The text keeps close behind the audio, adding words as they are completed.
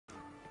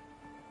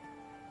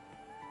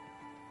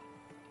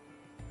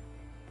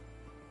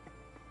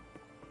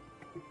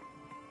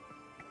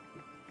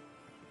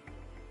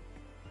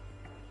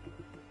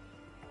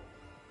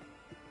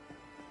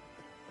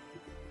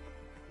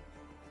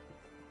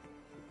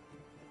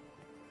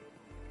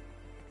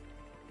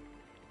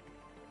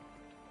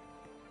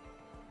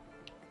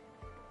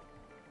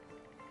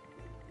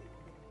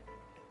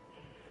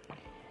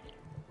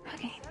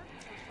Okay.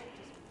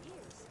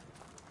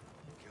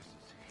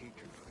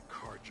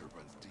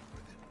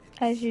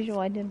 As usual,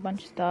 I did a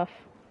bunch of stuff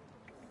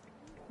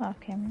off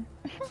camera.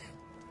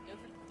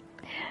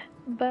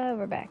 But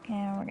we're back,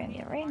 and we're gonna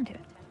get right into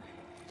it.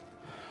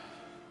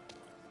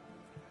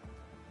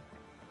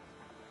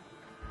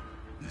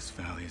 This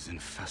valley is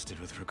infested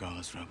with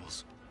Regalla's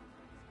rebels.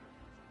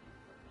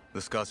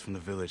 The scouts from the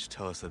village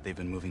tell us that they've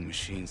been moving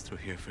machines through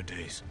here for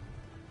days.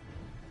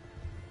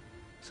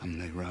 Some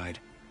they ride,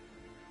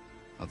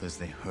 others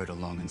they herd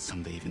along, and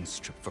some they even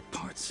strip for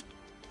parts.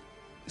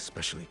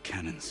 Especially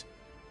cannons.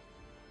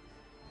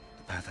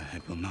 The path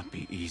ahead will not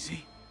be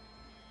easy.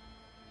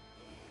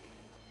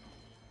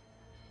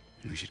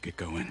 We should get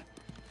going.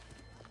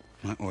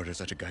 My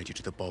orders are to guide you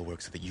to the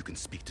bulwark so that you can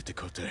speak to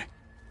Tekote.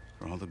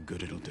 For all the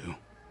good it'll do.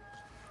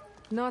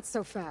 Not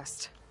so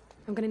fast.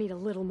 I'm gonna need a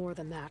little more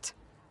than that.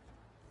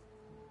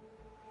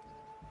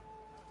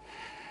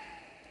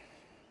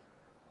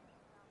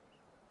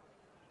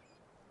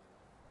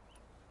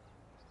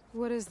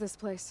 What is this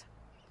place?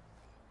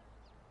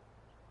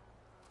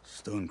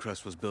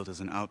 Stonecrest was built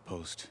as an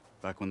outpost,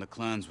 back when the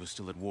clans were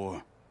still at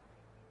war.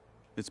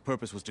 Its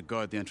purpose was to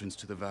guard the entrance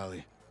to the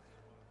valley,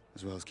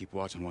 as well as keep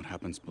watch on what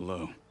happens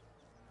below.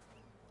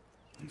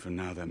 And for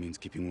now, that means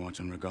keeping watch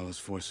on Regalla's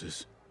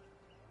forces.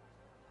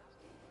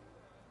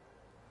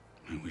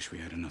 I wish we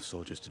had enough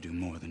soldiers to do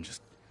more than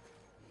just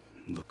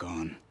look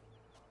on.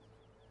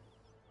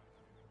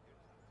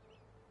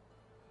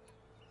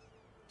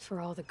 For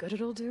all the good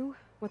it'll do?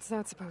 What's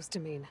that supposed to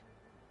mean?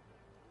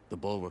 The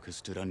bulwark has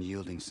stood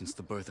unyielding since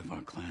the birth of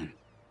our clan.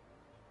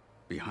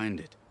 Behind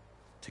it,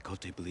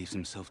 Tekote believes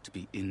himself to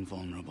be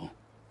invulnerable.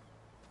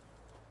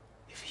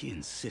 If he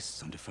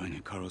insists on defying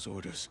Hikaru's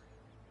orders,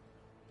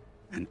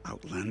 an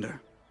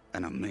outlander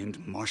and a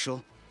maimed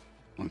marshal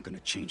aren't gonna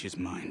change his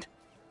mind.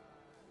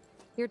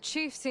 Your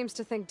chief seems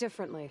to think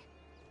differently.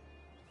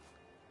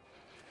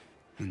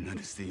 And that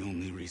is the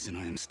only reason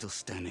I am still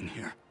standing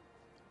here,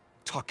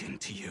 talking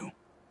to you.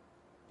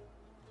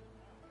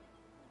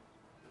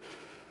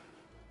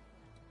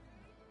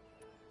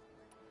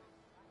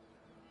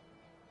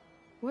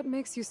 What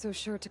makes you so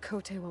sure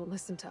Tekote won't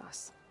listen to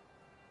us?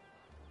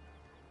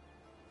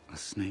 A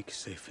snake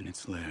safe in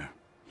its lair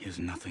hears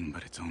nothing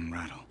but its own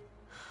rattle.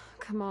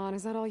 Come on,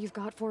 is that all you've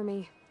got for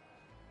me?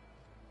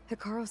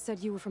 Hikaru said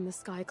you were from the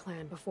Sky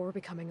Clan before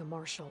becoming a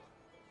marshal.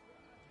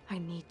 I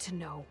need to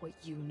know what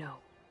you know.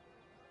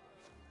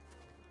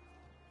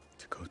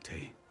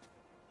 Tekote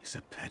is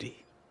a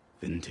petty,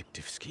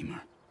 vindictive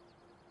schemer.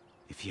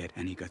 If he had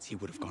any guts, he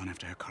would have gone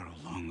after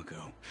Hikaru long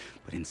ago.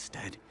 But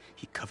instead,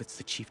 he covets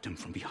the chiefdom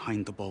from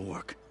behind the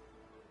bulwark,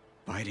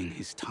 biding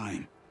his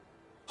time,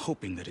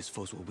 hoping that his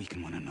foes will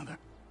weaken one another.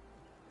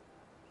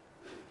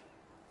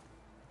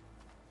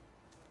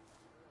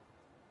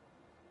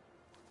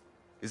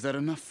 Is that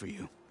enough for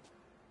you?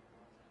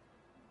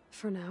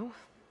 For now.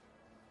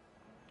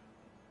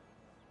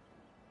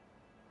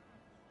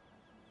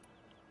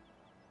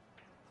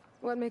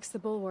 What makes the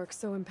bulwark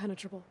so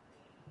impenetrable?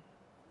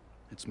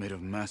 It's made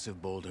of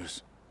massive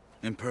boulders,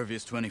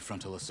 impervious to any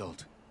frontal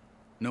assault.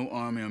 No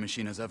army or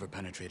machine has ever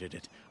penetrated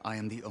it. I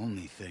am the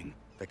only thing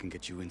that can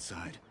get you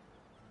inside.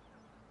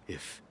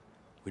 If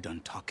we're done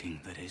talking,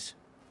 that is.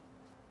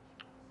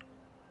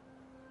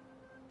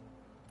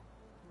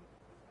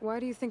 Why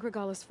do you think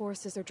Regalla's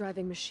forces are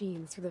driving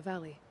machines through the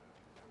valley?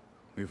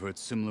 We've heard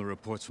similar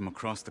reports from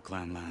across the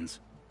clan lands.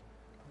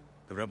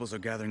 The rebels are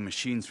gathering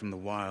machines from the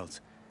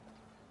wilds,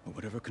 but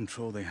whatever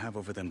control they have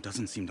over them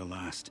doesn't seem to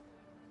last.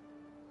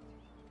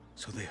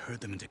 So they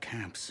herd them into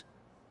camps.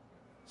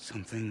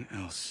 Something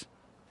else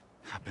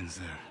happens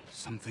there.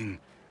 Something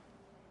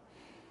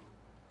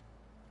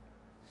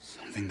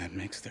that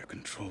makes their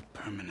control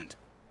permanent.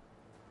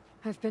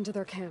 I've been to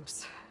their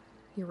camps.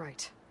 You're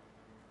right.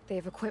 They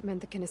have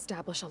equipment that can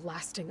establish a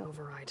lasting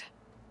override.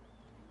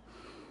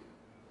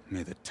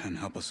 May the Ten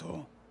help us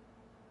all.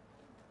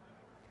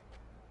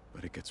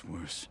 But it gets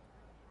worse.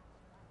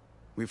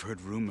 We've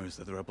heard rumors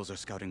that the rebels are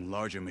scouting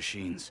larger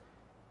machines.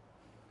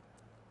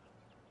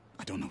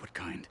 I don't know what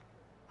kind.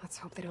 Let's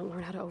hope they don't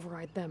learn how to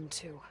override them,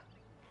 too.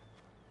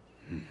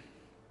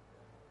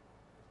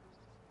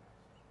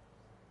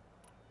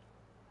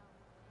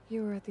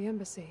 You were at the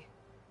embassy.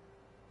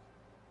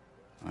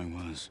 I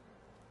was.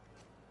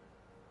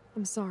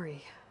 I'm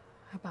sorry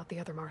about the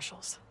other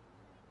marshals.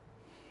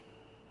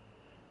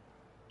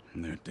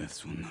 Their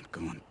deaths will not go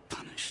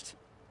unpunished.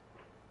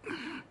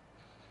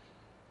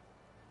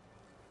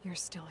 You're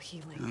still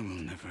healing. I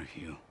will never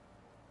heal.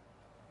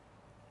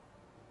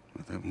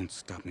 But that won't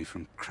stop me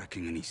from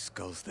cracking any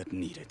skulls that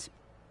need it.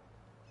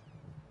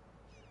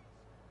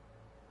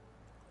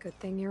 Good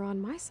thing you're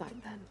on my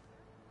side, then.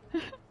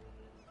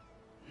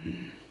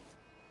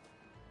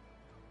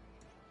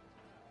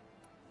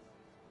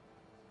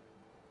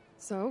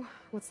 So,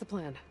 what's the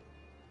plan?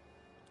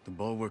 The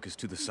bulwark is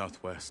to the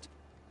southwest,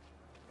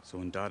 so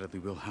undoubtedly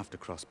we'll have to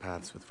cross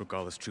paths with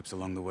Regalla's troops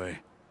along the way.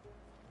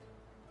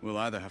 We'll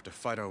either have to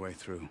fight our way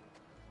through,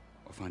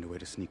 or find a way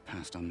to sneak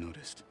past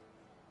unnoticed.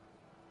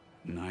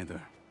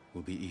 Neither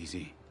will be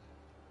easy.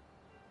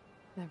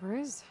 Never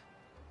is.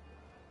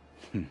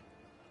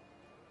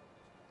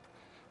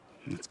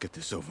 Let's get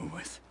this over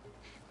with.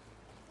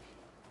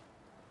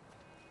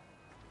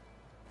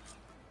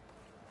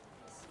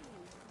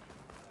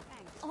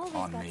 Always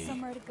On got me.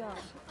 somewhere to go,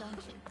 don't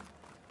you?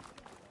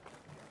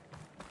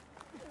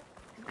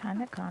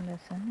 Kinda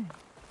condescending.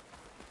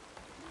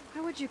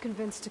 How would you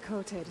convince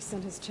Dakota to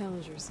send his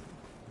challengers?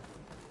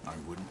 I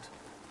wouldn't.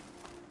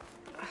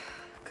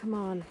 Come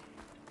on.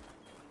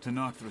 To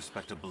knock the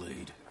respect of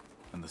blade,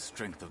 and the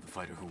strength of the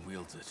fighter who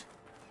wields it.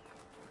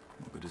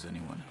 What good is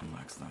anyone who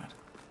lacks that?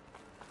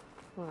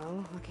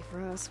 Well, lucky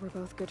for us, we're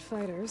both good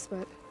fighters,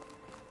 but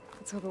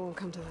let's hope it won't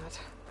come to that.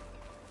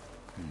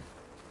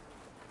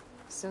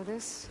 So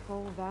this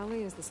whole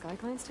valley is the Sky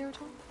Clan's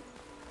territory?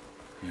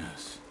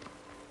 Yes.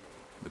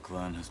 The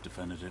clan has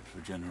defended it for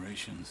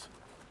generations.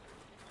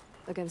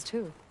 Against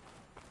who?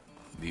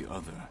 The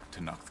other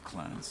Tenakth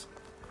clans.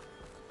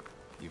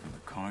 Even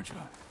the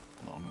Karja,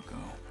 long ago.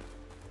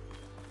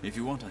 If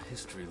you want a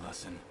history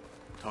lesson,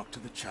 talk to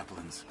the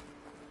chaplains.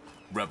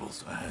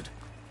 Rebels ahead.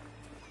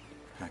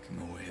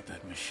 Hacking away at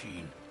that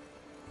machine.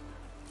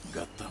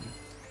 Gut them,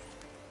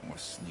 or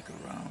sneak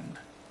around.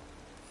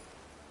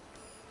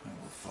 I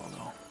will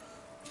follow.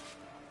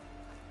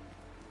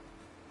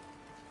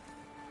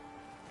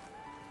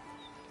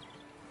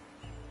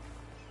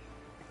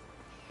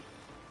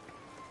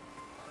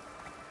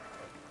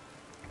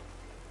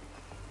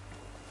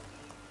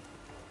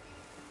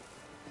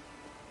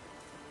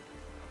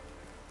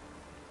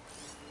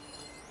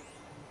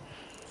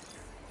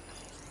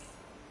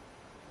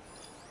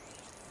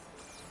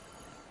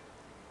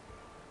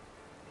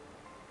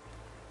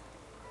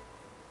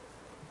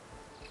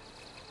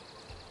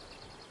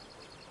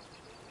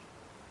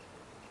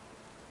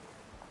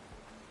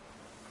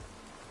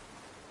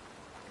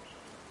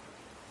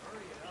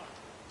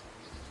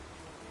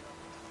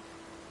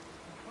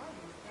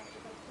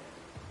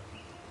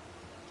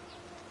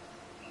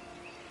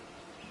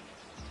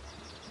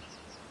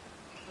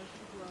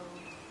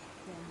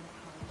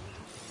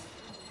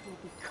 We'll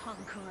be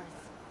conquerors.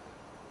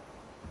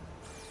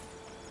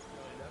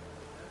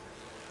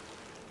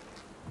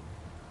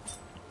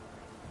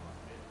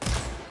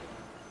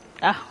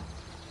 Oh.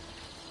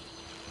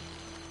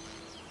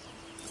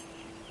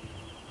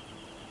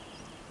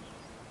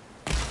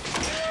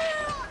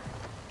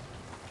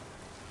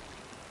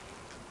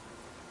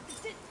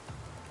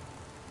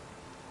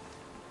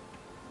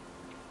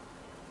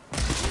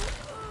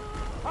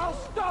 I'll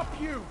stop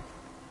you!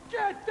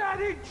 Get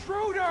that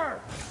intruder!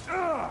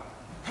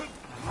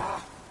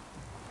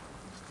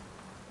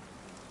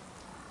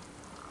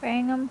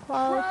 Bring him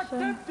Track closer.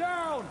 them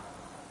down!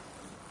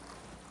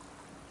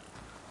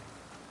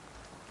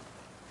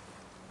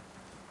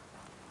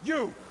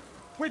 You!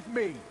 With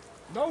me!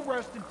 No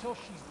rest until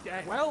she's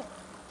dead. Well,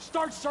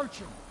 start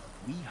searching.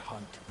 We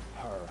hunt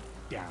her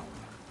down.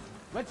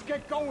 Let's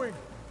get going!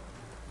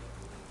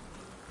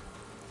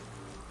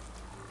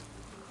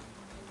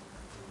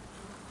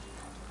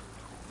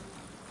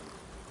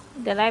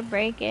 Did I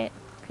break it?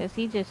 Cause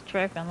he just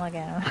tripping. Look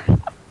at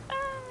him.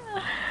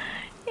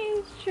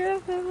 He's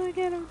tripping. Look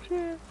at him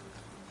trip.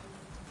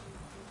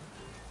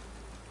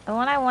 The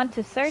one I want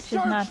to search is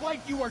not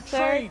like you are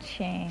trained.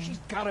 searching. She's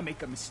gotta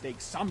make a mistake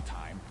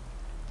sometime.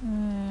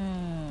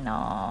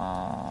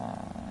 No.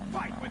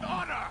 Fight with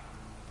honor!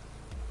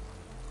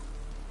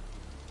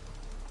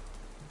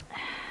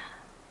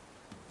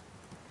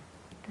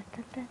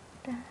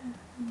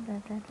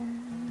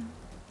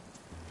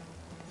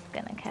 Just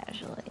gonna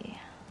casually.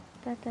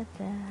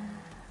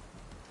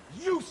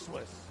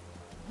 Useless!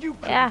 You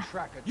couldn't Yeah.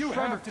 track a You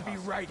have to be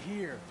right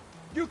here.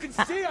 You can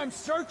see I'm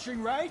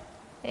searching, right?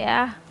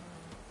 Yeah.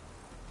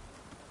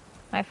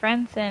 My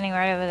friend's standing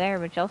right over there,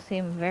 but y'all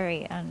seem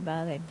very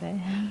unbothered by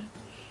him.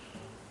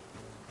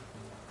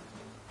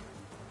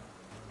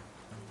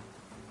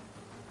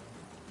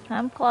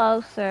 I'm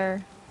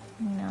closer.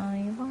 No,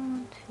 you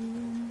want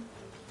to.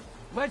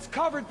 Let's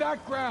cover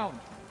that ground.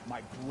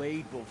 My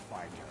blade will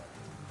find her.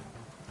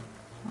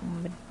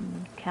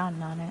 I'm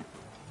counting on it.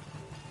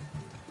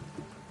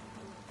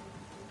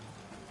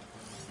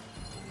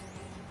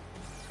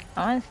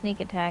 I want to sneak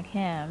attack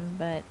him,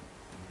 but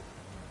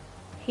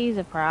he's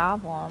a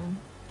problem.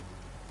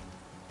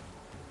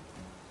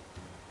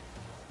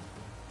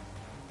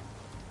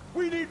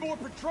 We need more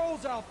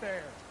patrols out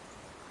there.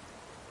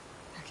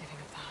 They're giving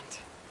a thought.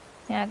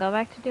 Yeah, go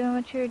back to doing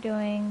what you're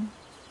doing.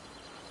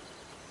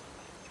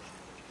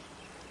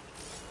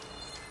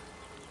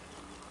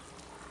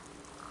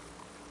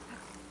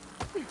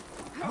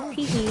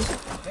 Hee.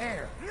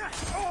 There.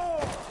 Oh!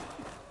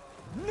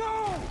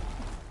 No!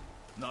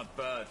 Not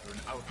bad for an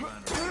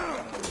outlander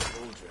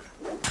soldier.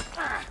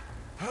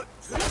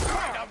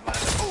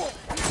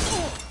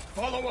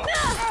 Follow up!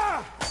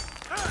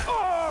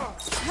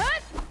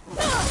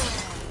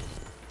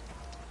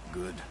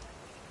 Good.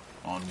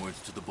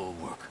 Onwards to the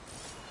bulwark.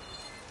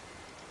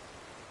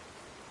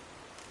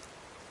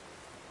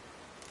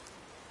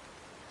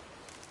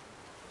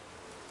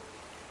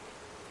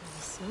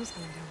 The snow's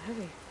coming down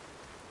heavy.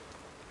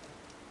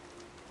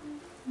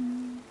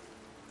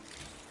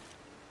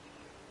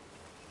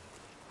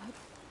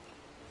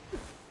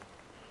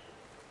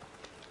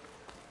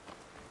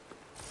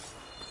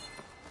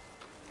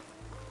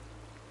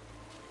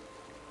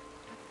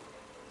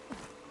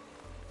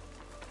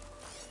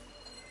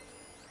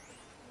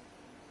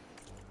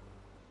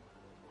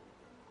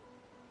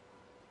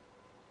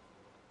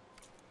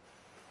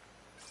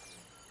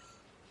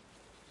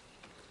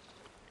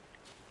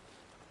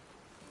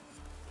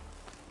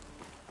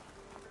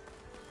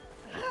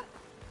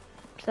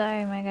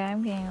 Sorry, my guy,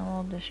 I'm getting a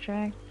little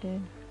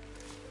distracted.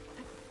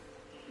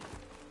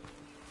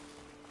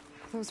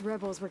 Those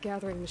rebels were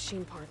gathering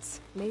machine parts,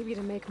 maybe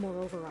to make more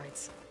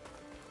overrides.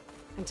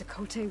 And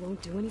Tekote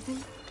won't do anything?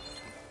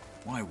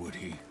 Why would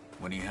he,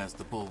 when he has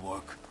the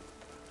bulwark?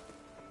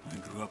 I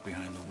grew up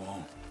behind the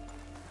wall.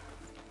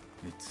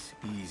 It's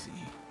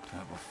easy to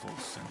have a full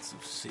sense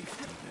of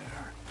safety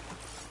there.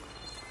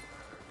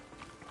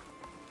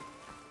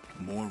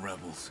 More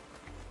rebels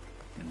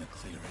in the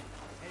clearing.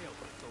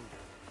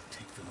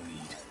 Take the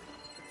lead.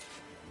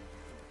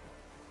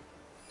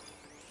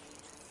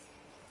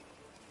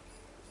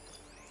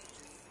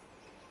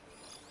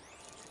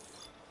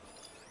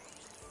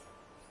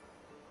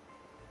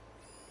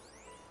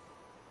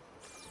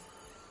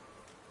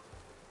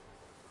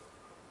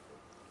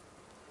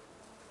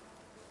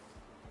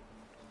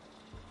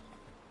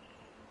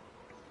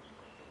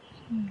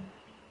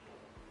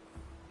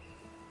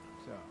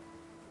 So,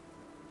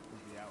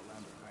 is the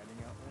Outlander hiding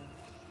out there?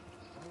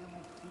 Why are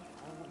my feet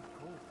always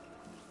cold?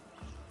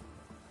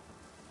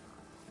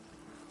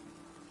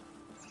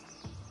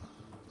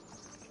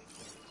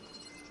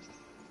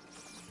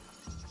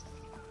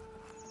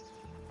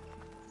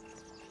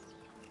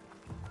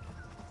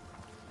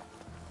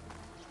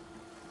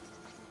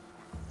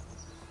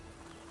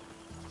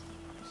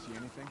 You see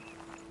anything?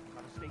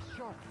 Gotta stay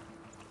sharp.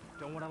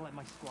 Don't want to let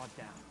my squad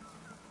down.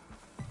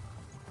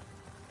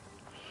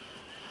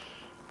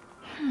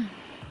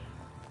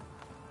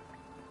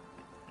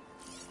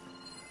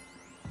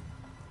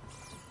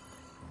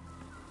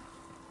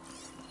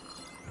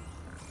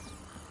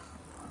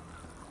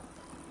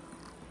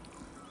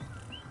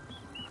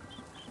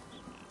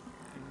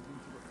 Anything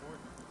to report?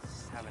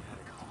 Haven't had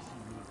a call.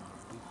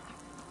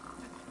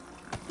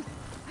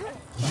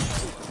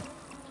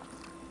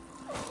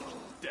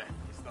 Death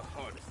is the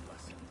hardest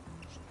lesson.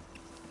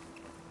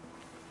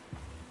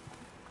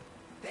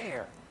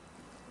 There!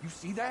 You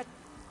see that?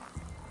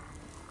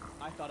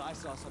 I thought I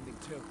saw something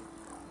too.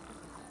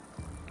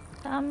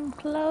 Come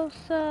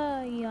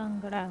closer, young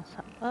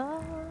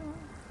grasshopper.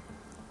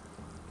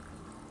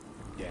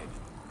 Dead.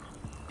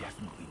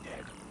 Definitely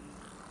dead.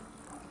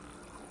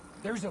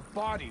 There's a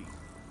body!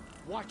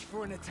 Watch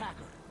for an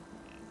attacker.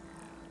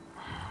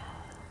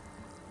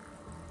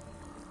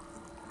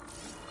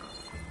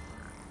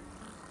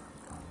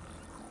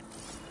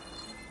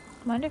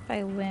 Wonder if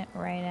I went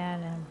right at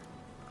him.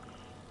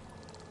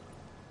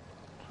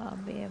 I'll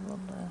be able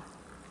to.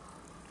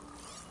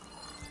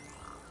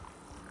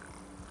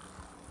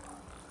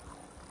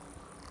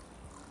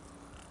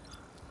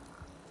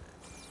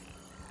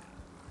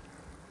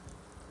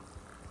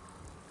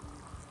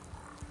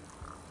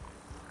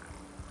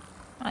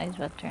 Oh, he's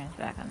about to turn his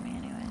back on me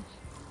anyways.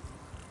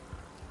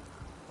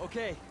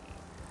 Okay.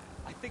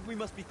 I think we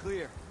must be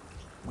clear.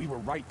 We were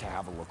right to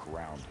have a look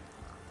around.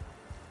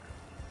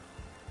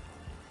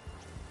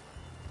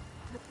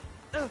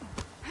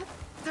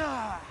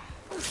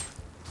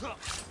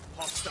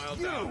 Hostile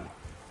You!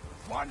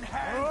 One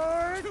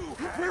hand! Two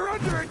hands! We're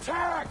under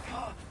attack!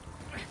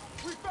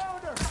 We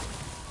found her!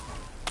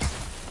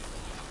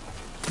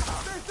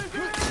 This is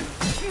it!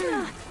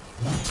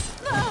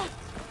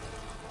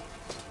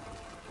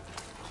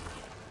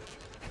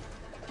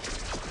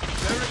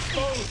 They're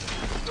exposed!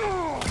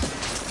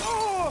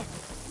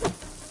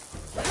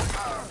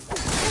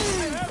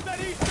 They have that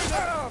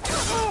Easter!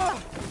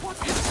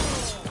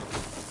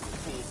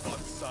 Full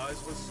butt size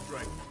with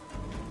strength.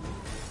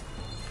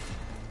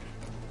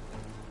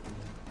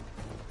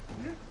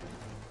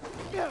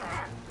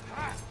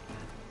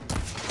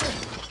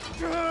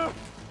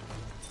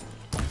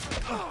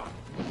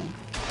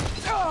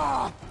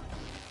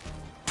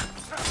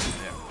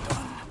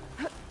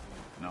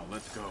 Now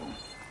let's go.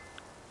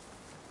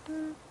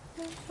 Bum,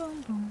 bum,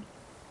 bum.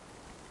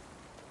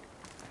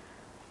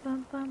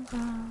 Bum, bum,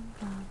 bum,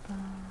 bum,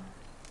 bum.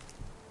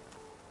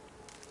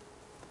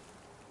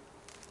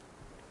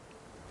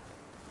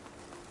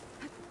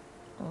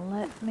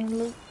 Let me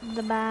loot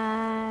the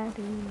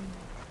body.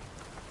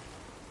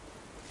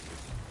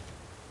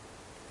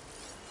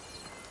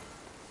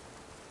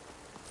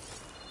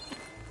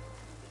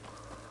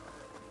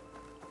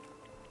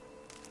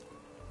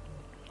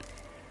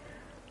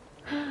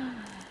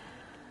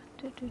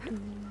 Do, do, do.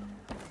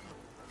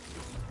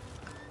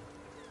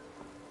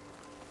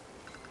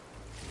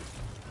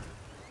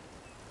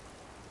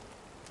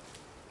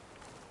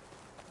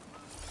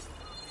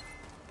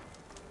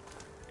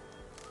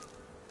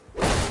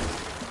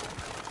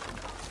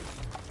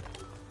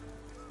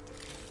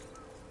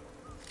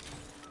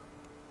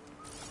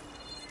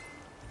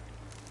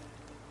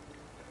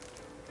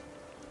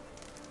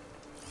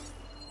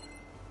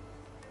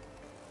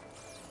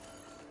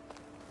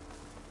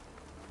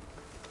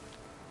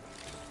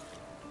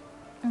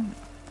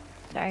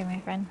 Sorry, my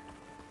friend.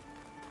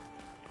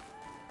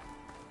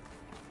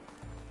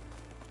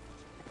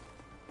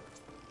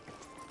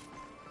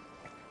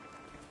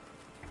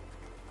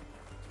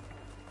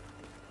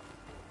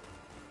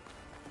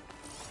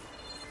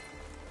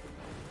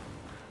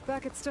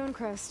 Back at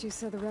Stonecrest, you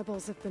said the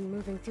rebels have been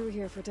moving through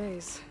here for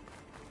days.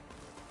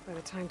 By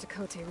the time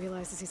Tekote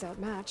realizes he's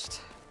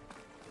outmatched,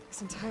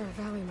 This entire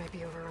valley might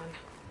be overrun.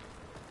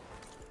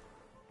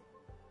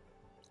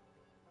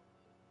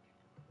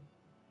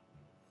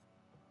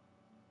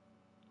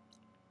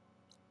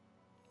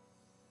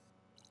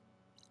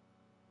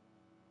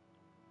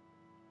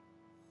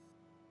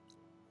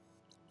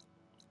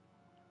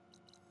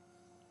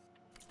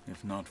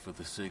 If not for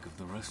the sake of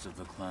the rest of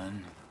the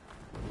clan,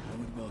 I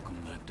would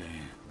welcome that day.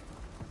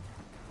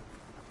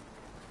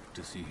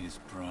 To see his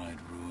pride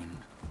ruined.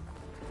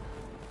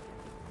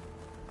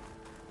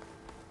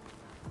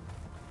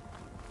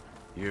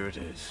 Here it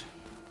is.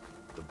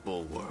 The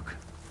bulwark.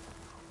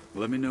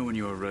 Let me know when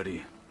you are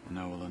ready, and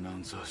I will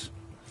announce us.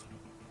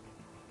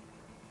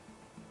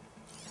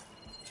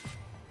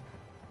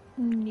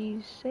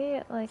 You say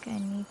it like I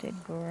need to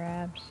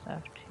grab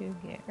stuff to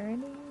get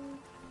ready.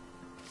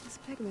 This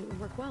pigment would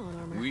work well on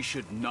armor. We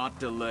should not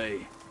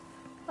delay.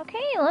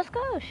 Okay, let's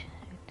go. Shit.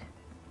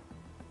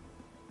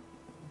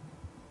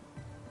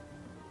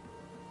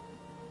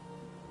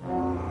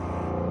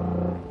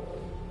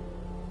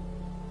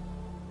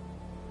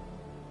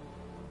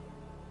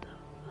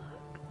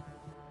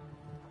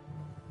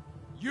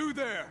 You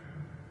there!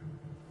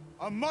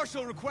 A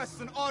marshal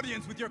requests an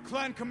audience with your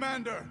clan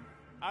commander.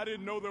 I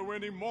didn't know there were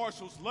any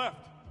marshals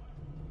left.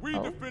 We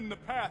defend the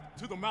path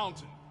to the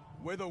mountain.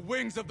 Where the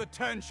wings of the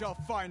Ten shall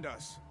find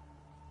us.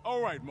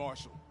 All right,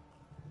 Marshal.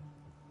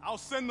 I'll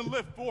send the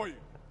lift for you.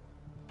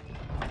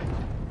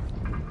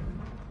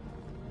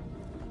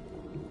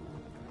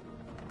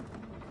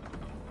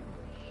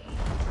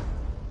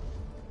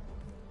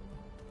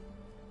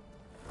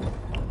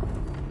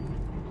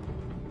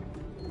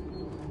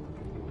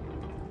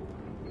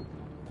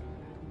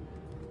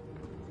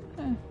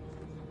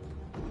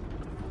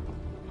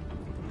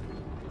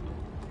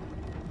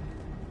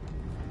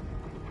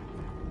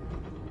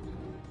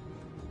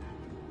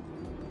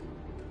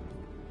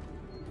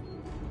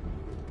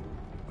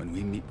 When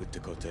we meet with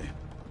Tekote,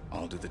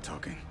 I'll do the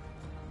talking.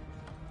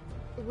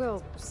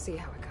 We'll see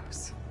how it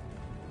goes.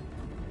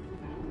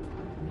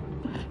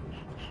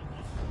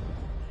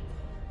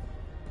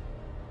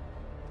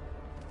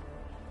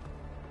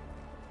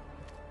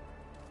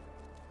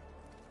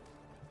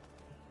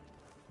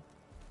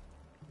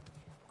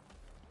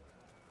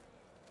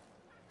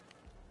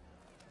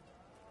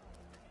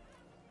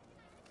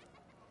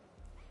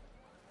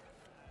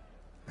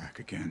 Back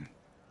again.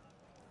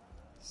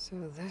 So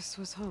this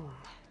was home.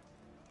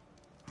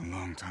 A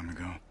long time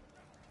ago.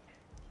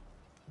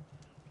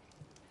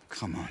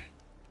 Come on.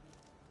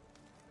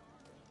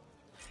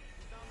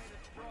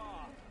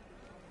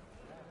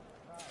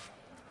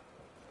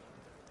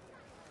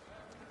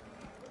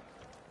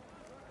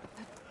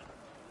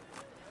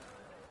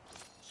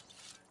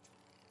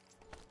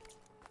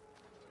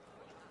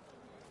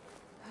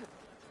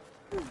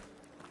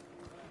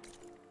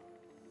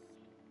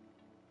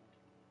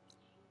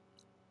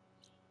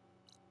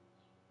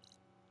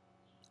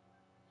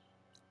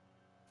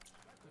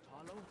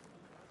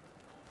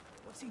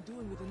 What's he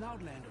doing with an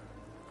outlander?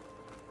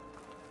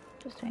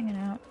 Just hanging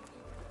out.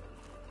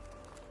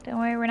 Don't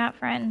worry, we're not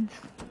friends.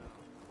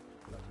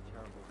 That's a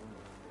terrible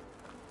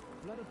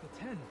wound. Blood of the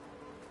Ten.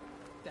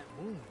 That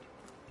wound.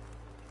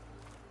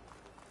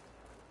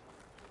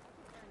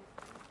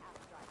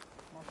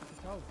 Marshal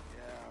Patel.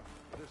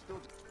 Yeah, they're still...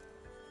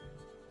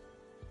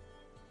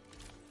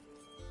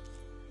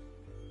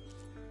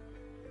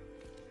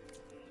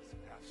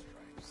 Half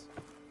stripes.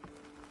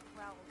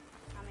 Well,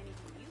 how many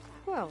do you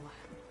have? Well,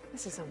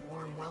 this is a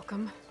warm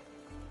welcome.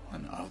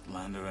 An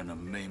outlander and a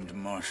maimed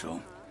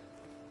marshal.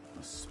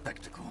 A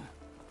spectacle.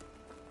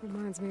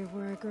 Reminds me of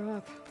where I grew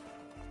up.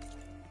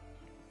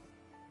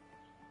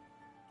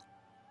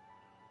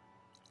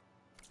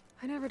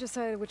 I never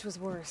decided which was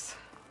worse.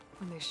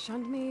 When they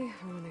shunned me,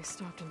 or when they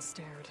stopped and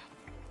stared.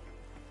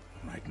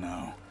 Right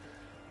now,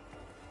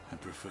 I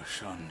prefer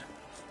shunned.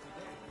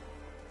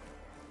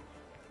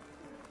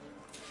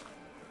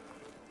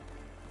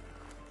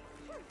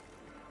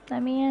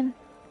 Let me in.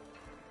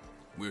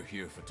 We're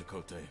here for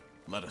Tekote.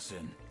 Let us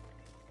in.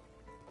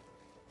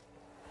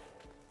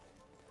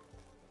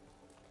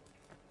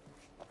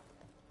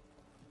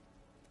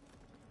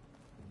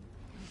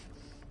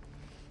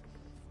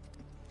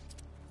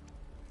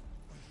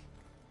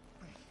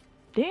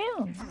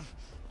 Damn.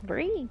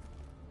 Breathe.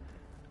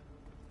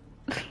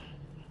 The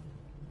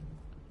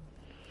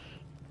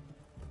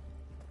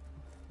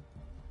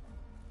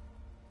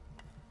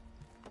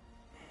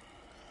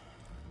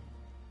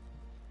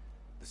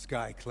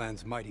Sky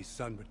Clan's mighty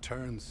son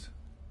returns.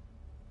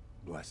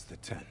 Bless the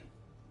Ten.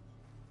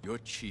 Your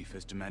chief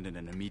has demanded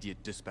an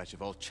immediate dispatch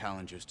of all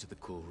challengers to the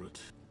Cool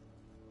Route.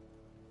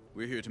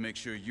 We're here to make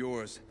sure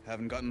yours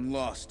haven't gotten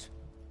lost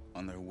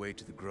on their way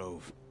to the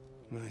Grove.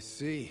 I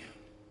see.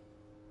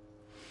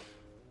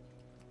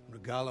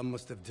 Regala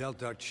must have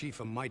dealt our chief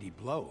a mighty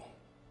blow,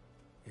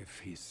 if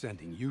he's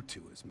sending you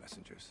two as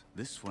messengers.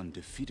 This one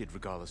defeated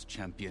Regala's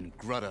champion,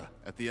 Grutta,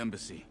 at the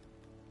embassy.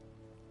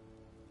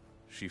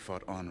 She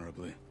fought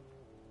honorably.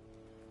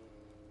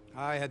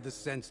 I had the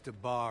sense to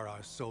bar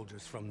our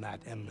soldiers from that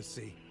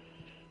embassy.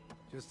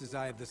 Just as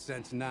I have the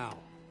sense now,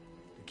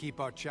 to keep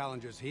our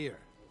challengers here.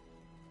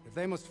 If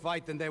they must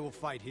fight, then they will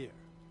fight here.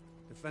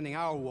 Defending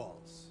our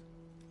walls.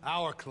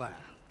 Our clan.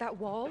 That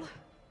wall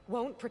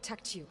won't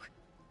protect you.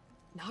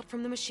 Not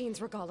from the machines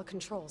Regala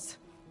controls.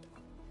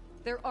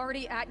 They're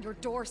already at your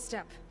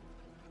doorstep.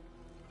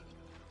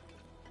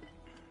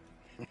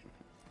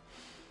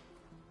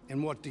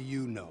 And what do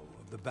you know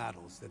of the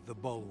battles that the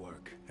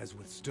Bulwark has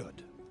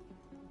withstood?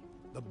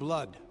 The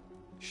blood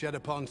shed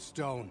upon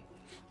stone.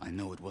 I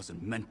know it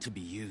wasn't meant to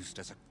be used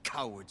as a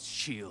coward's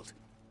shield.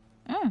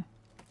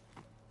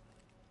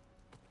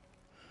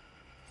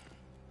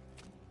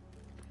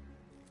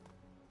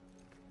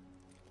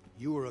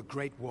 You were a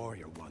great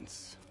warrior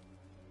once.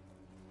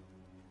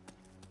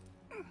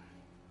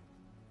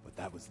 But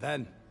that was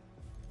then.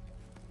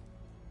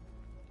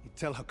 You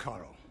tell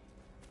Hikaru,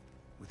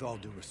 with all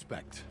due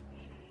respect,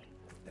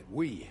 that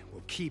we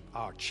will keep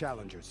our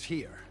challengers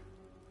here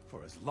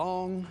for as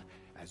long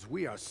as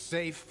we are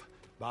safe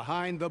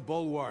behind the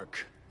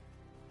Bulwark.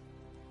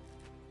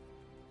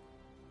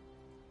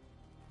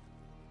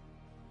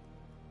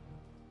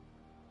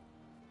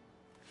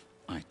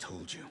 I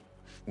told you,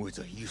 words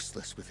are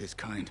useless with his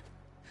kind.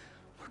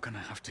 We're gonna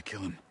have to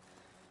kill him.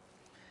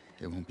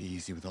 It won't be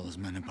easy with all his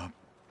men about.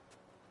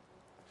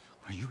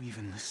 Are you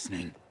even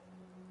listening?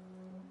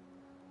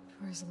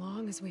 For as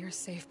long as we are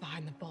safe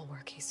behind the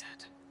Bulwark, he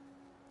said.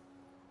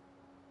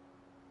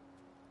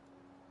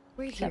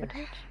 Wait here.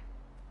 Sabotage.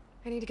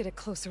 I need to get a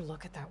closer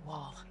look at that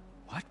wall.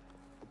 What?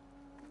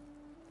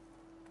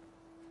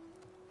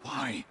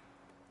 Why?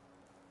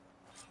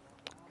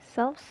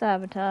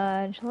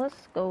 Self-sabotage.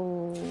 Let's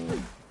go.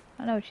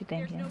 I know what you're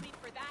thinking. There's no need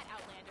for that,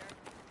 Outlander.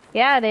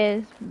 Yeah, it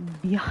is.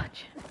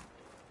 Biatch.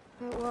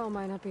 That wall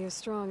might not be as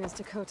strong as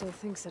Dakota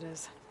thinks it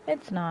is.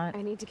 It's not.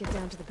 I need to get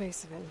down to the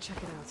base of it and check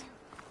it out.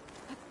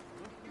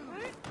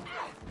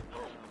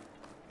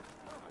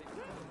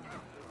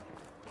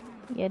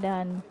 You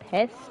done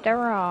pissed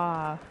her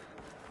off.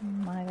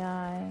 My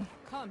guy.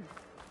 Come,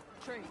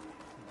 trade.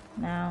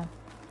 Now.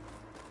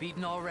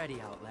 Beaten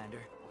already,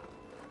 Outlander.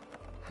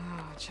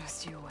 Oh,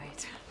 just you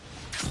wait.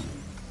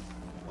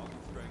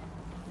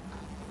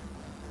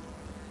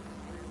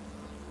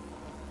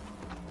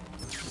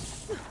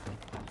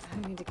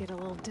 I need to get a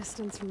little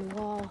distance from the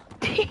wall.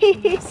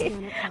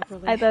 Scan it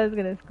properly. I thought it was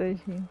gonna squish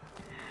you.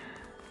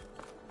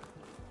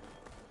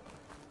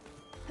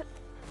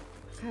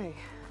 Okay,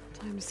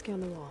 time to scan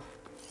the wall.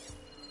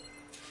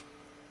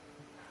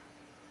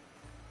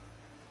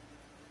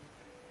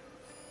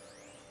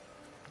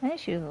 I think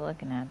she was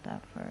looking at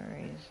that for a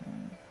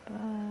reason, but...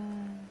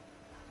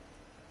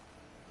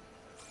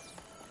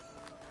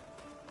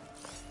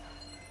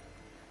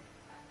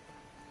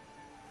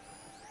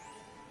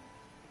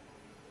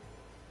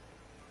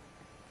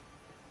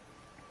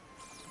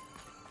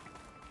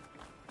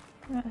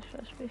 I'm not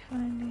supposed to be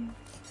finding...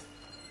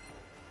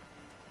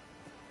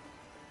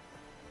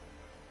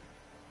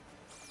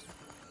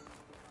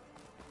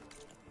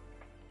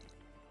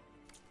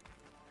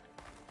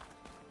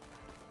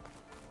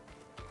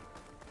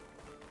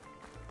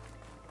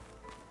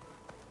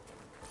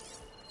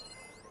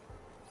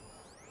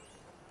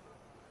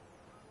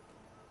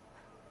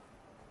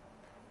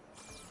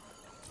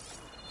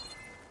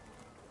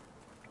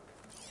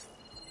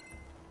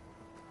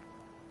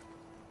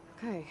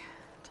 Okay,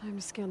 time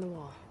to scan the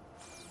wall.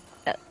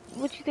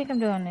 what you think I'm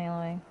doing,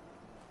 Aloy?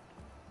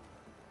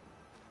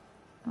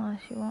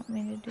 Unless you want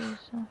me to do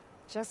so.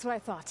 Just what I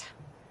thought.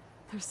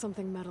 There's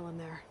something metal in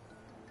there.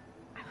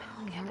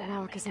 Oh, that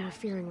rock is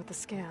interfering with the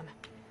scan.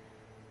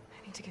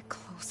 I need to get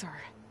closer.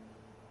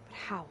 But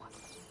how?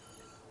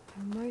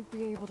 I might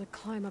be able to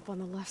climb up on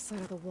the left side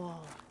of the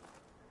wall,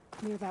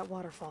 near that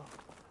waterfall.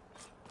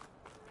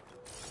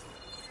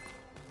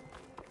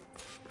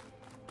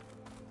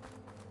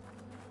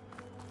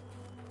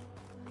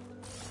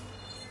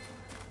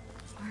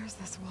 Where's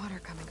this water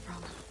coming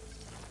from?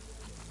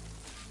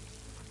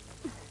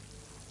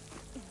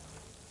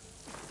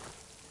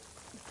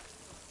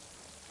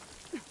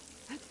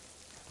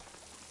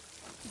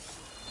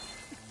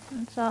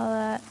 That's all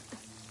that.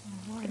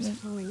 The water's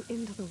flowing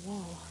into the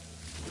wall.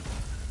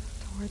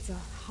 Towards a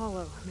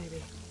hollow,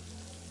 maybe.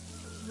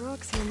 The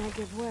rocks here might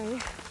give way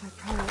if I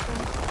pry it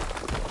back.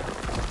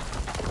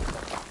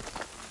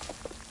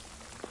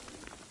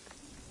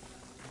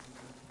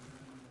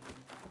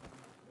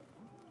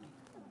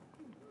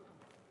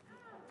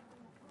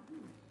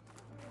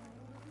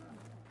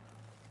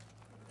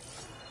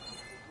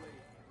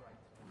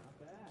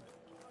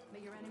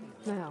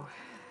 Now,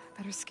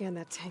 better scan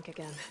that tank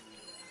again.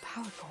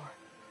 Power core.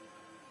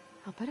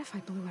 I'll bet if I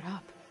blew it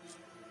up.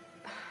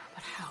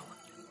 But how?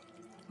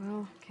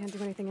 Well, can't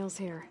do anything else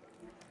here.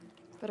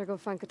 Better go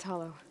find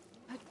Katalo.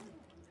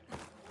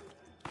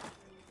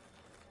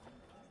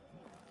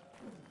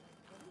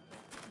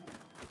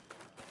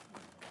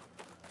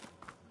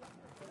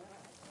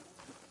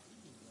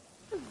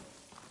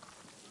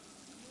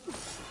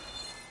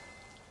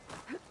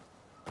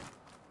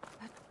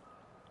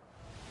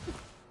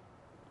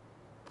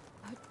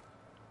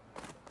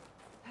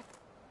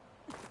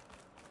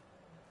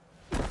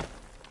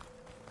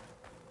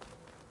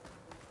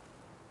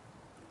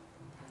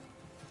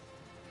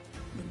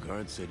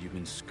 guard said you've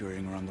been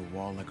scurrying around the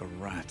wall like a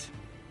rat.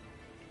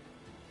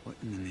 What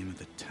in the name of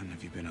the Ten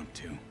have you been up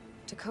to?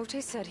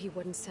 Tekote said he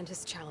wouldn't send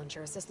his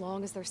challengers as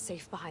long as they're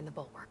safe behind the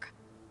bulwark,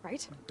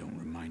 right? Don't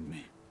remind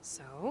me.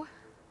 So,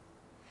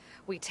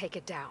 we take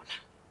it down.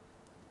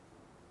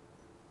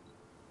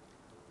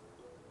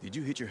 Did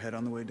you hit your head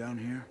on the way down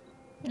here?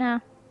 No.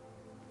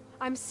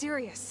 I'm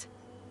serious.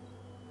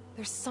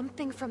 There's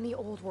something from the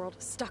old world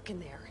stuck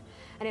in there,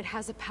 and it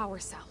has a power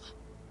cell.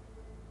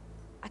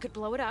 I could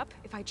blow it up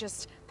if I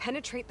just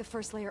penetrate the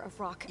first layer of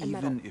rock and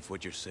metal. Even if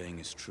what you're saying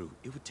is true,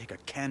 it would take a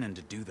cannon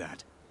to do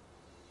that.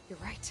 You're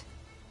right.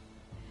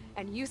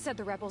 And you said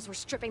the rebels were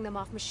stripping them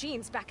off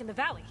machines back in the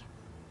valley.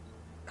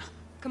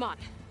 Come on.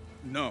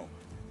 No.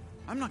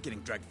 I'm not getting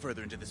dragged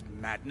further into this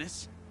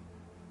madness.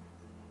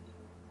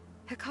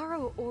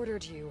 Hikaru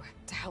ordered you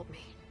to help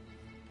me.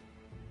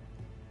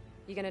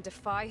 You gonna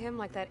defy him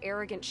like that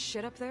arrogant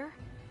shit up there?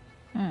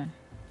 Hmm.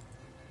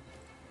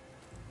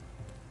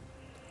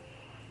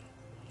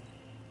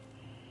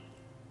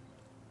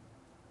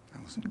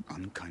 That was an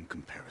unkind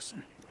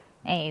comparison.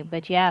 Hey,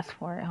 but you asked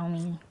for it,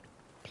 homie.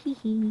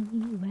 Teehee,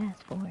 you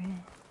asked for it.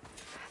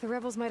 The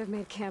rebels might have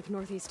made camp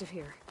northeast of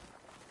here.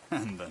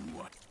 And then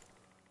what?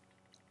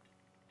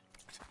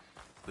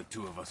 The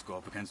two of us go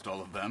up against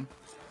all of them?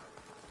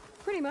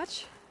 Pretty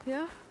much,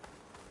 yeah.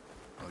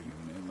 Oh, you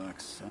may lack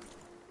sense.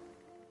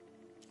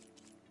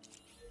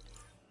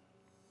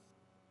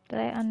 Did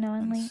I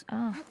unknowingly?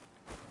 Oh.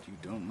 You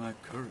don't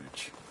lack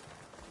courage.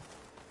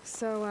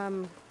 So,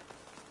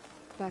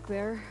 back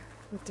there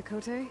with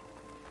Tekote,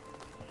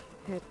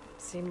 it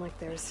seemed like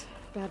there's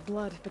bad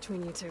blood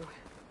between you two.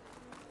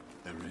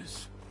 There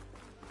is.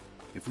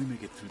 If we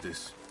make it through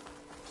this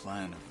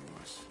plan of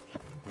yours,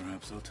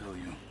 perhaps I'll tell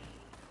you.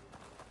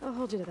 I'll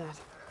hold you to that.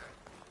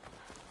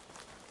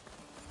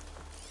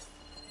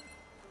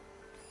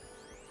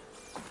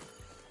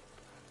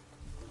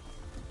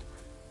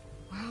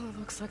 Well, it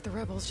looks like the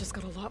rebels just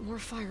got a lot more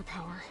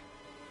firepower.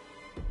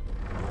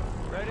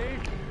 Ready?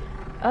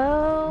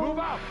 Oh. Move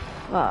out!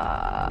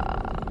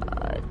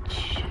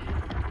 Fudge.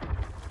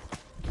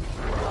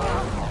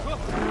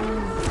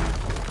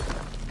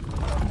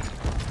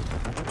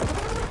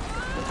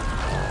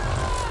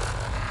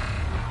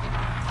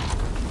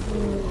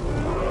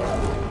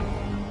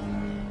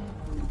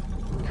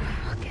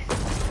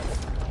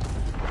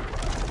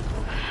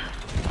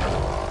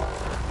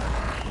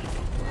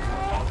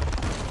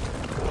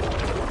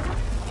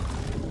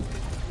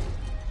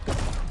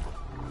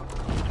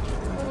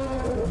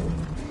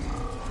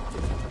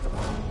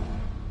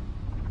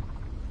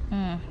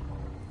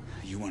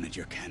 You wanted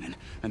your cannon,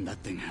 and that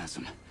thing has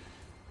him.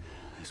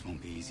 This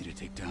won't be easy to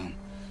take down,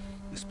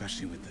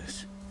 especially with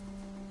this.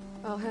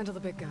 I'll handle the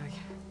big guy.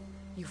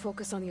 You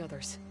focus on the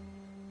others.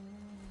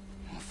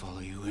 I'll follow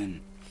you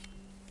in.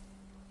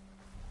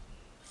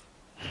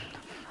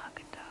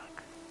 Fuck,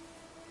 dog.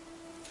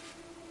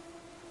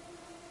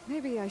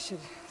 Maybe I should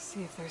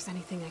see if there's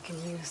anything I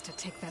can use to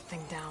take that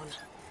thing down.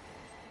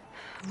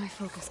 My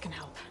focus can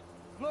help.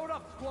 Load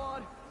up,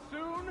 squad!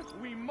 Soon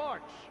we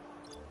march!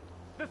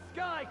 The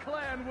Sky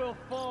Clan will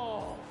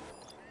fall!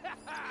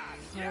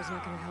 Fire's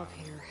not gonna help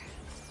here.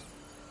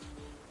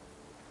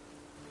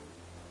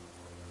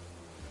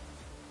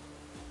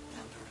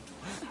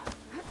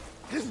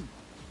 You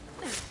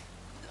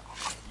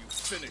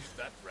finished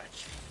that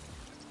wretch.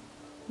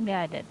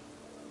 Yeah, I did.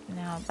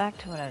 Now back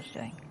to what I was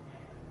doing.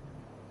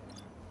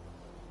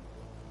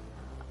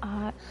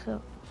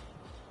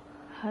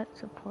 Hut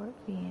support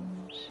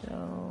beam. So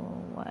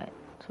what?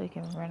 So we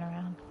can run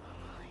around.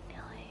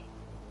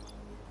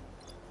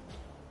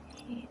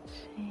 Heat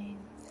sink.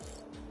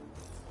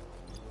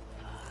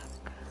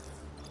 Fuck.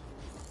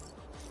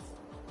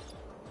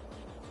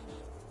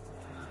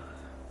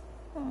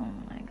 Oh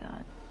my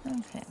god.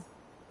 Okay.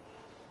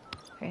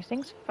 First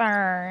things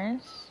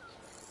first.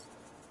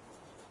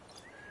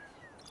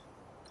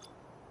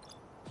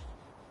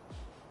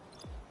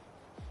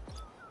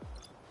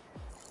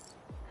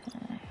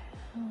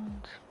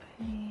 Let's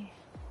pay.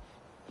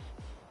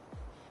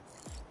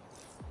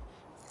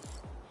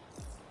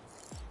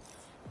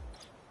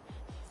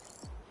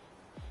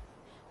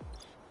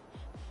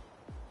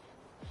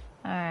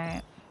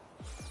 Alright.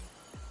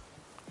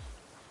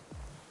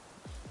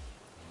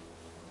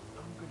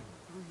 I'm gonna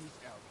freeze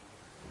out.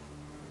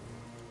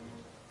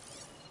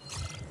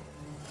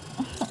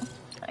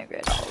 I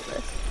read all of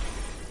this.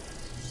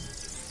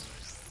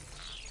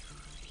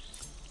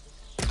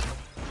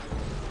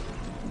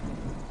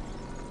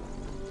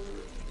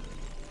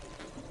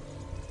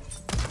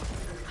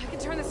 I can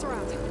turn this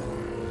around. Is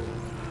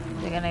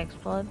it gonna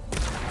explode?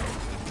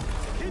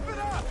 Keep it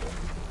up!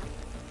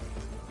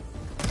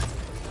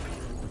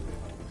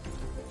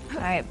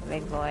 Alright,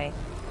 big boy.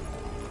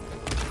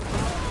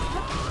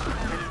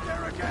 It's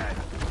there again!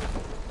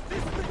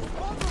 This thing's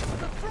bundled to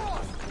the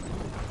frost!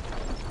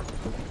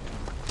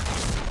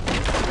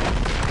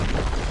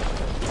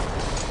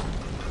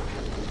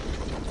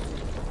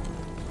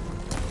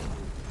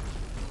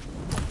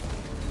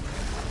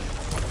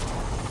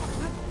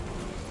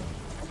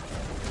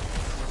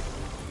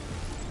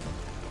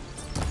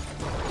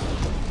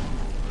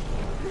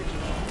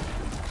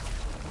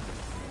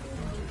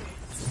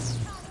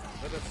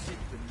 sit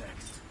the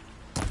next.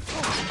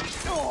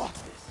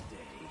 This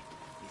day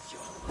is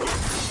yours.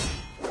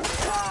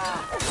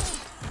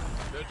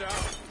 Sit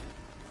down.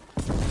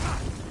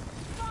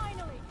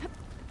 Finally!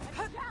 A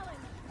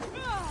challenge!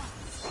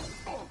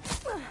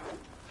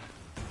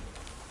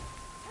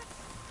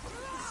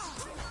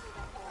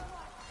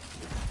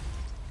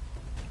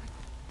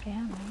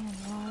 Damn, man,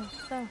 a lot of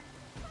stuff.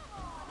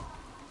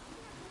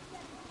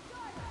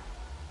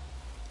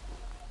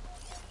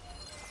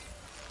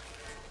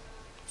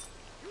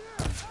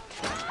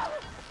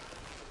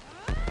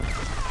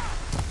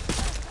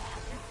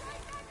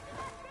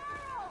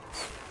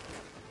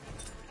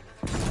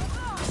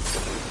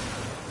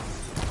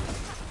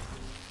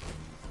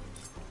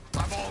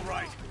 I'm all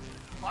right.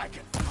 I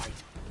can fight.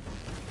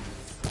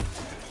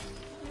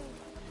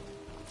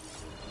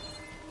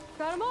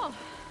 Got them all.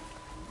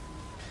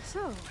 So,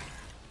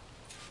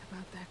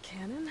 about that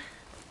cannon?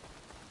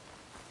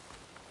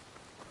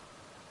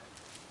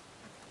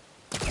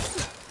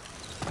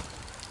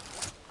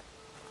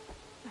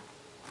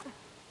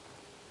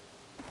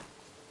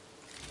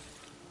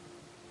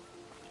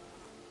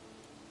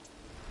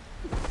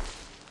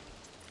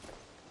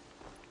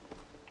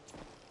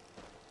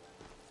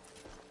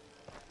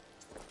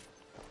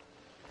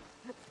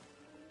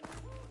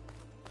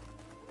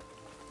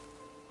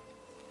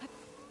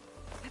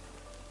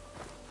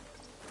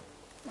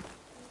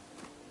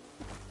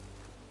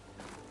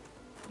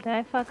 Did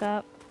I fuck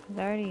up? 'Cause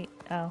I already.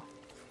 Oh.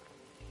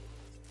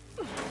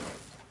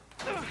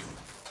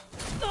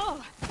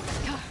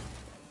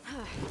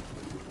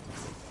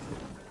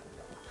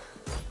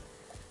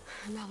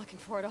 I'm not looking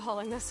forward to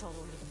hauling this all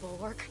the way to the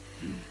bulwark.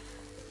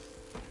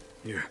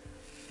 Here.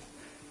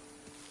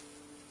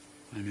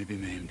 I may be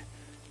maimed,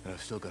 but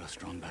I've still got a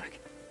strong back.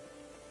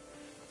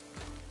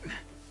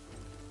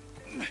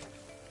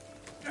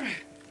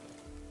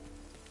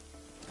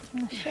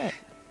 Oh, shit.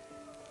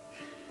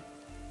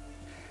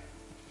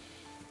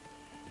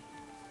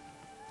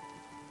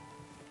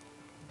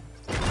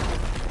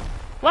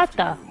 What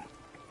the?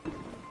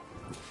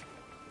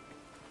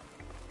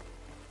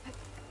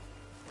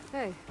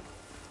 Hey,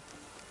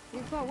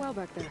 you fought well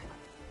back there.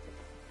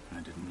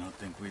 I did not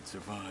think we'd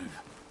survive.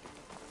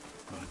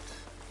 But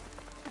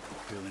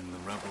killing the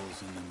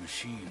rebels and the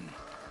machine,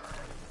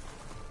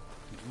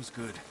 it was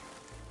good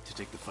to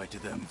take the fight to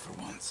them for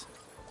once.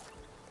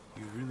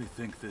 You really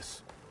think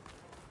this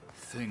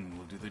thing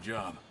will do the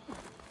job?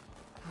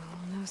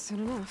 I'll know soon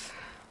enough.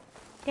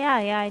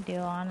 Yeah, I do,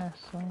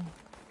 honestly.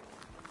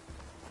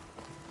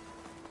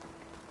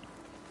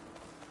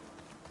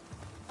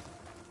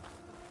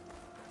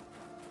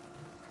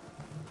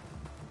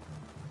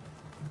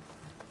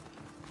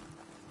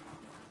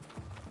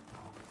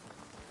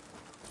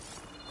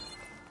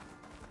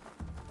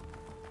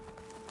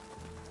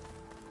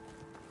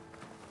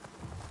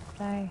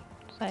 Sorry,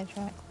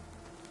 sidetrack.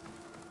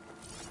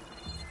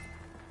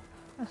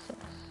 What's this?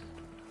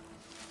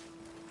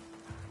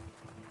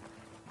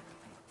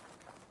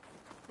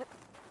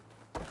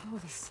 Oh,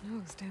 the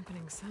snow's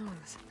dampening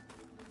sounds.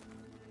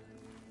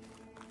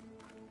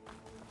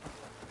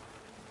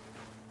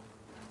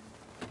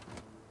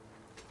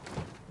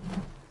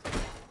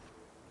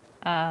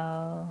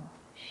 Oh,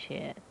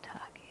 shit,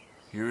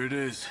 Takis. Here it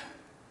is.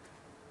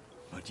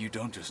 But you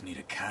don't just need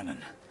a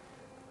cannon.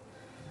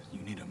 You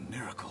need a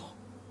miracle.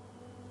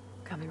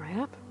 Coming right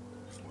up.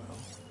 Well,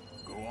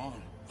 go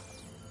on.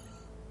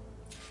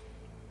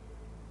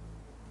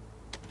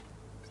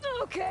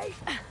 Okay.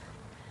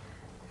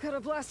 Gotta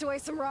blast away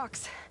some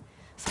rocks.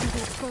 So we can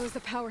expose the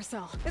power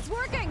cell. It's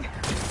working!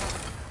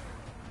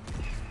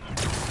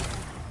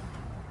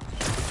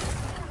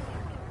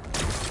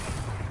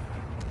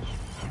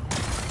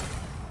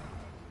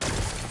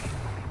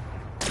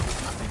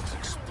 Nothing's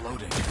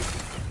exploding.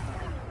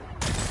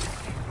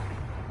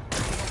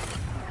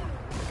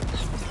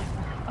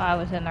 Oh, I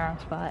was in the wrong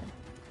spot.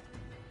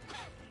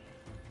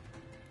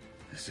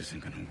 This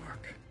isn't gonna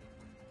work.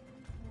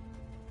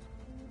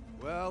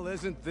 Well,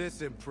 isn't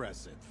this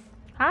impressive?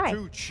 Hi.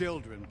 2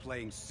 children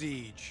playing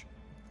siege.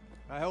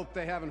 I hope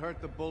they haven't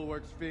hurt the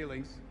Bulwark's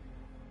feelings.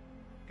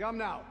 Come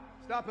now,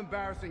 stop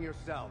embarrassing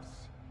yourselves.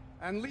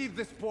 And leave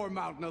this poor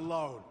mountain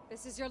alone.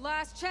 This is your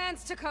last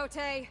chance,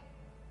 Chakotay.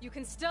 You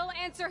can still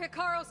answer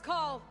Hikaru's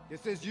call.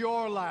 This is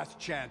your last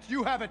chance.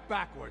 You have it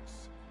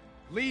backwards.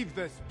 Leave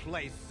this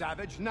place,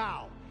 Savage,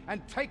 now.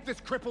 And take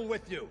this cripple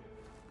with you.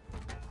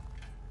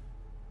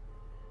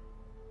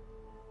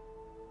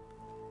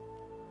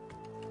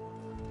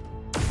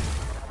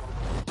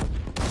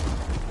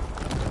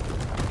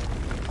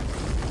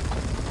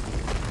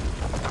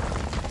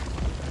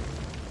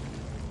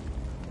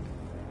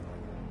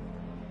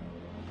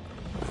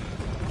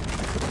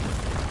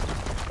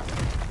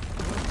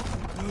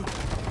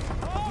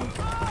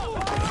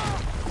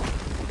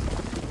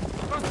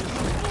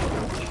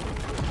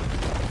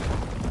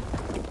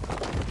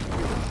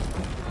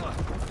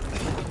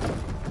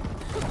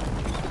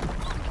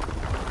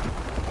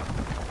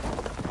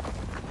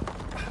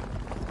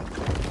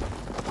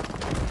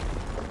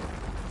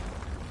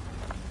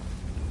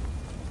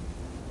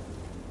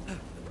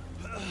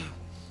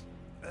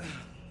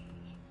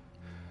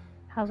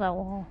 How's that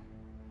wall?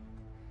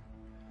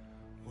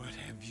 What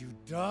have you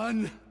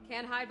done?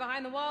 Can't hide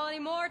behind the wall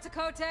anymore,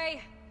 Takote.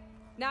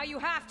 Now you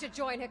have to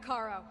join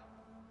Hikaru.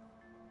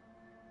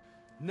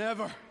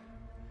 Never.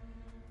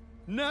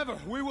 Never.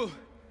 We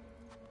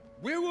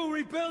will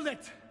rebuild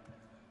it.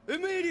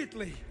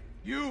 Immediately.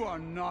 You are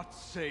not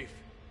safe.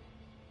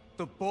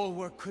 The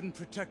bulwark couldn't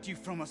protect you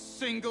from a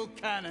single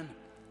cannon,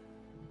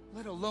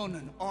 let alone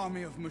an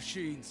army of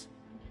machines.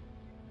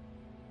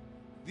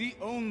 The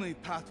only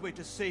pathway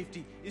to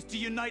safety is to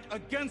unite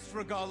against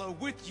Regalo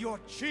with your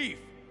chief.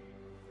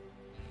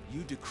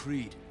 You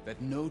decreed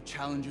that no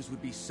challengers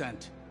would be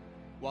sent,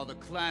 while the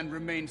clan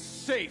remained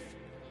safe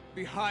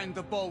behind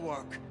the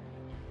bulwark.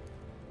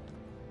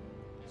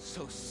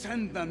 So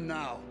send them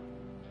now.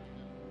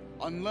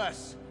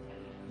 Unless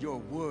your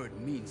word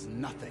means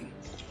nothing.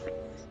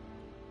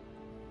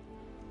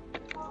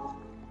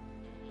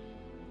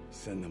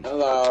 Send them.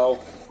 Hello.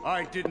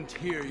 I didn't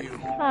hear you.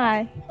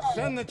 Hi.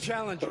 Send the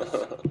challengers.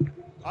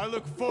 I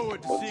look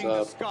forward to What's seeing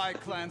up? the Sky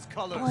Clan's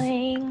colors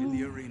Playing. in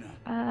the arena.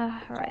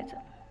 Horizon.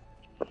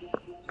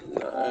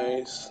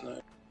 Nice,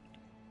 nice.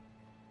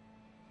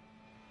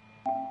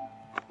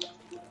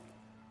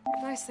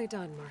 Nicely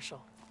done,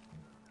 Marshall.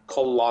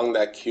 How long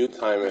that queue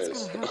time What's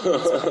is. gonna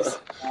happen next?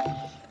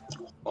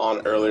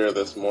 On earlier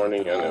this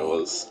morning, and it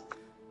was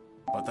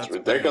But that's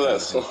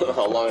ridiculous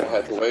how long I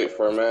had to wait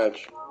for a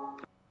match.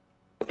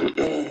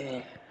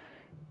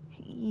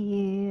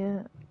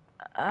 Yeah.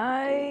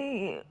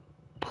 I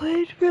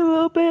played for a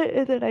little bit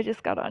and then I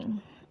just got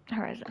on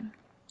Horizon.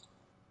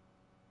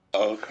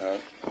 Okay.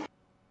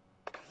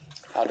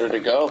 How did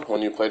it go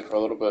when you played for a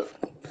little bit?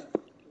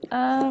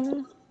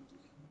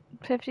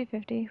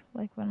 50-50,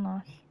 like win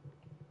loss.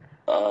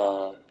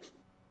 Uh,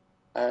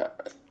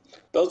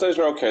 those days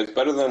are okay. It's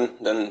better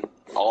than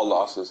all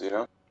losses, you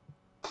know?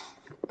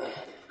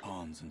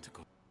 pawns into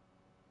co-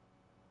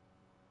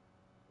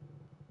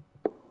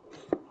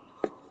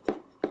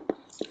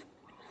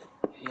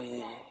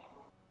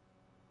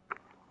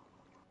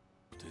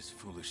 his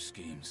foolish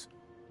schemes.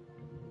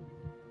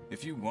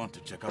 If you want to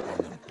check up on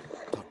them,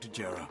 talk to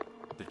Jera,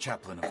 the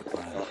chaplain of the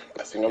clan.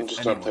 I think I'm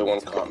just gonna play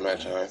one comp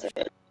match, and I think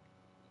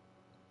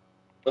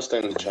I'll stay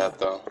in the chat,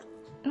 though.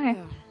 Okay.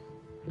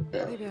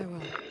 Yeah. Maybe I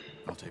will.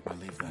 I'll take my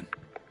leave then.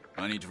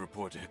 I need to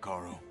report to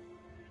Hikaru.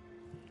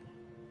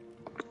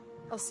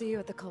 I'll see you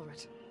at the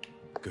culvert.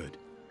 Good.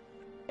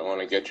 I want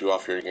to get you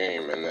off your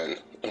game, and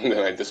then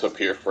I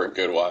disappear for a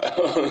good while.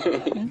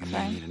 We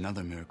may need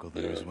another miracle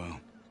there as well.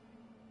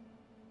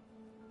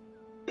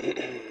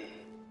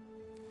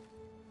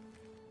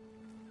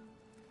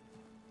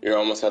 You're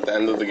almost at the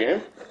end of the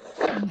game?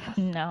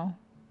 No,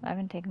 I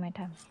haven't taken my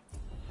time.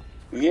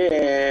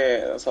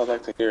 Yeah, that's what I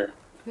like to hear.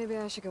 Maybe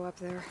I should go up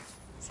there,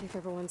 see if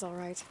everyone's all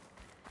right,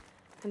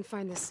 and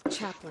find this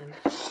chaplain,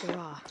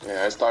 Garah.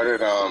 Yeah, I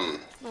started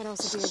Might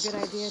also be a good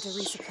idea to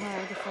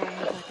resupply before I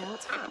head back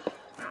out.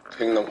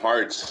 Kingdom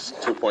Hearts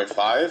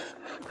 2.5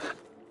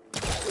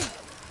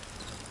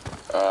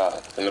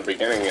 in the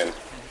beginning, and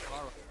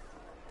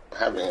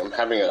I'm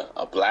having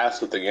a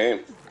blast with the game.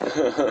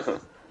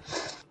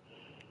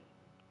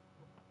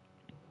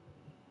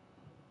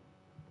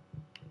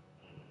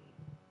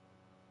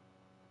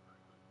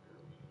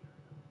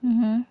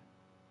 Mm-hmm.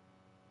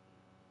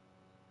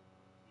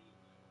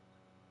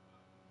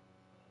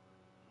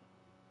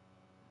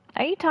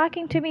 Are you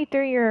talking to me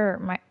through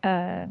your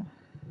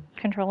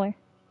controller?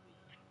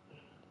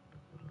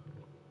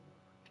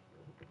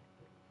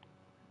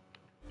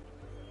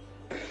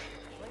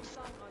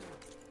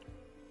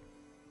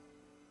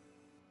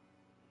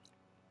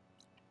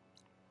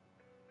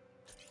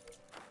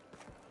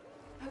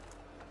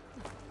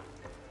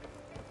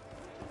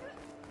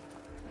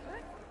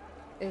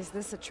 Is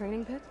this a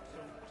training pit?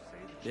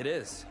 It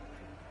is.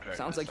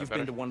 Sounds like you've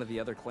been to one of the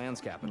other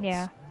clan's capitals.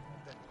 Yeah.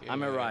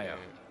 I'm Arayo.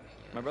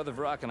 My brother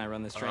Vrak and I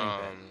run this training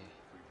pit.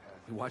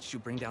 We watched you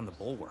bring down the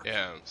bulwark.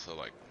 Yeah, so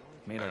like,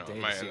 Made our day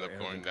might to see end our up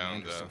going arrogant down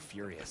commander the so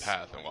furious.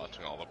 path and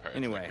watching all the Pirates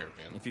Anyway, of the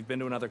Caribbean. if you've been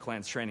to another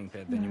clan's training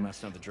pit, then you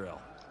must know the drill.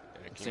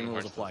 Yeah, Same Kingdom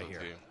rules Hearts apply does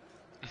that here.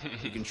 to you.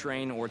 You can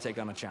train or take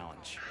on a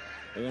challenge.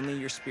 Only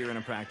your spear and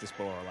a practice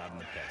bow are allowed in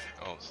the pit.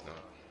 Oh, snap.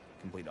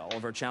 Complete all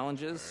of our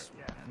challenges,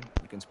 and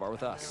you can spar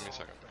with us. Give me a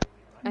second.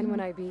 And when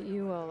I beat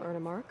you, I'll earn a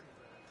mark?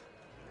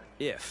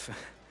 If.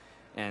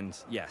 And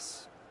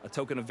yes, a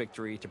token of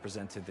victory to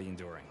present to the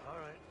Enduring.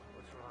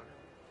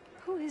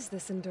 Who is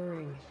this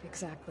Enduring,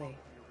 exactly?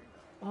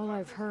 All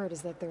I've heard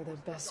is that they're the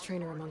best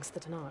trainer amongst the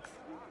Tenakth.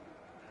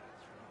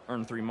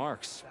 Earn 3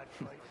 marks.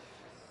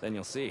 Then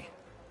you'll see.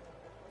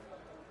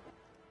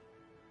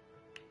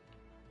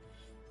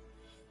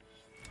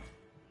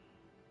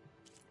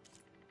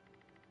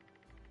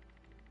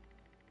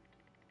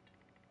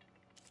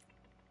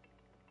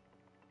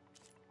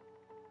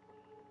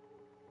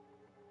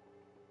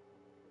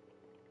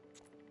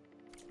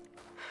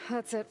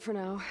 That's it for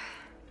now.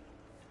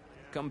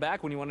 Come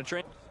back when you want to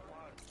train.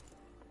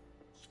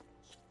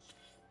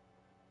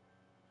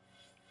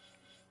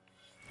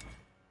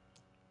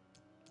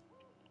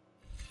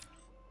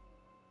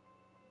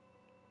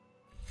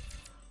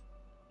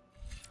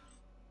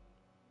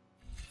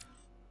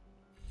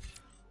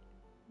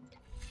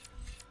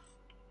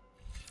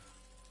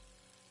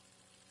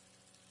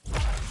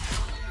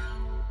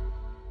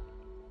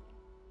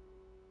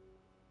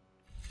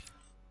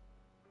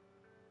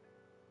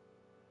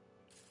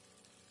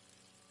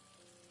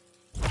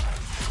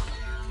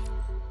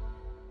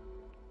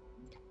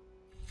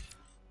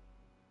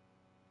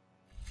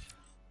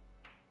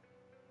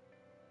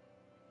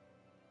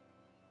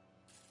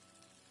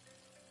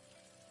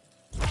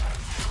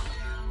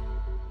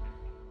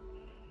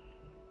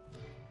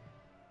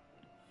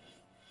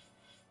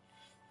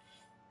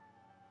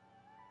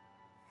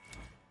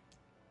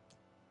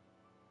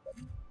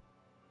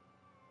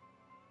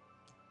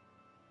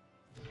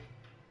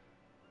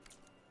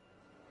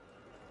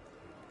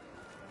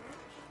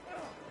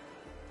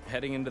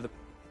 heading into the...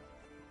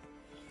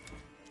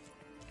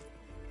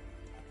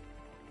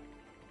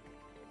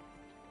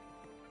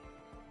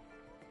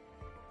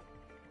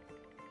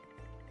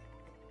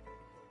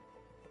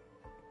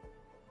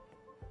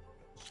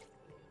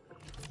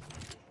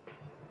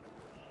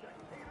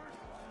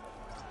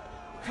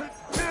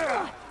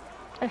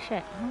 Oh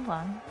shit, hold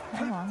on.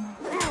 Hold on.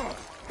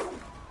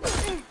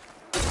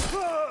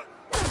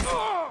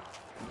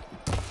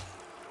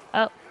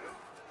 Oh.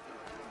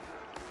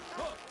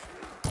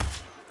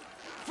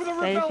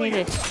 I just need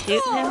to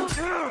shoot him?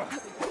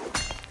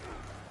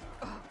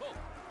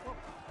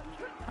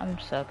 I'm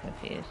so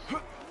confused.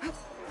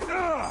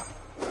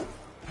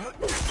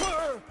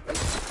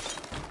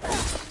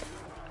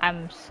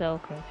 I'm so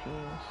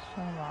confused.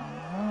 Hold on.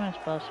 What am I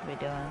supposed to be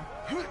doing?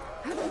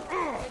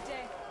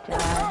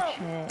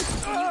 Dodge it. You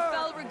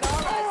fell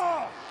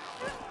regardless.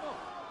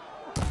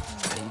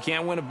 You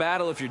can't win a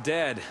battle if you're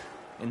dead,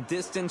 and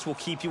distance will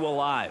keep you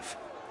alive.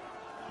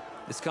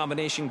 This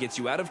combination gets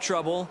you out of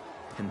trouble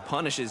and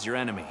punishes your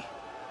enemy.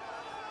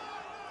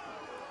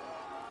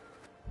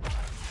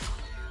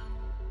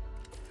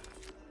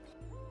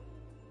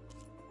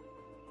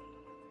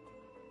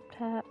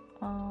 Tap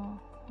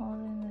while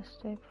holding the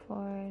stick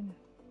forward.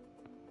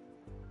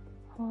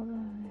 Hold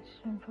on the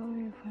stick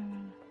forward.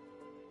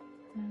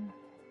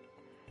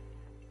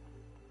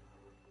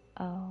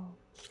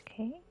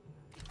 Okay.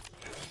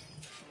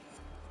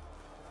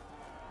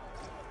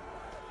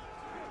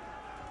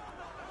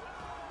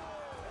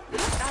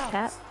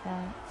 Tap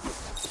that.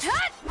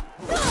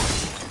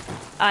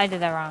 Oh, I did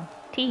that wrong.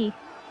 T.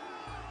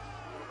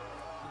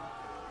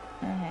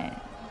 Okay.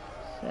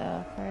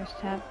 So first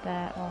tap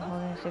that while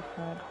holding stick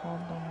forward.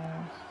 Hold the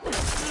mouse.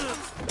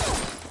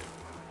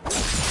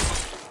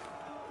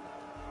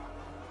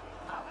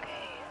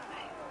 Okay.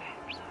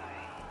 I'm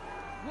sorry.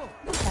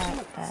 Tap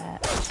that.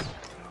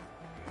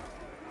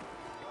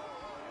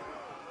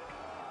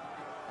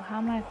 How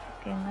am I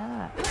fucking that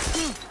up?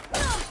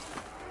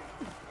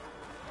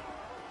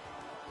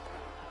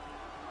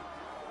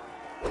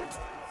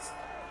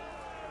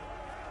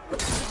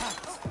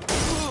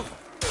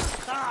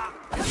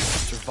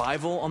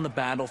 Survival on the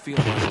battlefield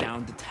is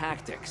down to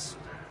tactics.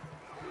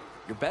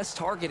 Your best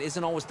target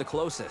isn't always the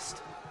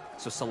closest,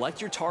 so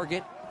select your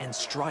target and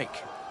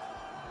strike.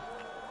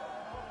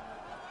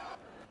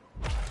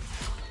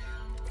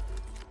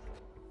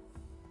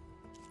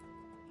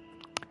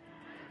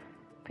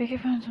 Pick your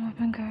phone's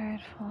weapon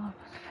card, follow up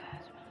with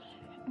fast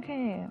message.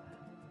 Okay.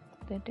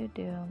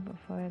 Do.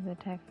 Before the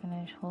attack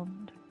finish,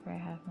 hold for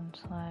half and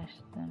slash,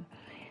 then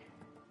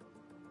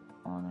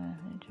hold the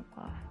message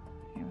off.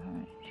 Your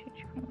opponent shoots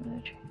you from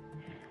the tree.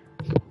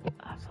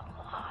 That's a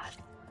lot.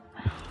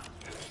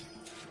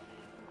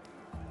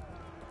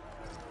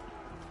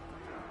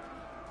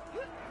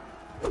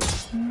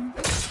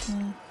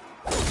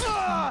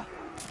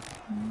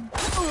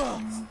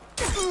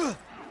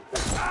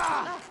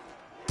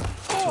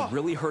 To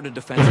really hurt a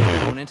defensive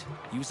opponent,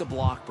 use a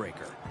block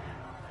breaker.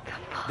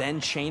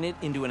 Then chain it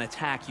into an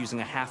attack using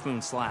a half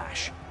moon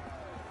slash.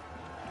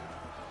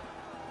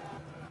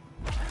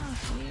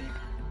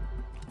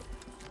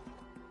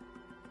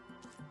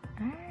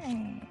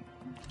 Alright.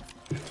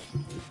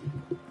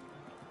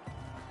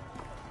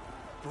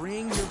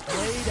 Bring your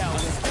blade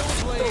out. No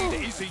blade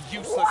is a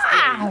useless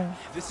Wow. blade.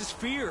 This is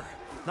fear,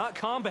 not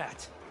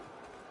combat.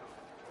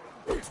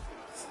 Are you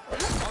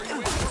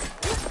in?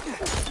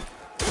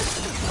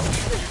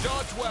 You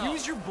dodge well.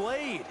 Use your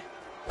blade.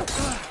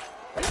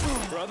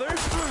 Brother?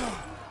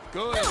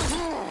 Good.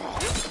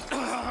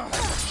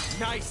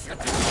 Nice.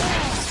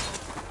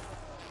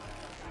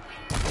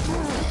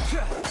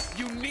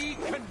 You need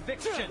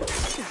conviction,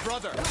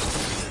 brother.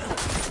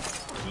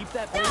 Keep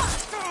that blade.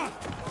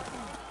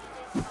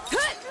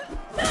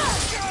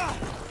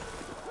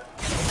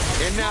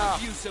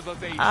 Enough. Use of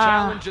evade.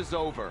 Challenge is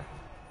over.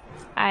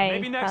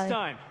 Maybe next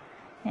time.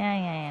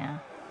 Yeah.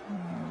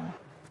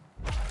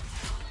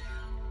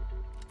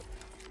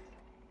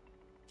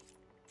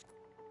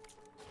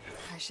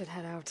 I should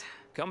head out.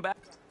 Come back.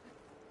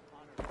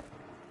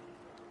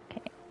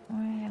 Okay, we're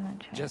gonna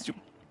try. Just to...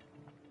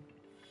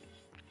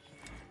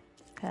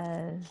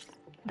 Cause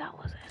that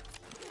wasn't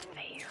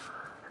fair.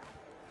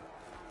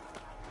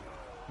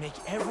 Make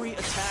every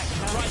attack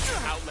count.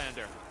 Right,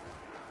 Outlander.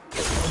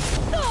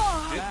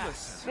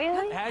 Yes.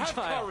 Really? Have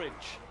Agile.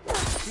 courage.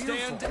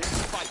 Stand and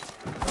fight.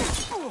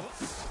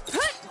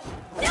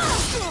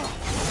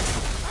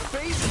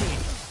 Face me.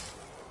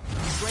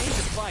 Train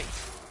to fight.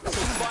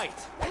 So fight.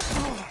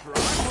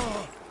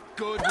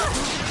 Good.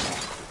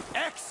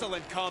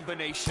 Excellent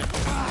combination.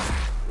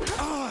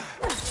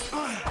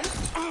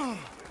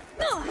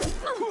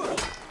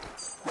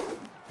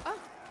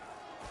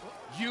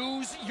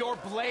 Use your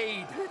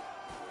blade.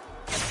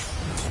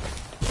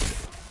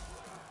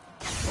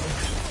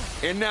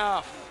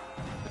 Enough.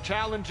 The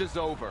challenge is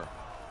over.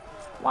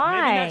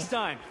 Why? Maybe next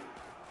time.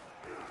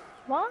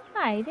 Why?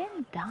 I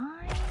didn't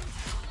die.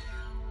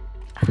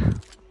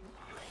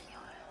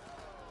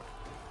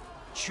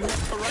 Shoot.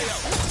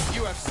 Arreo.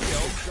 You have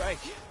skill. Strike.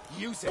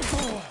 Use it.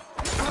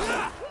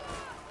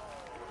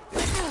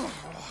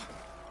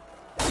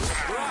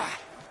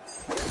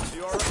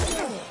 You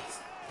alright?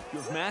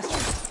 You've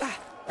mastered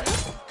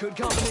good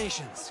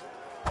combinations.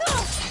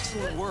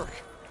 Excellent work.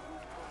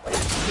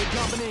 Good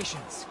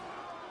combinations.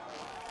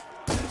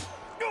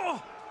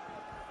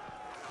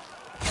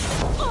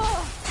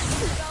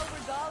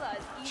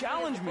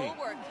 Challenge me.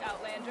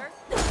 Outlander.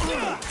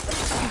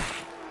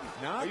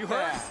 Not you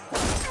bad.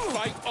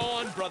 Fight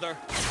on, brother.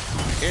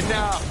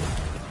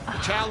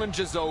 Enough. Challenge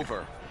is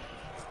over.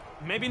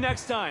 Maybe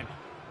next time.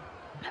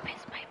 I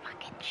missed my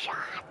fucking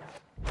shot.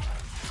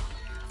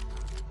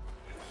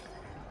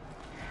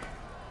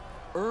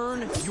 Earn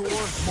your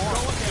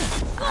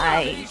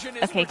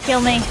mark. Okay,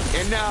 kill me.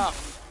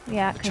 Enough.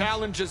 Yeah, The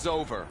challenge is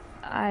over.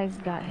 I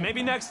got hit.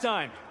 Maybe next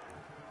time.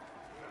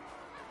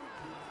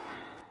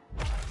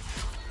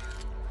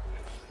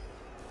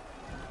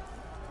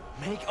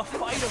 Make a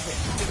fight of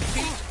it.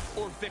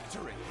 Defeat or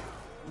victory?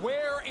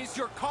 Where is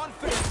your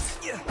confidence?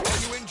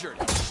 Are you injured?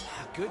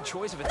 Good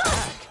choice of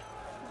attack.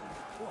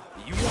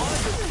 You wanted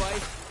this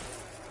fight.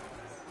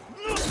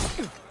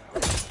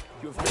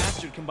 You have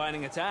mastered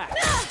combining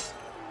attacks.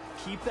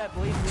 Keep that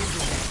blade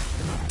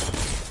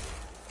moving.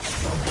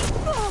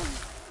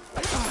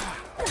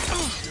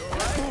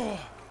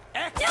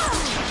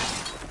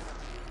 Excellent.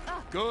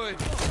 Good.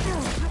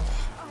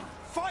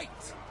 Fight.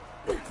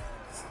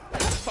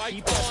 Fight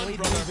Keep that on, blade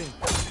brother.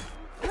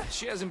 moving.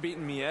 She hasn't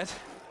beaten me yet.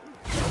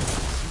 You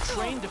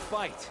trained to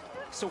fight,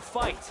 so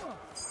fight.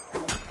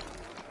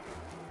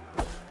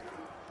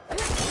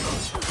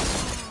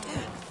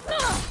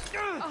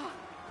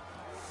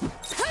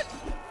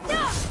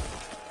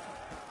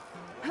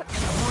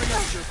 Bring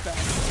up your back.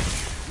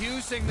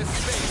 Using the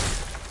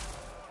space.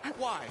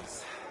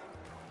 Wise.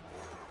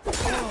 Good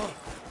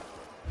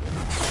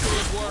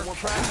work. More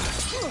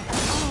practice.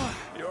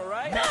 You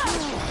alright?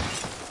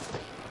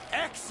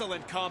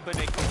 Excellent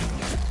combination.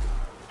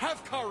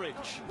 Have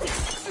courage.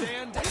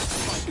 Stand and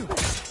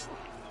fight.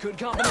 Good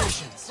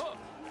combinations.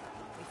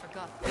 We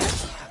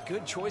forgot.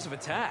 Good choice of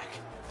attack.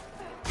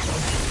 Now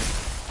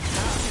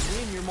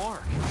you win your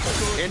mark.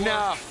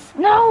 Enough.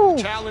 No!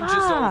 Challenge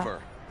is over.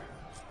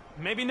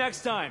 Maybe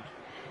next time.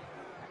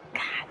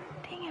 God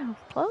dang, I was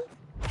close.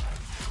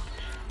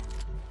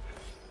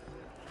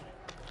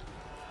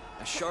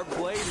 A sharp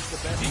blade is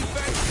the best.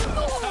 Defensive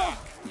attack.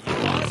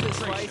 You wanted this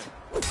fight.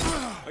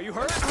 Are you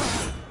hurt?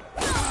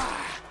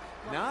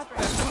 Not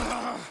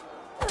bad.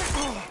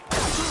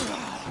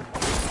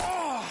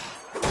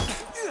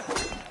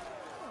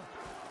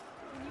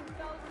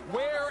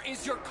 Where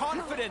is your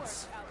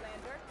confidence?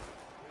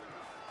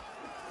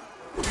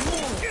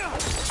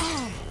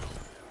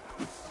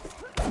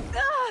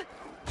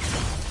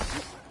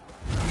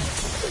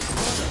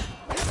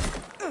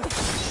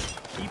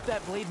 Keep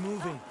that blade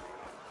moving.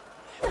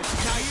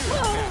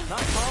 Not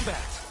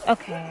combat.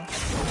 Okay.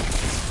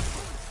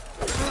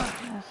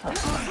 That's a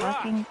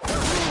fucking...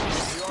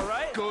 You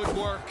alright? Good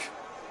work.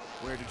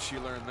 Where did she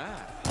learn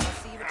that?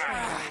 See the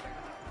train.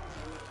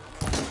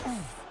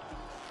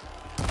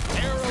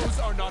 Arrows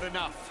are not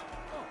enough.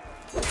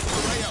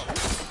 Rayo,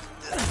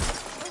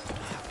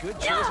 Good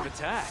choice of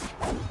attack.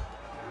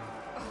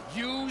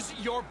 use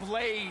your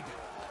blade.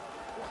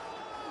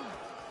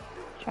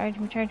 Charge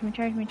me, charge me,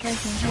 charge me, charge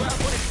me. You have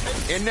what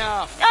it takes.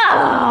 Enough.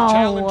 Oh!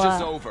 Challenge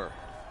is over.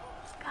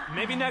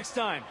 Maybe next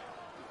time.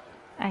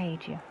 I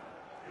hate you.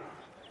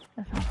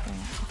 That's not fair.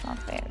 It's not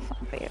fair. It's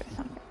not fair. It's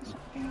not fair. It's not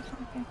fair. It's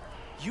not fair.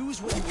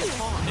 Use what you were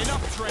taught.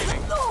 Enough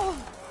training.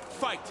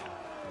 Fight.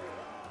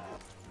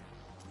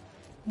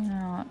 You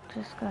know what?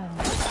 Just go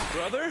ahead.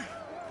 Brother?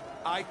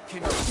 I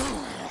can.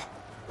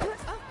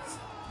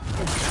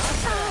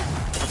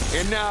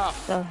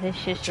 Enough. So his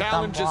shit's just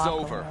Challenge is unblockable.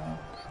 over.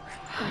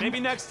 Maybe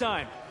next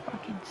time.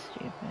 Fucking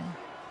stupid.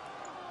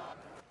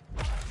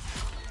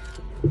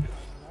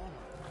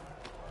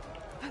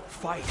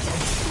 Fight.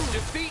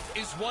 Defeat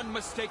is one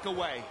mistake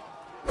away.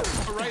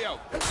 Rayo,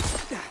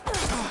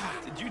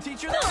 Did you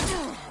teach her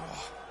that?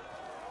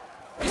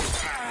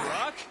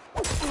 Rock.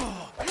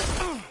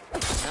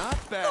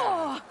 Not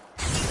bad.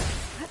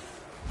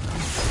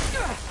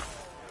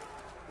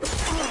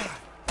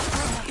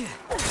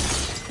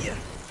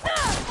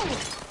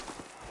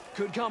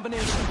 Good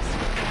combination.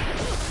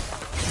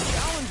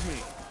 Challenge me.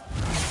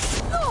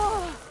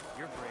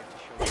 You're brave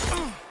to show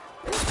me.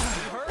 You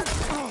hurt?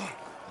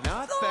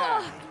 Not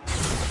bad.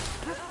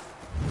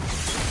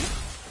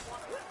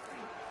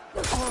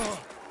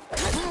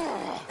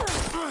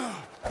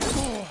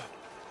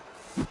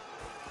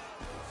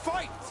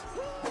 Fight!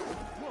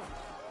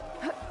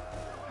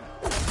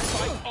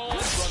 Fight on,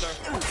 brother.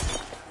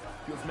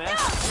 You have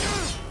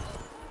mastered.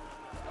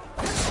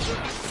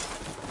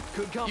 Good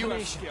You have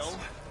combinations. skill.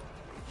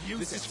 Use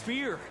This it. is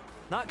fear,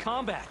 not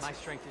combat. My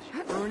strength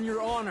is earn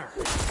your honor.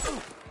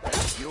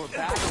 Your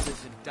battle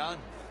isn't done.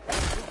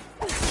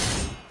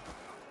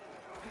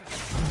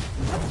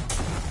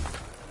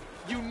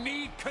 You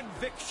need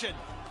conviction.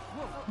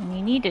 And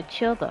you need to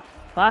chill the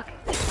fuck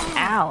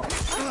out.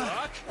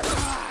 Rock.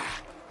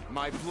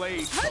 My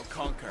blade shall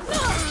conquer.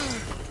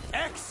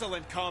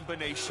 Excellent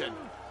combination.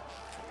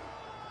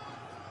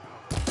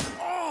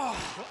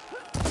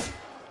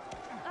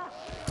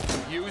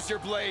 Use your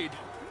blade.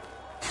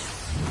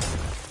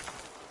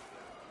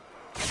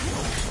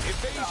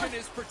 Evasion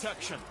is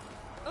protection.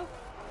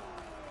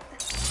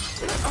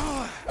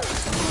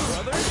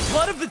 Brother?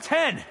 Blood of the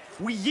Ten!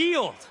 We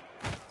yield!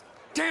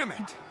 Damn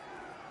it!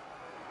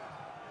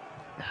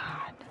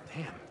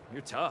 Damn,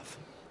 you're tough.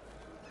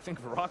 I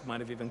think Varrock might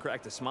have even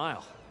cracked a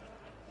smile.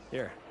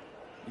 Here,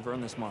 you've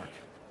earned this mark.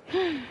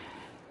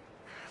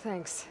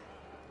 Thanks.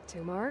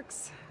 2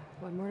 marks.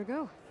 1 more to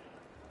go.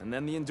 And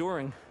then the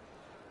enduring.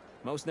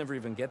 Most never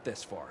even get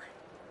this far.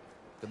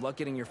 Good luck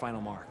getting your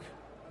final mark.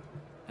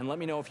 And let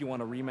me know if you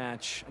want a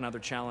rematch, another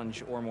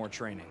challenge, or more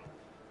training.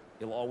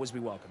 You'll always be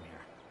welcome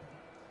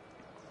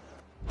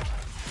here.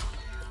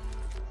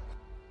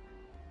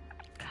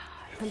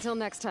 Until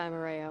next time,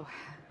 Areo.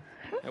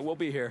 And we'll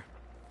be here.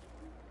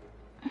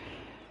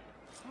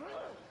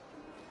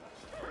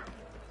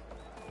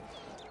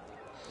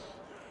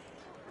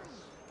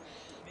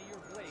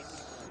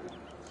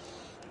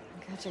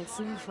 I'm catching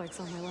snowflakes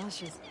on my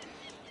lashes.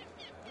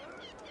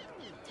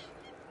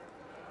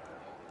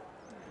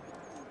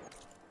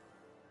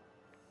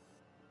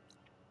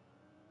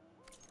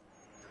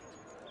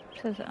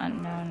 It says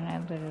unknown, I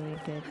literally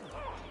did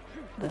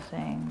the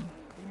thing.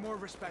 Be more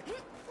respectful.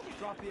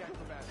 Drop the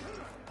acrobat.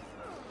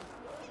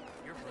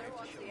 Your blade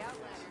to show you.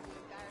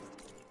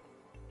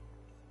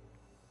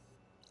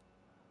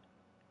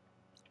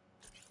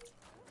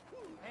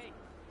 Hey,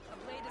 a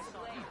blade is a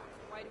blade.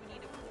 Why do we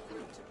need a cool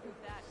route to prove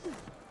that?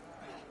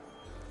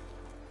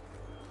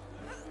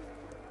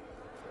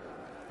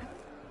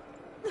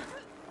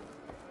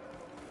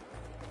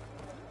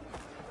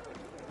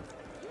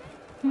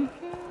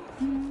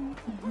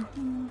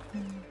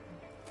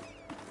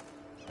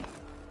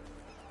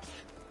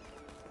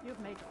 You've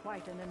made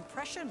quite an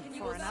impression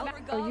for an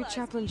Are you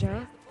Chaplain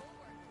Jarrah?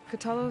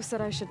 Kotallo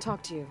said I should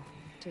talk to you,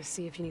 to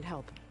see if you need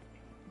help.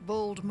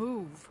 bold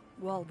move,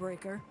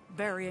 Wallbreaker,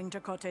 burying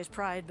Tekote's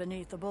pride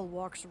beneath the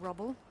bulwark's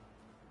rubble.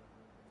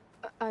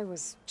 I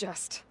was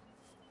just...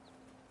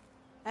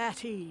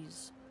 At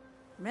ease.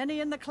 Many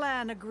in the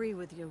clan agree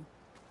with you,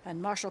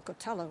 and Marshal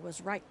Kotallo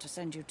was right to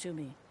send you to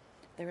me.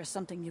 There is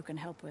something you can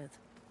help with.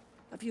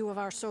 A few of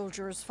our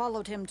soldiers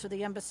followed him to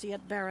the embassy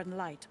at Barren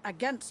Light,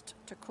 against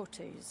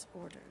Tekote's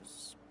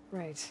orders.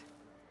 Right.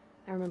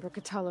 I remember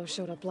Kotallo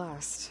showed up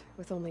last,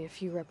 with only a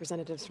few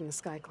representatives from the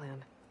Sky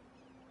Clan.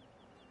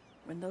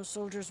 When those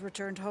soldiers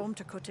returned home,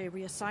 Tekote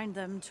reassigned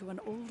them to an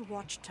old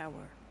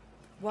watchtower,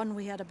 one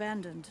we had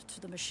abandoned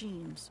to the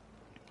machines.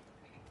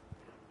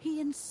 He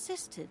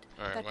insisted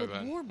that with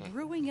war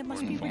brewing, it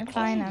must be I'm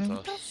fine, I'm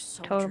Those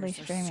totally soldiers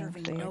are streaming,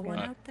 serving so no you're one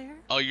good. out there?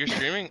 Oh, you're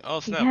streaming? Oh,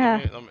 snap. Yeah.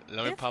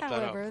 Let me If, pop that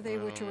out. however, they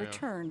were to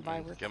return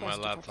by Get my request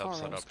of laptop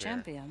set Hakaro's up here.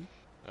 champion,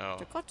 Oh.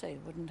 Tekote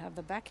wouldn't have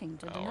the backing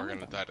to Oh, deny we're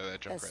gonna them, die to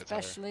that junk right there.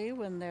 especially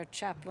when their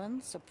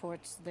chaplain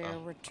supports their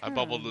return. I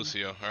bubbled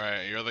Lucio.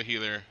 Alright, you're the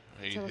healer.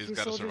 Tell a He's few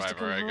got a soldiers to survivor,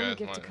 come alright, home and guys?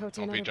 give Don't Tekote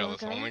be another jealous.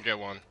 black eye? Only get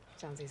one.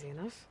 Sounds easy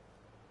enough.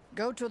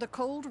 Go to the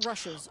cold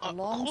rushes, a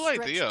long Cool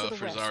stretch idea to the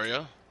for west.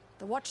 Zarya.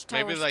 The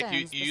watchtower Maybe like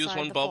you stands use beside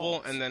one the bubble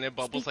falls. and then it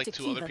bubbles Speak like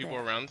to 2 other Kiva people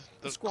there, around the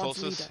the squad's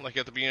closest. leader. Like you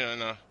have to be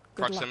in a Good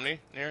proximity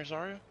near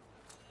Zarya.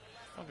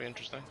 That'll be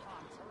interesting.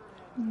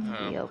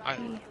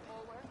 BLP.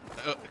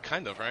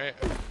 Kind of, right?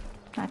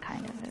 Not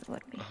kind of, it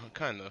would be.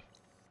 Kind of.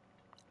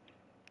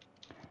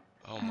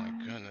 Oh my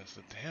goodness,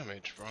 the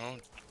damage, bro.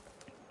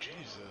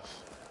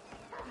 Jesus.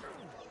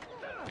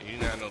 You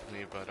nanoed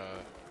me, but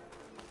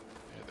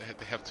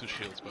they have 2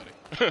 shields, buddy.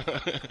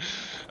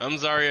 I'm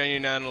Zarya and you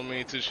nanoed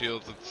me, 2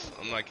 shields.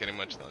 I'm not getting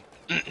much done.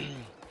 But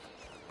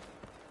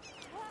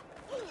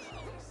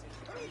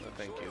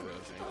thank you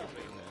though, thank you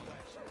for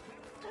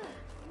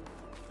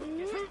the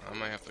nano. I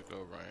might have to go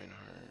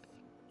Reinhardt.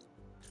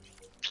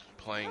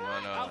 Playing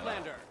on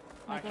Outlander,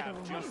 I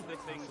have just the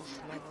thing.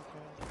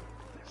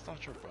 It's not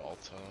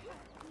Gibraltar.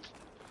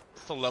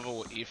 It's the level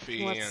with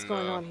Ify What's and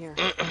going on here?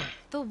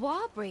 The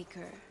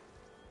Wallbreaker.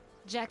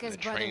 Jekka's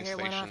The brother train here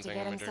went off to station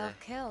get thingamajigger. himself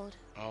killed.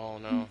 Oh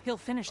no. He'll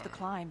finish the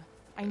climb.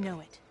 I know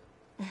it.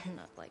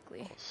 Not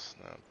likely. Oh,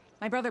 snap.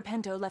 My brother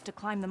Pento left to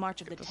climb the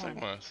March of the the Ten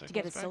Sigma. to Sigma's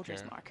get his back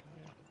soldier's here. mark.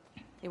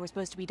 They were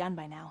supposed to be done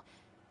by now,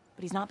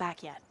 but he's not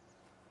back yet.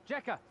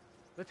 Jekka!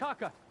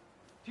 Lataka!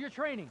 To your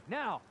training,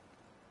 now!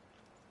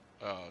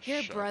 Oh,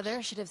 Your shucks.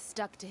 brother should have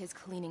stuck to his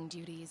cleaning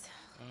duties.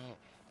 Oh.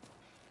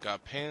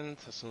 Got pinned.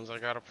 As soon as I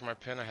got up from my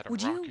pin, I had a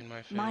Would rock you in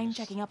my face. mind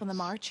checking up on the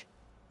march?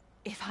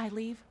 If I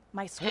leave,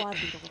 my squad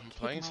leader will I'm kick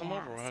playing my some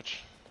ass. Overwatch.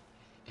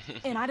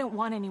 And I don't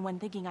want anyone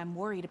thinking I'm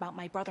worried about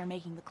my brother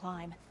making the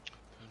climb.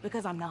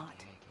 Because I'm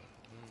not.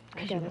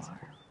 I get it.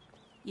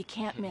 You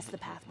can't miss the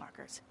path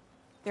markers.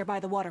 They're by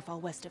the waterfall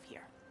west of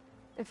here.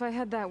 If I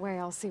head that way,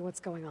 I'll see what's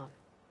going on.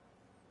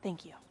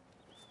 Thank you.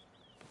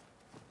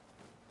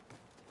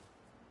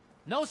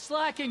 No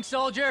slacking,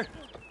 soldier!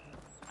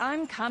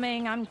 I'm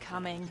coming, I'm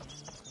coming.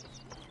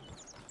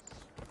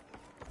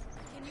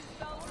 Can you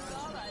spell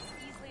Regala as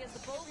easily as the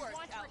bulwark,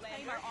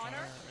 Outlander? Our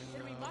honor?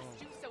 Then we must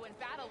do so in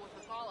battle with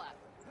Regala.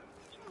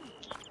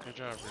 Good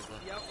job, Reba.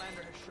 The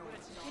Outlander has shown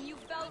us. Can you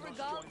spell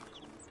Regala?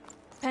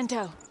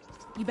 Pento,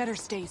 you better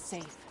stay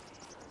safe.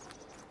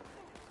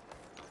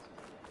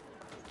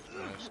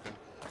 Just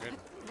good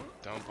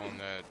dump on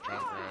that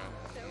Junkrat,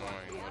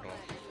 annoying little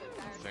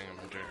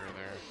thingamajigger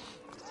there.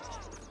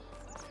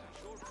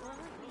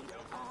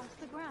 Off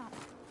the ground.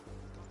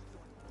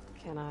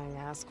 Can I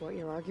ask what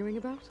you're arguing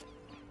about?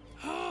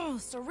 Oh,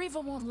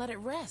 Sariva won't let it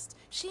rest.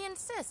 She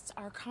insists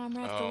our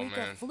comrade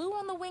Farika flew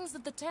on the wings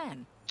of the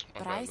 10.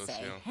 But I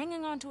say,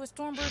 hanging on to a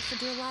Stormbird for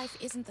dear life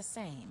isn't the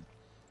same.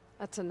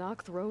 A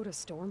Tanakh rode a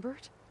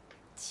Stormbird?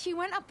 She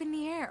went up in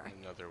the air.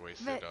 Another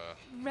wasted, but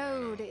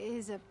road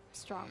is a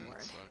strong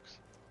word. Sucks.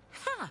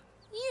 Ha!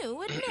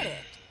 You admit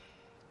it.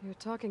 You're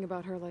talking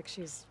about her like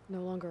she's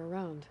no longer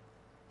around.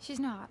 She's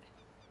not.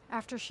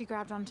 After she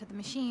grabbed onto the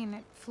machine,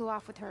 it flew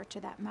off with her to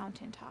that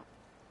mountaintop.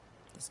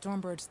 The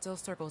Stormbird still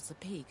circles the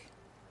peak,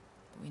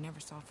 but we never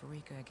saw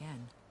Farika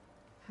again.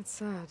 That's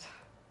sad.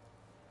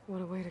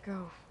 What a way to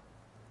go.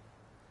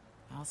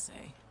 I'll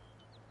say.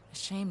 A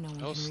shame no one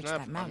can reach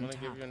that mountaintop. I'm gonna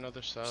give you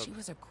another sub. She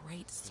was a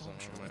great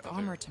soldier with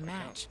armor to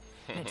match,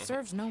 and it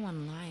serves no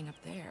one lying up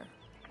there.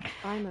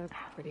 I'm a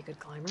pretty good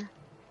climber.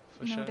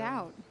 No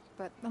doubt,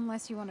 but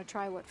unless you want to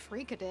try what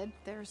Farika did,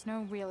 there's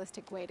no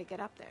realistic way to get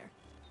up there.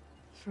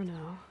 For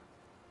now.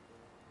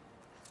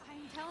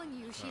 I'm telling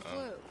you, she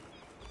flew.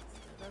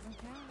 Still doesn't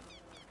count.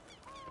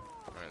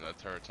 Alright, that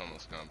turret's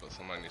almost gone, but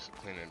somebody needs to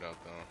clean it up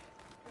though.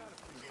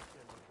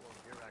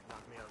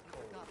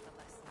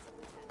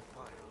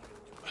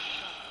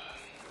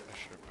 I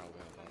should probably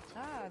have done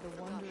Ah, the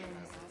wondering.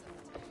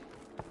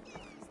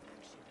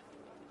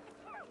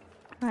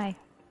 Hi.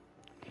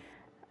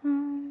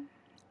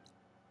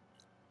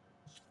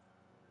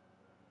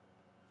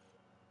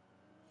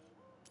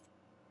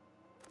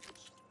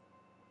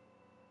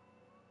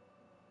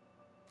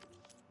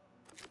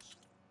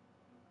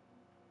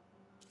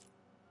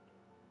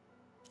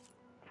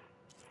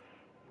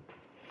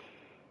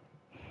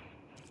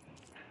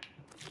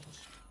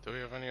 Do we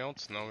have any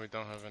else? No, we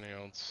don't have any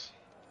else.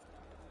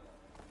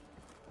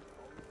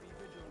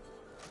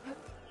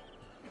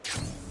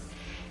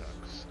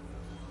 Shucks.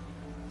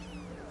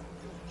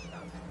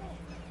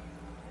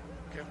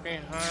 Get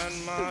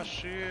behind my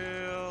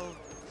shield!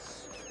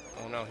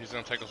 Oh no, he's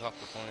gonna take us off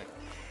the point.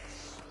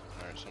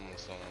 Alright,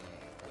 someone's still on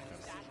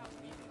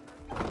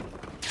it.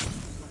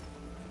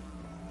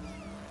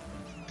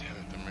 Damn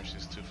it, the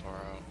Mercy's too far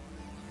out.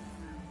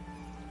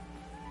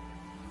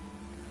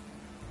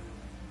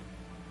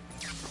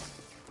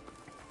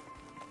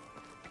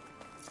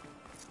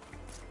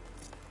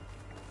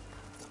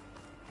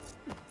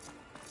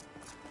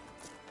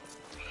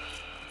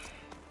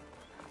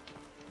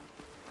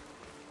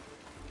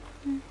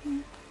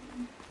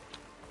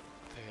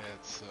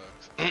 That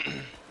sucks. Alright,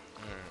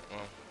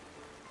 well.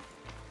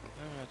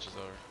 That match is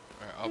over.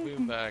 Alright, I'll be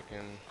back in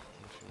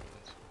a few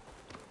minutes.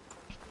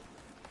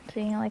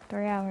 Seeing like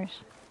 3 hours.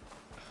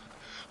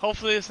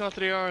 Hopefully it's not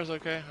 3 hours,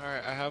 okay?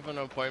 Alright, I have an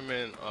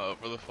appointment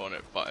for the phone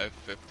at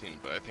 5:15,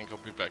 but I think I'll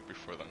be back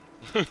before then.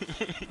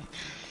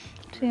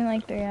 Seeing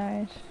like 3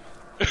 hours.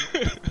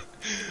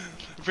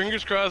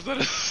 Fingers crossed that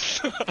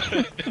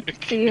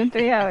it's See you in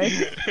 3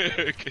 hours.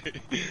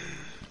 Okay.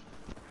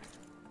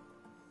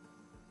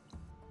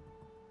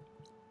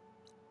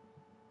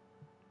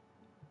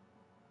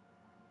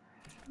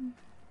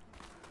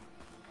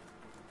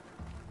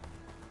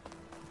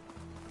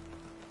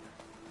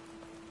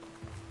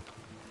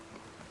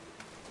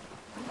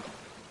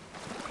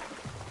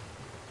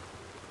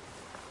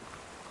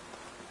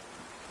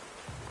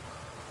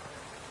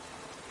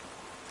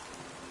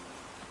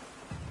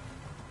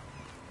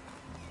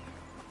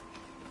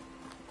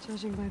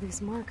 Judging by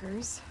these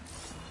markers,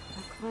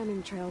 that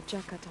climbing trail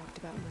Jekka talked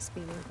about must be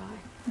nearby.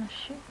 Oh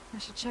shit. I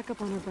should check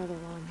up on her brother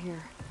while I'm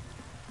here.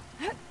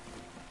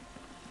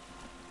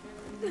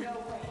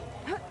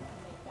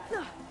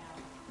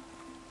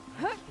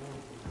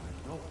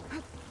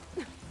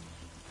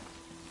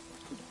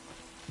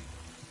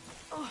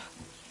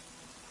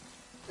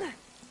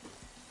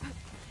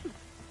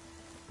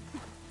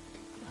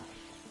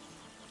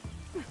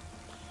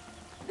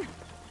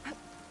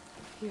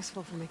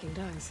 Useful for making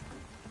dyes.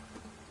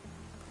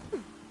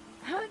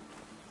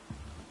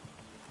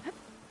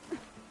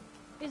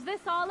 Is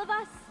this all of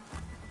us?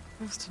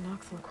 Those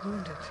Tanakh look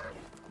wounded.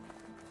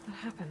 What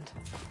happened?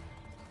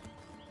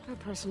 That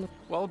person...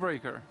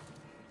 Wallbreaker.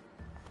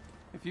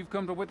 If you've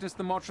come to witness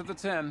the March of the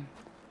 10,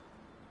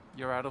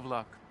 you're out of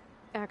luck.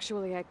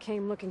 Actually, I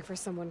came looking for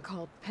someone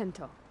called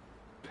Pento.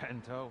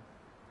 Pento?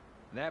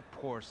 That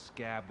poor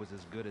scab was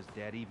as good as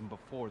dead even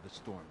before the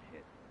storm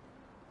hit.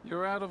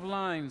 You're out of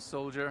line,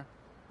 soldier.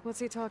 What's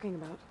he talking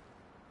about?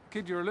 The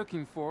kid you're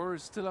looking for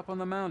is still up on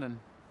the mountain,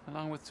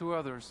 along with 2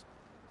 others.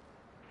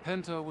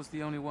 Pento was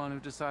the only one who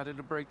decided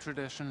to break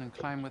tradition and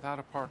climb without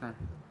a partner.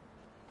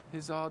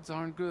 His odds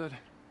aren't good.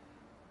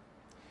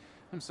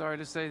 I'm sorry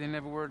to say they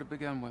never were to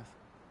begin with.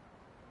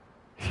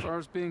 As far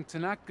as being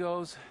Tanakh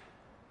goes,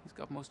 he's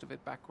got most of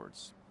it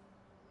backwards.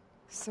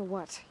 So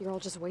what? You're all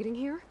just waiting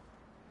here?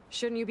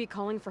 Shouldn't you be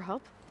calling for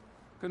help?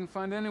 Couldn't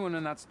find anyone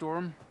in that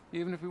storm,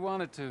 even if we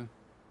wanted to.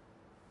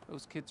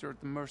 Those kids are at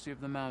the mercy of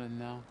the mountain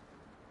now.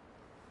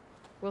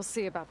 We'll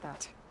see about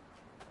that.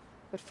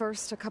 But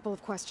first, a couple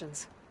of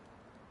questions.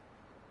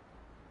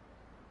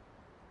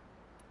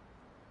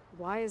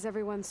 Why is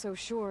everyone so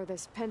sure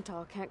this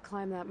Pental can't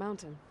climb that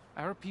mountain?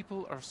 Our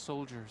people are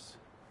soldiers.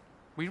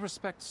 We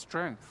respect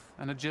strength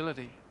and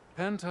agility.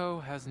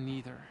 Pento has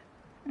neither.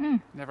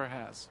 Never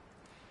has.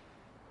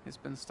 He's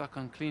been stuck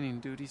on cleaning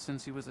duty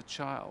since he was a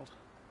child.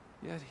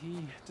 Yet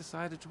he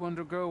decided to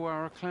undergo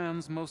our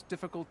clan's most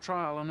difficult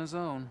trial on his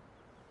own.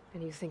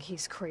 And you think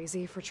he's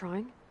crazy for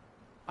trying?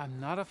 I'm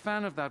not a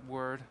fan of that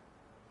word.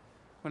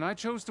 When I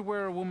chose to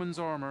wear a woman's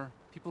armor,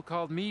 people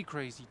called me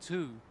crazy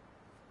too.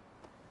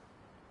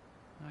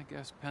 I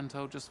guess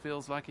Pento just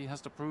feels like he has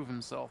to prove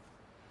himself,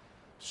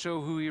 to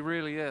show who he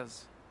really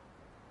is.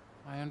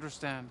 I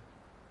understand,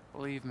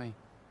 believe me.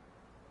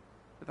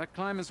 But that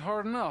climb is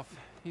hard enough,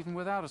 even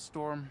without a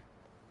storm.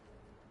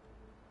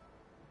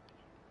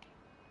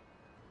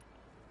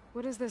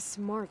 What is this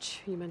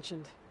march you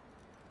mentioned?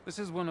 This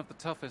is one of the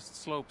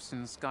toughest slopes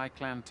in Sky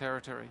Clan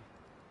territory.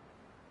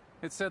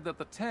 It's said that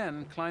the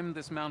Ten climbed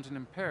this mountain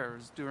in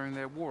pairs during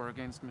their war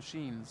against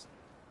machines.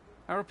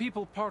 Our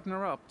people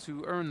partner up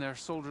to earn their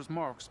soldiers'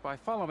 marks by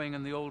following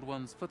in the Old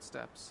One's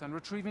footsteps and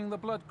retrieving the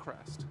Blood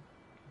Crest,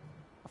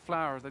 a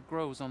flower that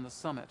grows on the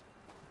summit.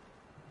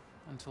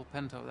 Until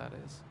Pento, that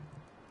is.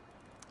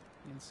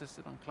 He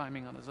insisted on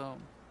climbing on his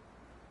own.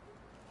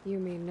 You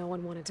mean no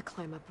one wanted to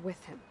climb up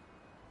with him?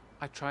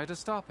 I tried to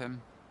stop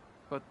him,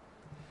 but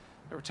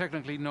there were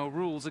technically no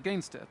rules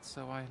against it,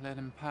 so I let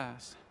him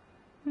pass.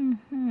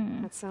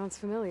 That sounds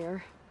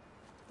familiar.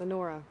 The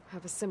Nora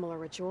have a similar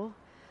ritual.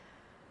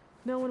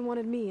 No one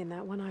wanted me in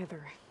that one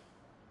either.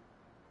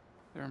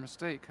 Their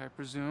mistake, I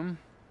presume.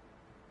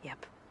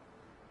 Yep.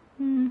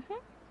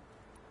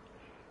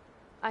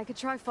 I could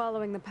try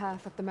following the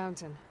path up the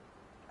mountain.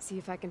 See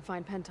if I can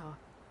find Penta.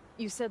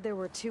 You said there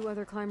were 2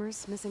 other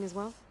climbers missing as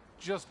well?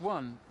 Just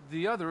one.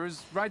 The other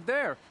is right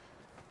there.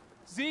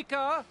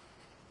 Zika!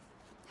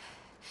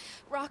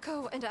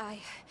 Rocco and I,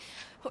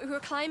 we were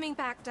climbing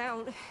back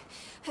down.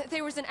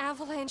 There was an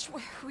avalanche.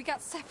 We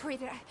got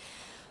separated.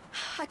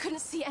 I couldn't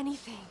see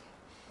anything.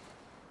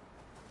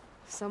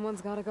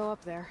 Someone's gotta go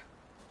up there.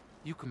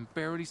 You can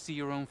barely see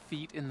your own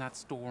feet in that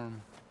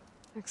storm.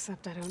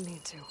 Except I don't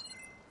need to.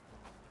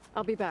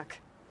 I'll be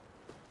back.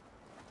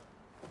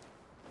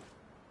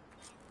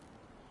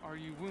 Are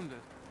you wounded?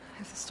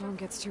 If the storm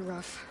gets too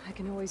rough, I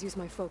can always use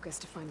my focus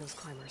to find those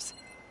climbers.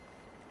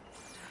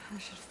 I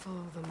should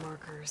follow the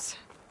markers.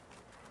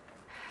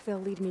 They'll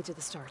lead me to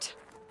the start.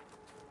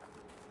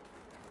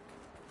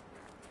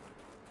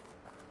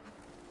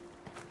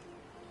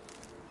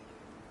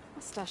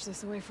 I'll stash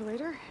this away for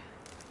later.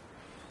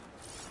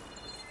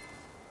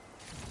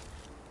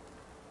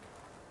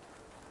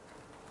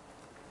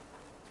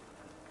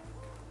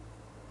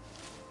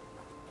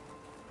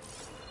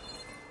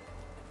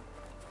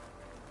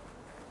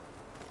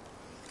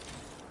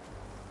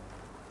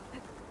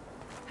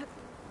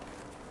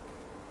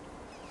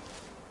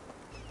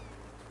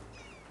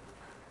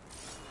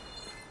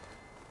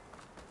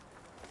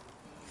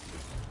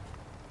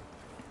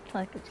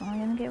 Like it's only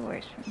gonna get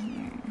worse from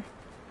here.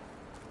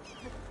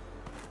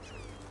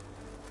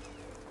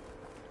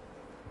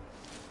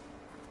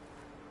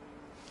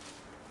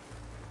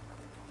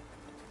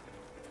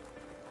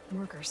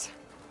 Markers.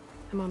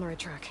 I'm on the right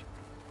track.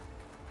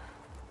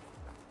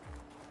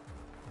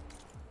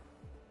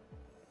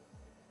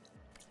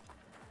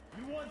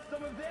 You want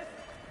some of this?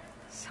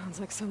 Sounds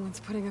like someone's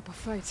putting up a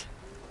fight.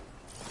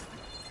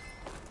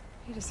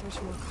 Need to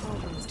search more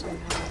cauldrons to learn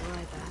how to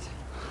ride that.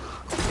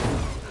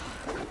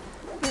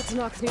 That's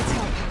Nox needs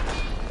help.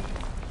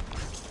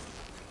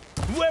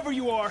 Whoever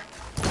you are,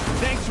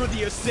 thanks for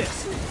the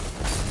assist.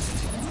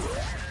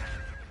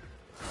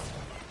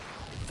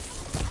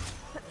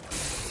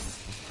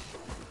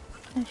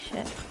 Oh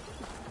shit.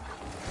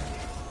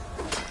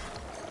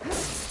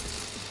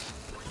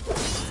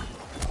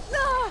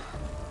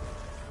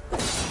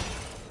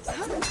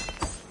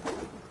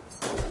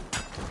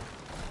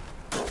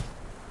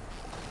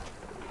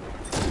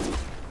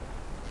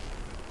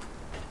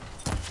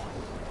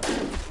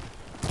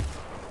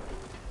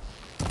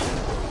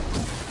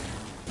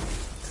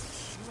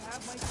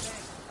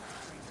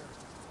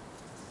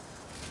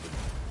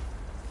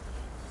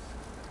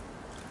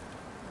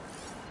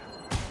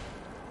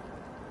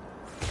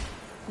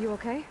 You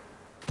okay?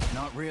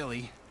 Not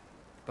really,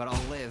 but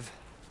I'll live.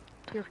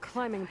 Your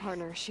climbing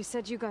partner, she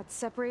said you got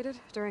separated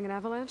during an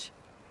avalanche?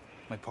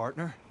 My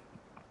partner?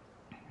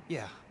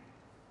 Yeah.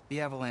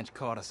 The avalanche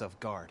caught us off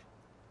guard.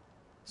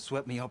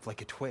 Swept me up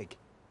like a twig.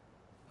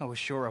 I was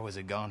sure I was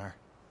a goner.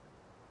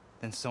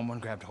 Then someone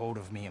grabbed hold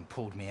of me and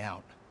pulled me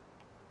out.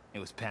 It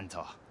was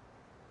Penta.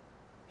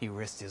 He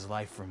risked his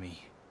life for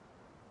me.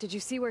 Did you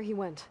see where he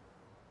went?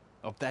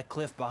 Up that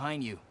cliff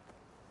behind you.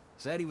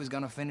 Said he was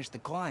gonna finish the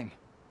climb.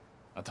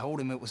 I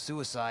told him it was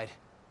suicide,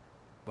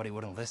 but he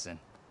wouldn't listen.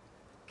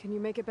 Can you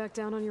make it back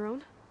down on your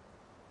own?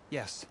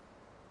 Yes.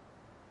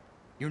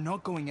 You're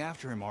not going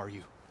after him, are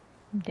you?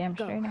 Damn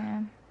Go. straight I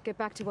am. Get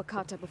back to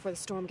Wakata before the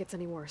storm gets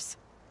any worse.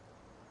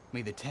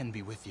 May the Ten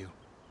be with you.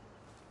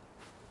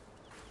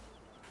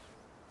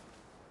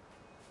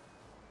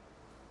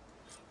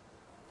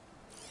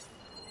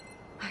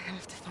 I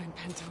have to find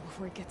Pento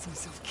before he gets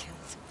himself killed.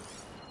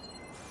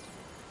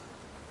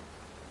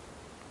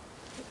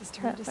 This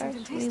turned into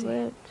something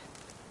tasty.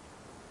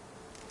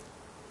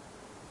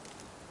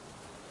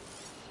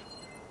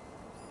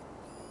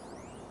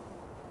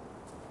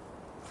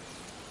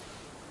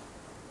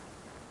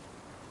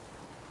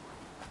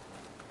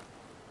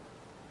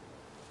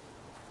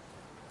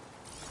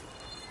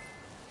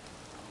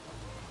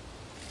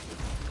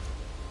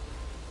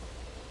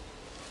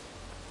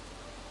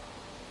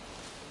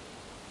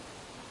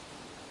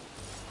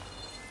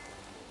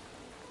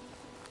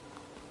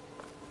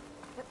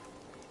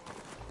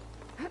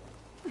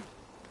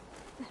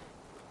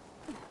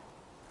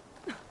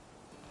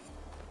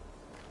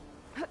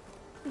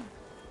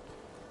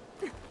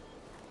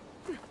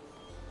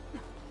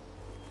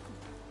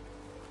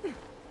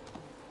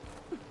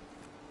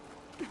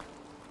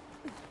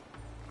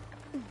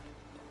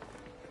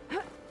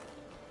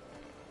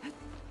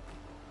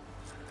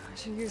 I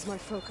should use my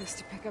focus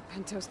to pick up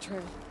Pento's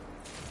trail.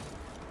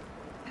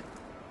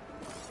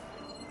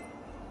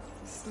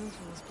 The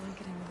snowfall is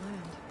blanketing the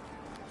land.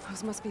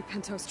 Those must be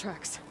Pento's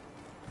tracks.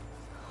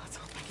 Let's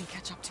hope I can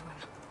catch up to him.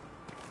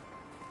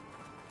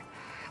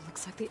 It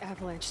looks like the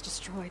avalanche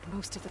destroyed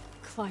most of the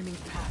climbing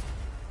path.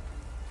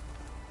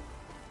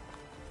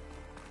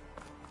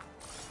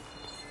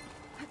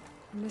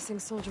 The missing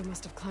soldier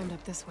must have climbed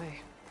up this way.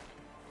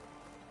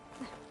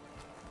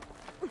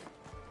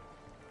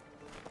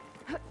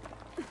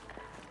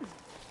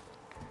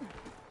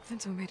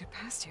 Pento made it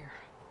past here.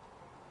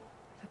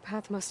 The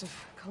path must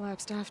have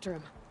collapsed after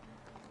him.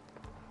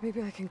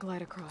 Maybe I can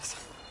glide across.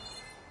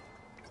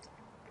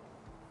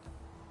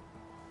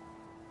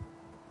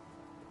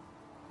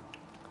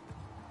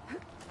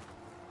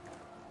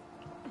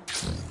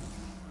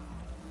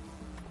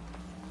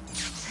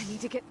 I need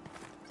to get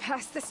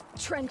past this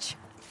trench.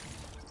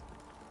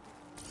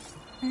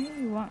 Where do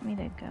you want me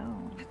to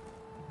go?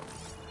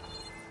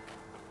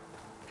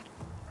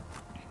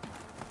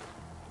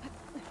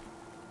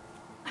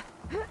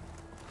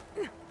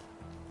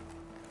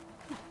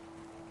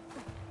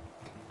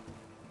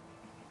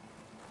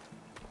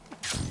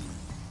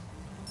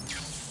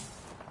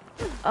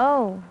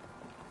 Oh.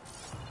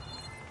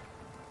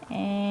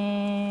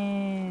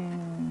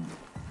 And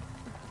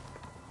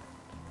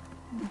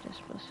I'm just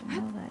supposed to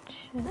know that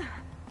shit.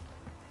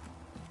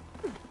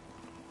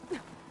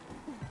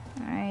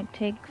 Alright,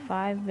 take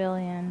 5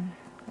 billion.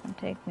 It'll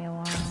take me a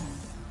while.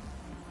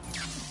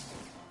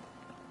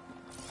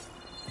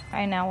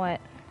 Alright, now what?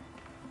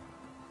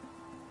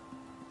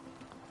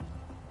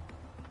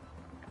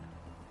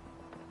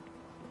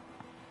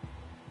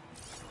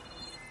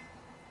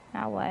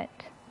 Now what?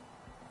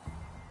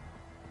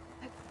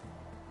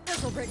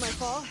 This'll break my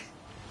fall.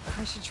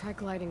 I should try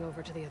gliding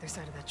over to the other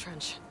side of that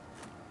trench.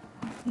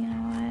 You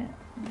know what?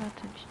 I'm about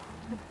to...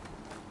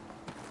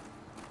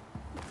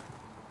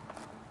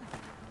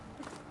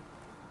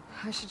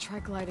 I should try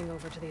gliding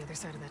over to the other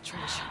side of that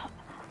trench.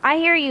 I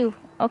hear you,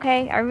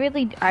 okay? I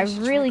really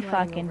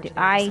fucking do.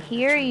 I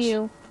hear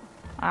you.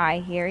 I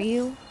hear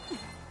you.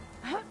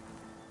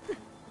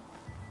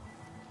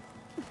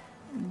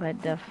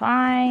 But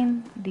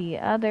define the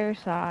other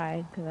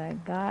side, because I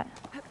got...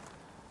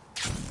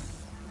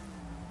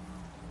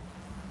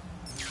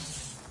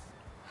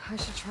 I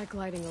should try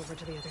gliding over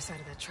to the other side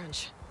of that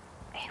trench.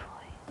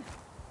 Aloy.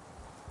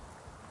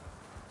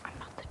 I'm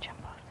about to jump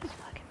off this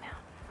fucking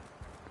mountain.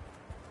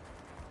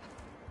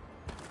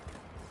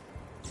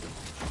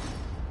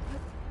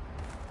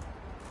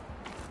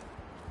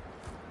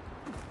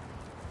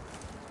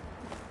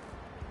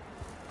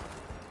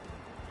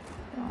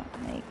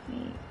 Don't make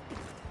me...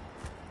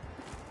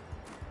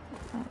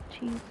 Don't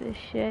cheese this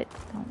shit.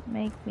 Don't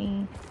make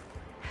me...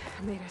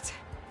 I made it.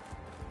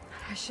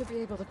 I should be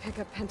able to pick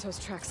up Pento's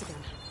tracks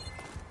again.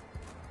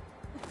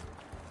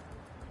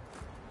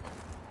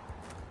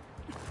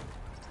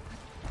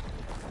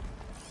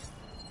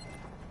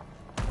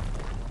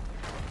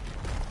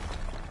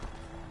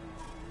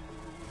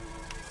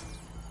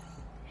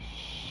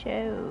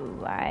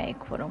 So I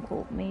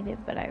quote-unquote made it,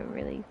 but I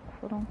really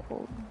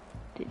quote-unquote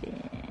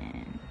didn't.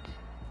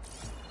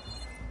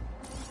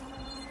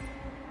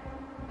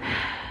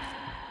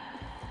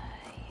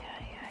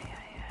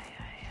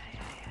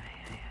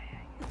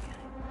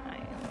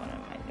 What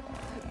am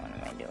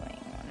I doing?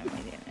 What am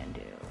I gonna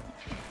do?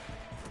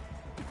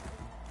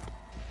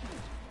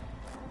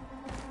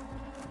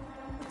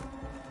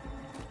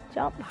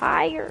 Jump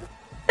higher.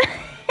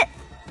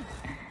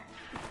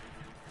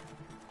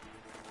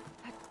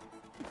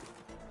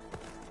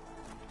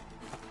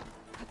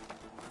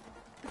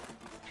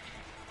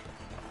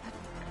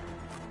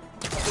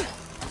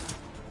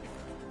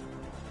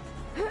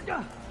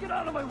 Get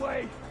out of my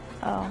way!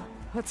 Oh.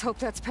 Let's hope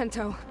that's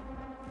Pento.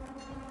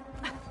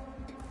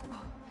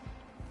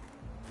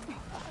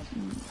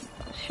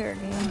 Sure,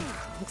 dude.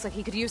 Looks like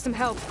he could use some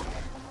help.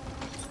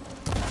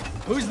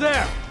 Who's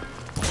there?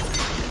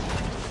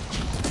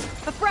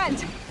 A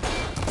friend!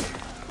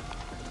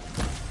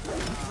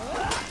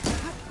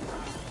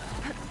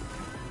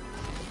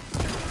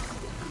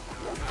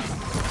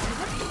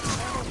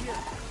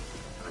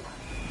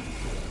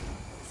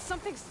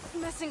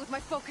 messing with my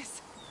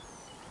focus.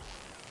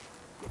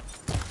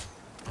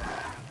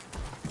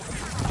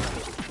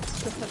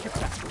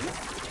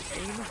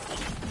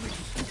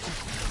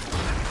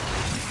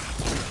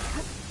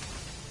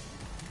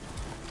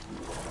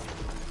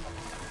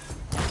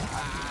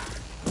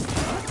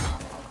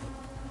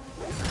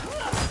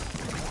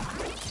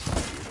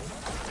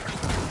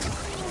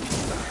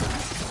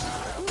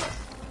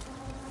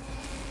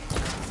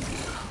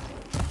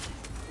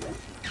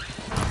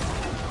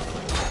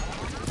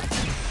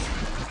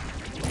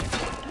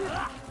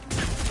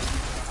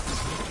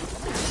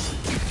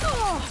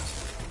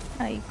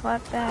 Oh, you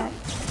caught that.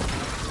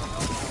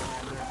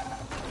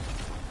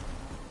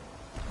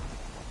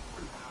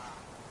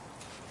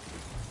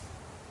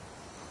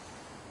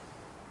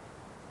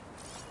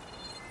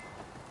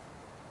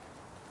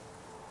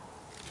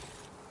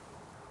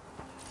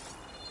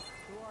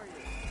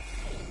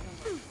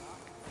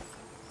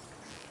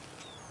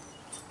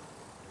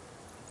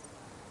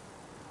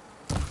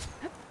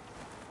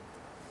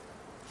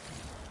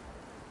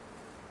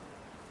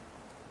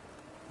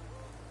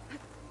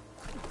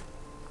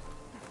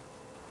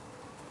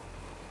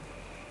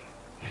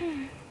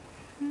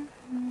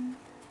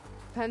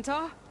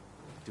 Penta?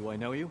 Do I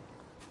know you?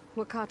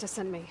 Wakata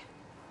sent me.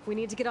 We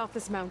need to get off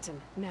this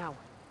mountain, now.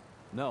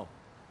 No.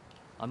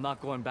 I'm not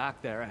going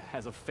back there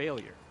as a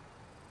failure.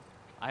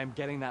 I am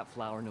getting that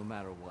flower no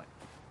matter what.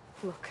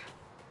 Look,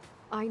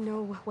 I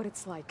know what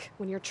it's like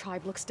when your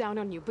tribe looks down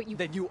on you, but you—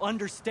 Then you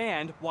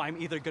understand why I'm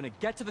either gonna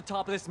get to the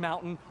top of this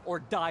mountain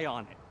or die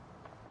on it.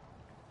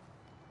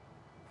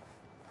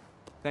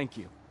 Thank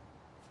you.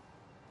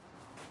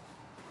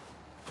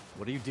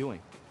 What are you doing?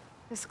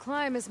 This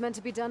climb is meant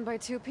to be done by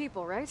 2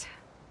 people, right?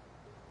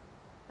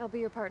 I'll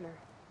be your partner.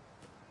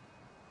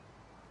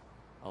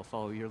 I'll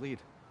follow your lead.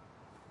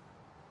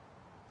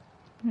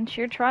 It's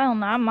your trial,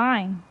 not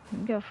mine.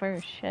 You go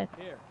first, shit.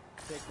 Here,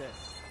 take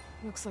this.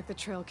 Looks like the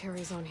trail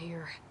carries on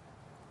here.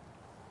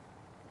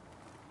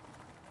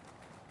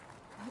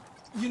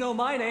 You know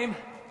my name,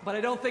 but I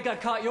don't think I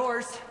caught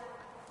yours.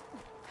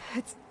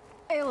 It's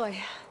Aloy.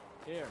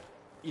 Here.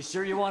 You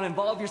sure you want to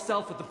involve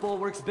yourself with the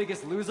Bulwark's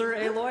biggest loser,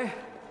 Aloy?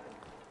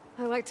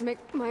 I like to make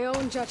my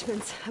own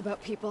judgments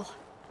about people.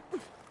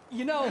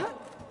 You know,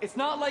 it's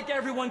not like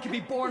everyone can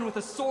be born with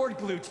a sword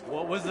glued.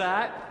 What was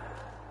that?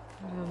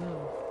 I don't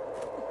know.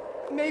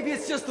 Maybe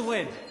it's just the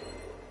wind.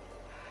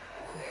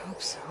 I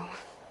hope so.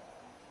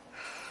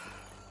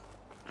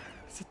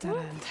 It's a dead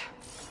end.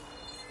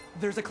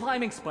 There's a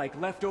climbing spike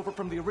left over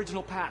from the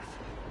original path.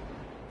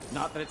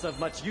 Not that it's of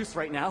much use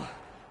right now.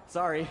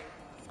 Sorry.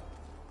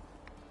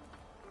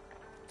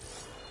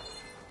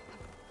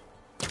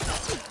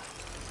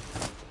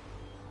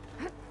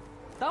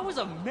 That was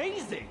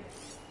amazing!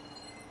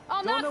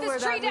 I'll Don't knock know where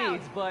this tree that down!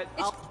 leads, but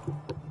I'll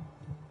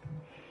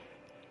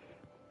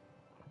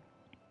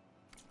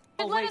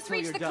Let wait us till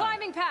reach you're the done.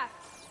 climbing path!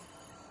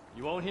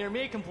 You won't hear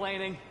me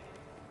complaining.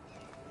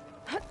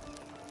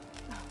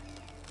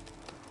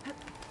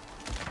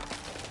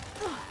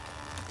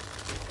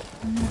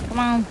 Come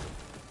on.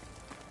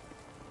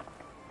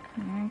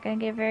 You're not gonna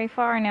get very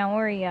far now,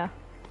 were ya?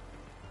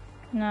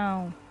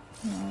 No.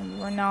 No, you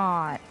were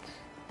not.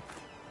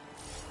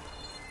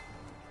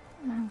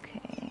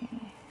 Okay.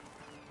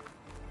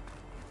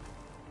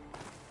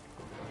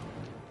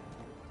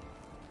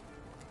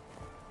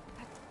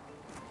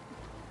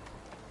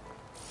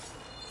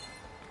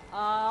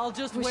 I'll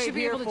just We wait should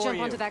be here able to for jump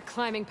you. onto that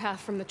climbing path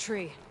from the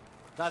tree.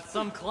 That's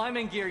some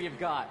climbing gear you've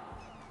got.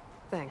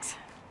 Thanks.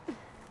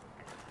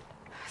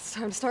 It's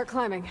time to start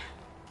climbing.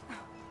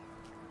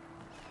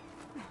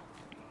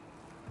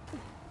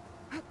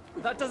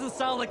 That doesn't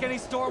sound like any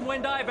storm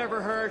wind I've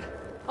ever heard.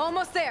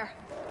 Almost there.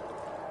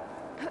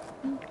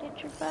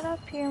 Get your butt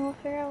up here and we'll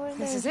figure out what it is.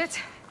 This is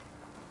it.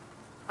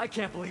 I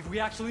can't believe we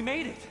actually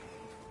made it.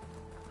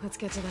 Let's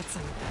get to that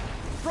summit.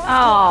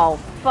 Oh,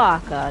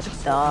 fuck a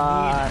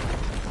duck.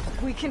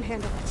 We can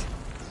handle it.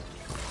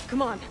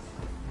 Come on.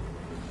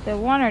 There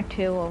 1 or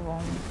 2 of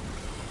them.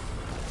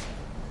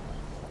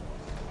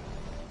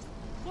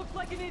 Looks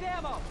like you need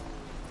ammo.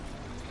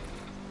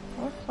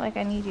 Looks like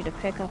I need you to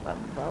pick up a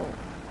boat.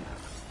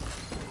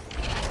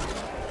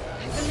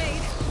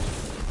 Grenade.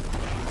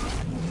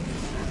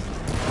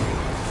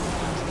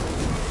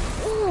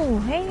 Ooh,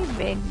 hey,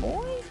 big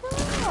boy.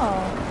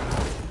 Oh.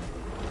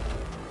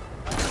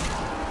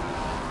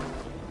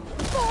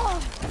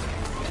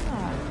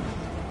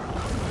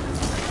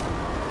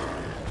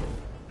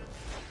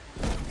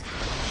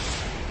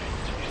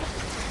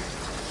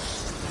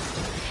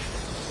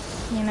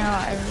 You know,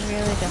 I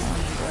really don't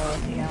want to go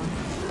with you.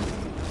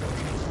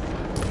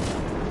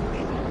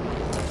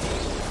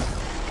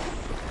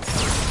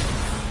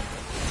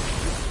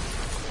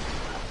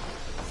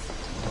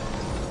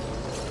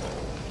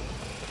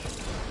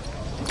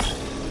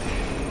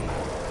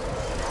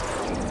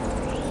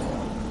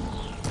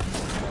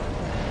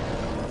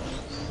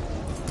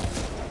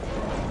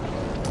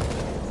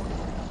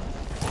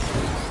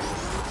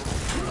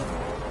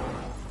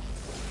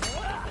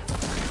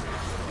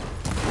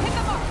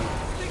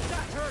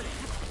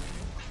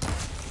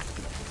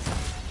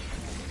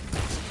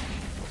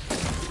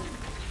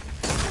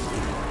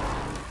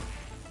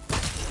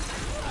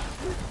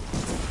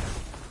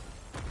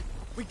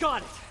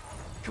 Got it!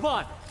 Come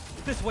on!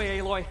 This way,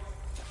 Aloy!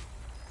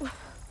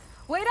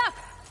 Wait up!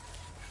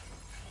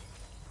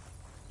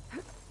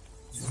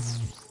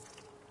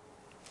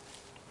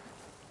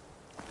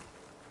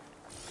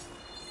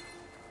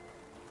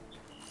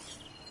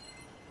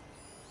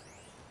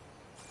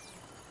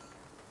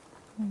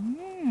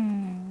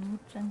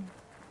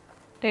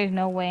 There's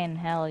no way in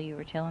hell you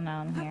were chilling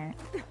out in here.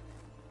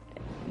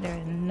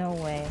 There's no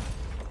way.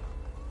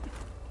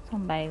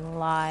 Somebody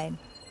lied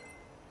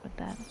with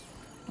that.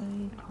 What are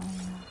you calling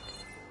that?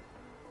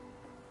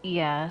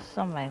 Yeah,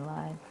 somebody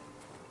lied.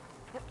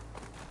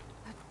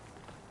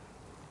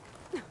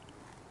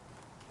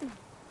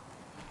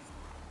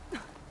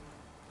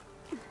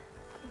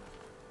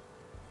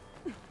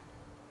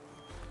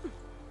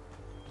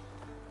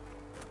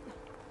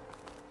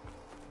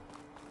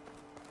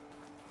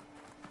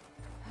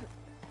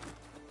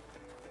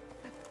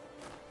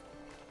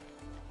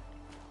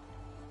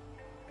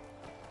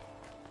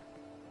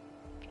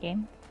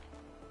 Game?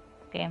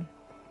 Game.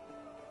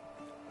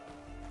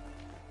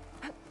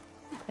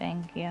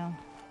 Thank you.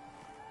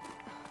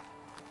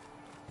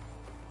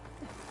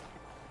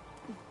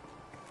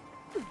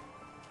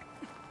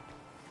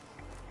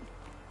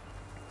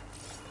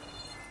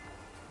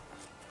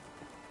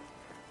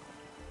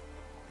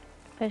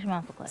 Fish him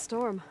off the cliff.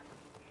 Storm.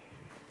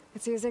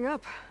 It's easing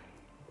up.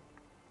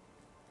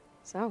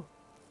 So,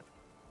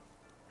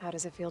 how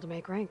does it feel to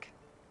make rank?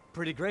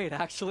 Pretty great,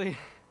 actually.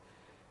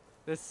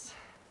 This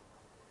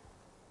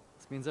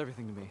means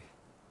everything to me.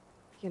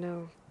 You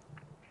know,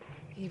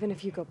 even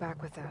if you go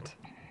back with that,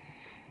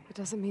 it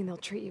doesn't mean they'll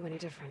treat you any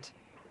different.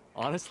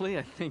 Honestly,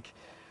 I think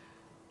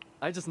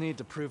I just need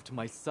to prove to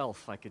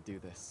myself I could do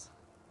this.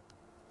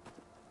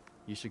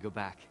 You should go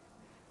back.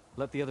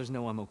 Let the others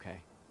know I'm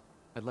okay.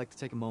 I'd like to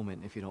take a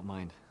moment, if you don't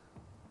mind.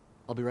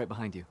 I'll be right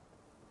behind you.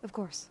 Of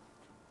course.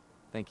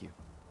 Thank you.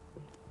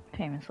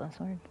 Famous last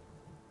word.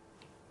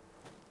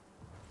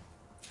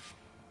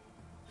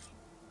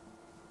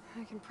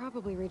 I can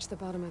probably reach the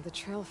bottom of the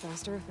trail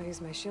faster if I use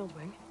my shield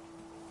wing.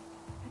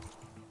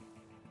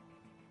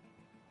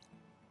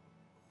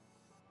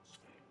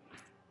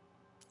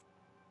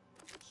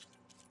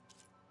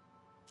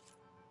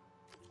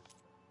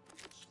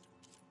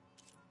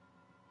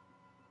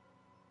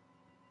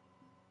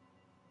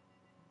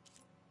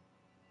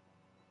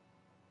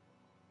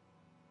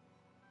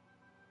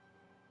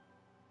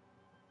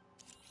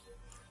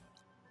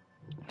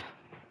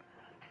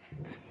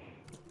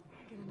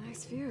 Get a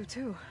nice view,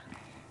 too.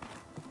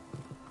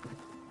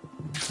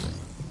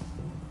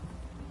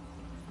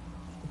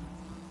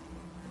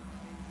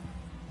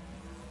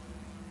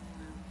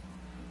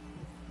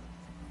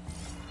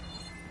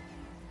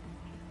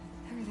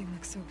 Everything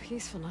looks so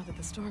peaceful now that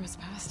the storm has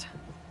passed.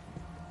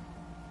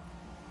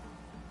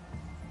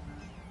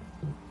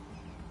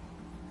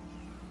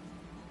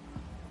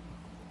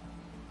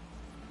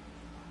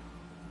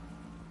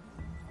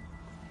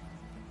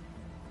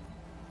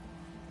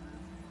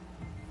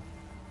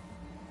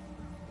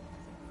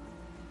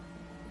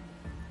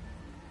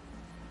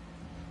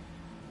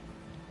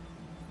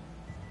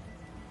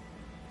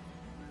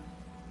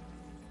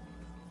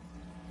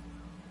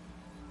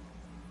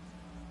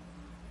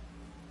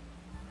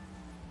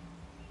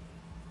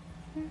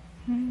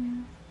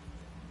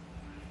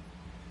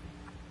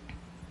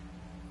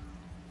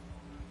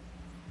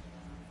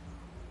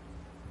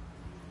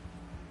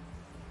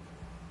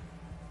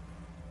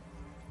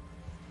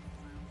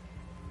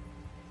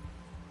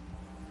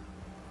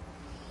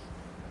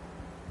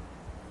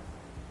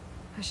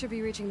 I should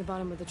be reaching the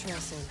bottom of the trail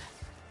soon.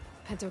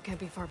 Pinto can't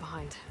be far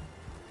behind.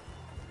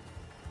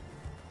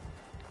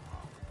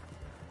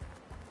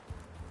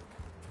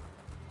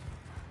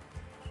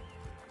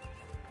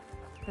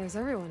 There's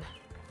everyone.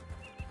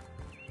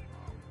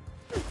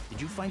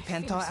 Did you find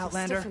Penta,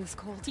 Outlander?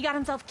 He got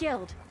himself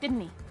killed,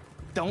 didn't he?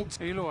 Don't.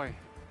 Aloy,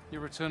 you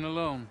return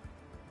alone.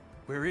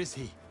 Where is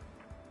he?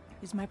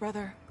 He's my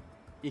brother.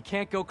 You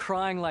can't go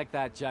crying like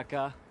that,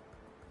 Jekka.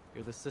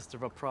 You're the sister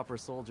of a proper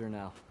soldier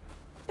now.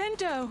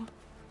 Bento!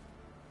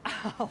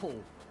 Ow!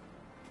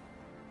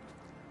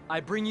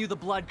 I bring you the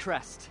blood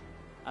crest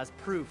as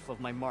proof of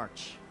my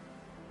march.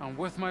 And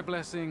with my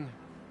blessing,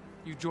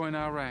 you join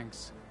our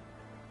ranks.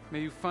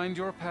 May you find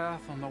your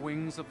path on the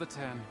wings of the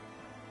Ten.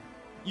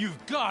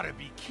 You've gotta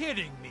be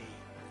kidding me!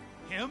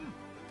 Him?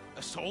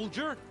 A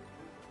soldier?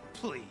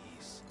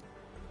 Please.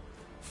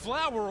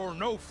 Flower or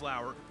no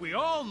flower, we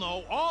all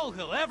know all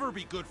he'll ever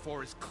be good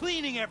for is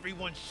cleaning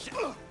everyone's shit.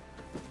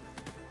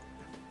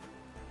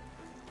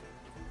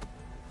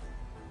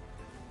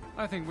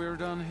 I think we're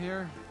done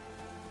here.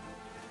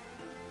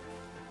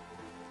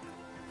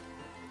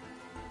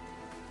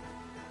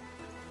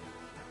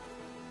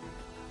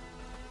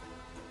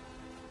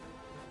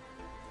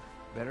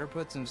 Better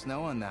put some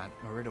snow on that,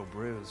 or it'll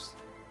bruise.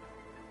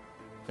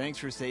 Thanks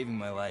for saving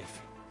my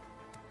life.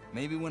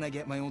 Maybe when I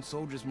get my own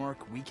soldier's mark,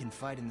 we can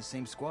fight in the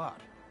same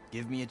squad.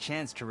 Give me a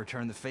chance to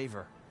return the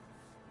favor.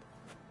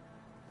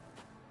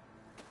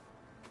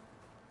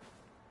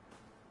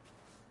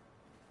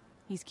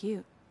 He's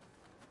cute.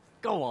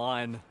 Go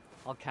on.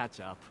 I'll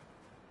catch up.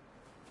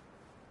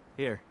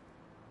 Here.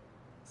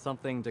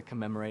 Something to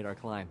commemorate our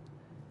climb.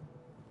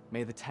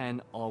 May the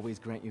Ten always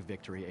grant you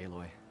victory,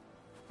 Aloy.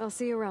 I'll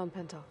see you around,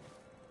 Pinto.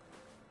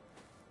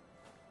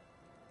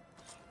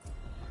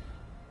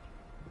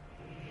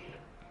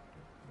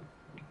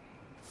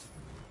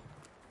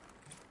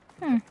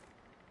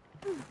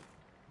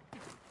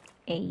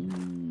 Ay.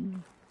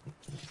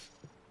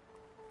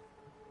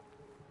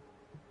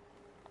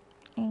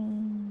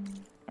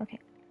 Okay.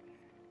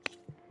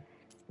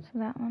 So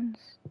that one's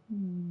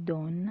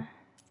done.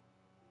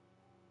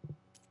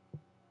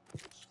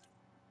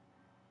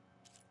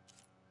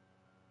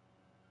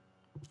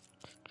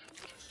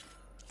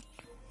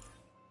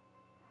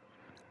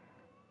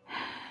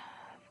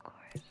 Of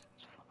course,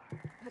 it's far.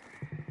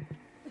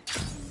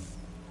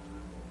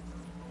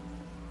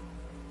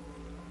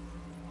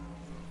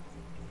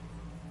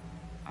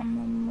 I'm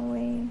on my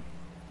way.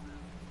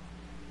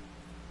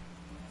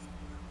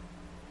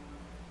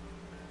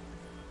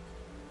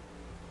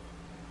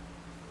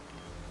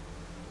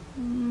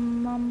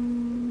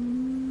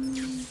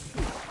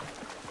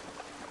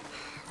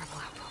 Rebel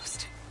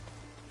outpost.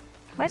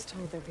 What? I was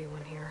told there'd be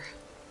one here.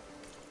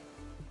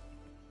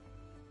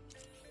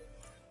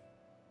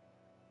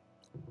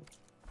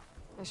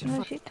 I should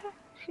No, she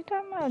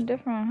talking about a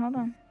different one. Hold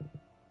on.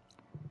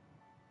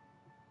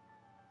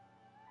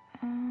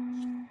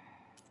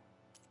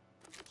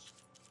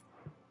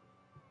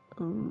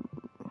 Ooh.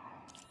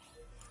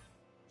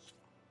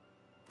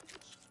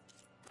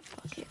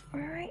 Okay,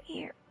 we're right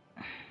here.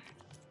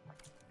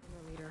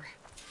 Your leader.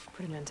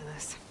 Put an end to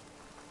this.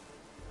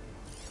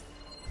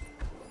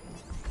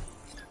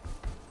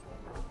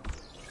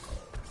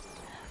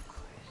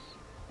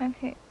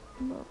 Okay,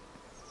 look.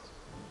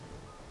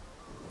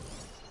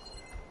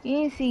 You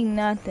ain't see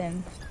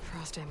nothing.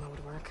 Frost ammo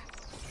would work.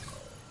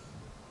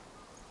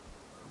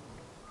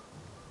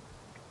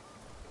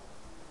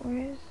 Where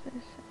is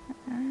this?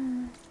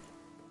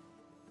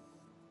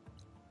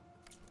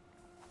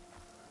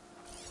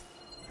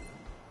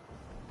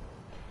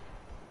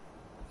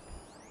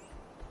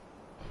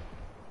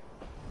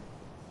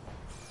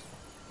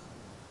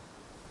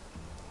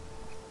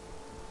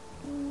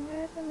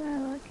 What am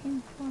I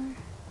looking for?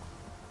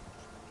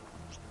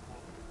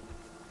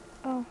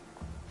 Oh.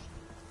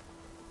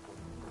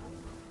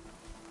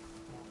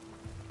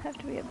 Have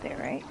to be up there,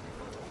 right?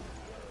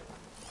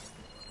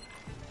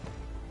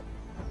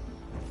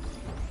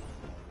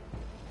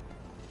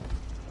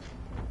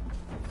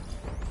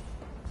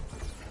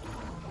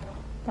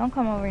 Don't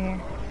come over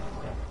here.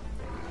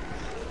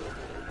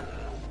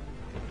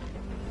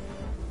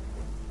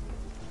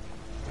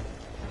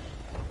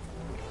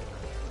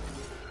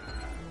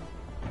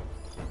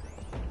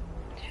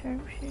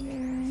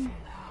 Sharpshooter.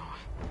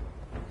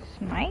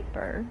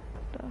 Sniper?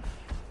 The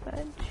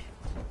fudge?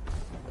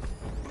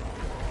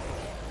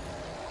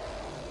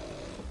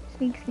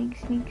 Sneak, sneak,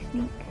 sneak,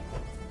 sneak.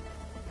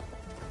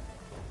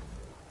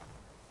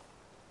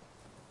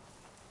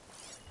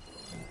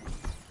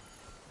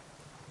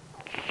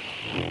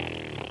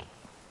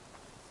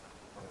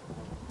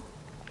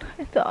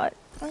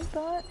 I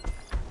thought.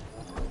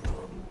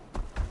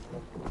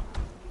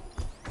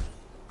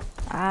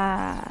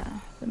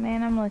 Ah, the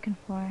man I'm looking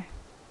for.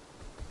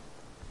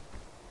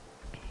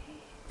 Okay.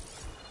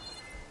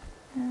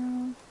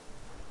 Now,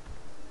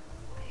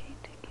 way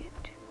to get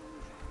to him.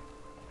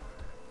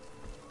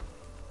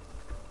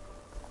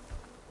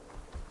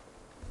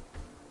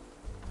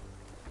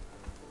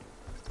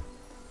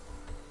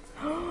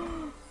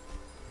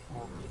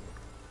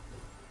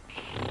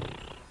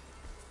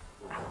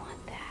 I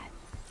want that.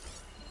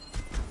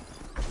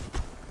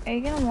 Are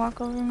you gonna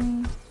walk over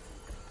me?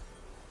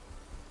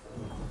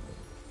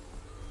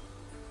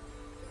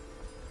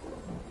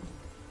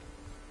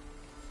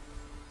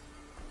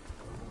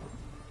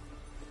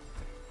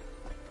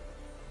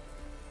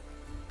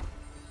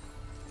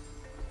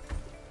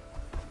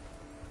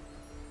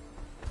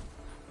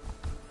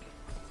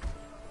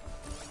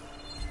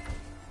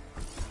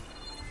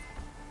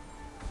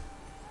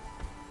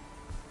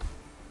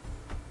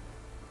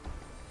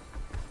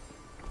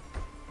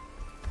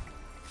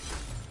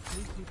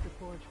 Please keep the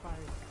forge fires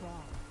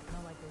strong,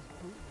 not like those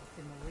bootlegs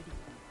in Meridian.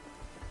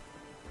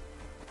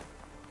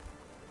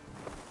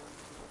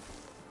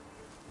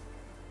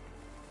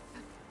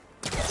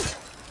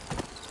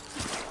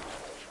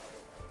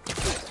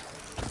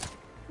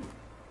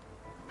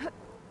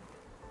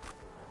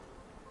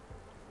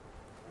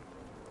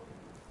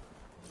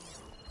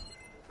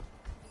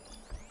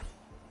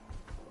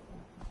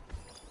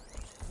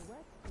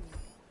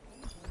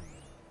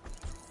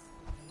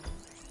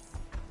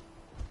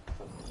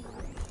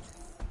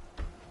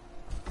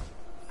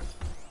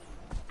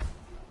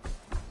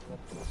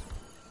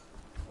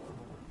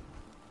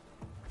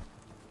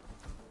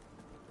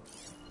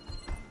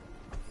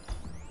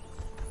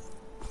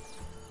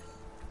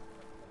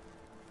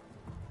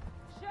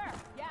 Sure,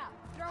 yeah.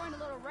 Throw in a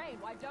little rain,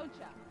 why don't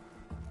ya?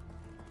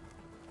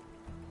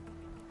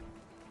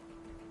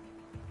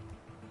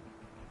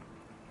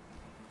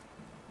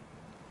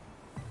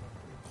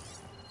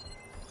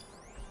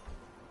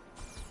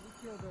 You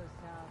feel good,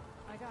 Sal.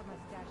 I got my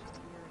stash of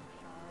beer and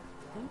shards.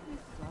 think we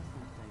saw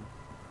something.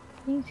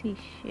 Easy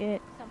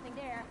shit. Something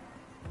there.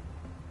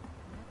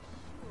 Not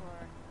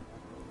sure.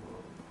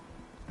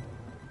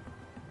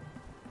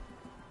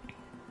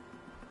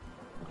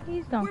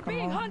 Please don't We're come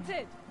being over.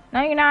 hunted.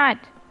 No, you're not.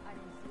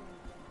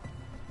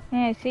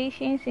 Yeah, see,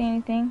 she didn't see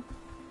anything.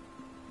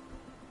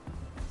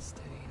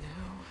 Steady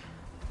now.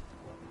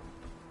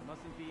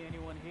 Mustn't be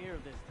anyone here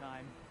this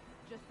time.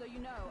 Just so you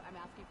know, I'm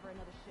asking for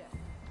another shift.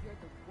 You're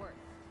the worst.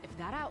 If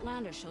that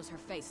Outlander shows her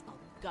face, I'll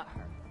gut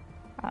her.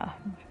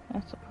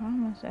 That's a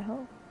promise, I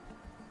hope.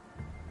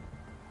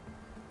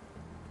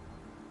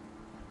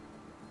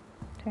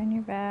 Turn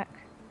your back.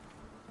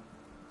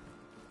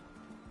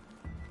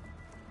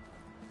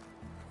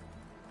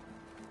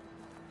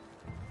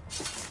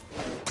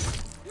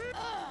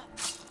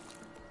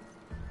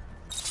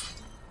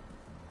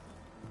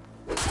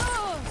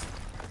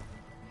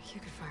 You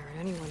could fire at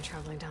anyone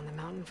traveling down the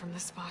mountain from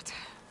this spot.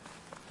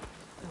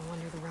 No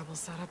wonder the rebels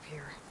set up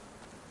here.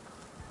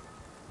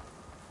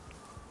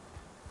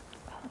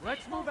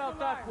 Let's move out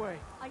that way.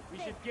 We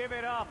should give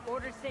it up.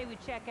 Orders say we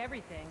check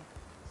everything,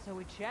 so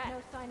we check.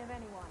 No sign of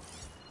anyone.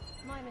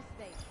 My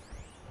mistake.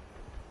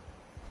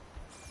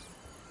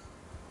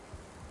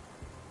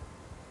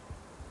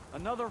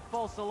 Another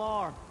false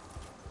alarm.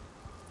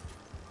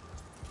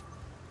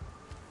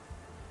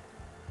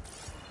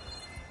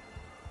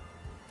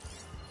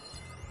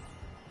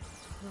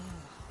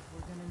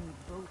 We're gonna need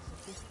boats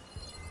at this.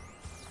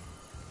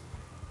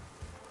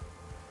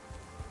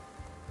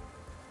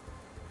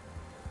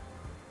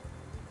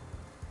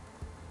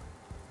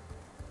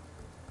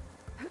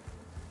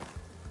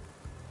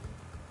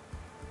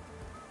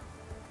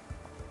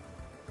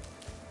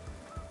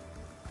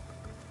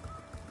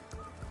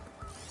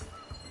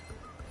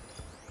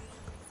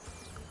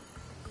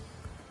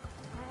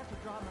 I have to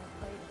draw my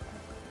blade.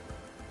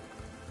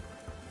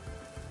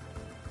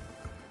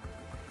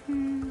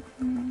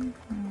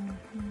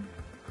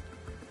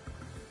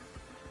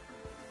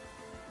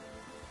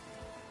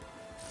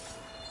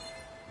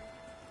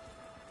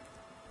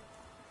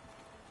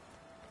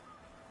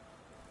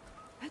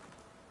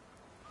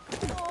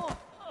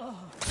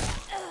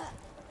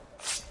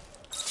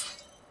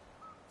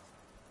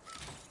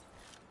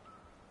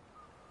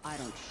 I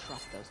don't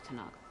trust those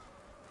Tanakh,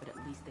 but at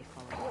least they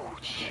follow. Oh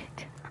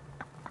shit.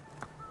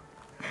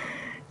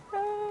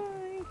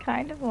 You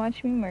kind of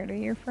watched me murder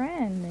your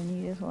friend, and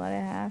you just let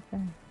it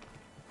happen.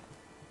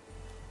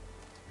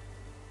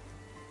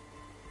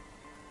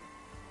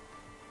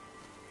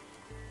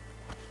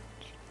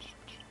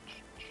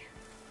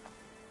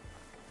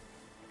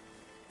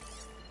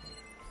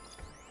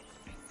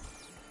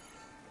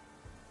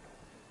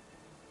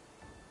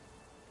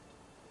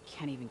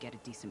 Can't even get a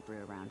decent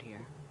brew around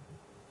here.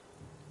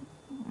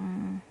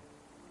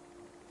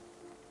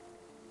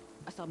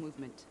 I saw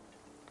movement.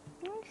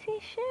 I don't see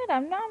shit.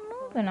 I'm not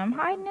moving. I'm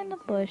hiding in the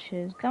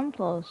bushes. Come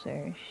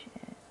closer.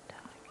 Shit.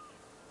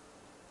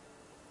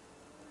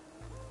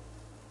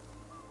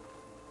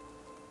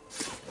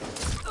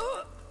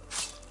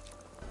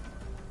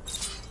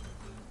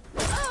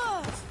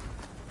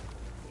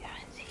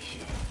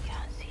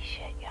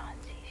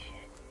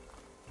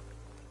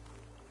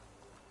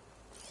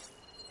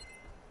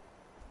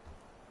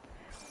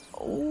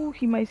 Oh,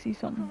 he might see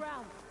something.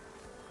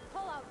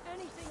 Pull out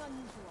anything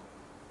unusual.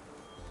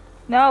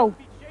 No.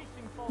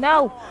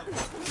 No.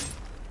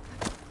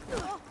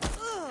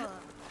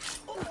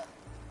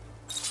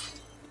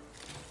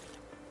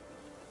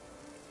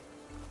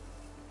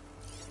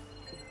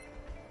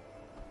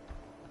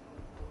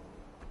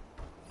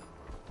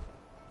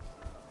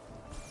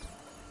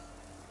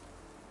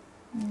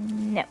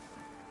 No.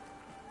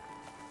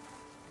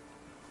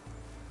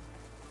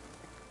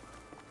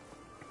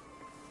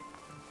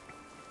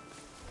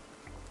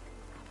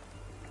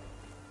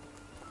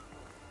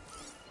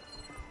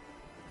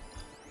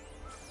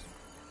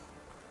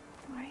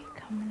 Why are you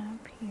coming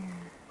up here?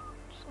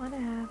 Just let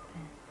it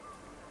happen.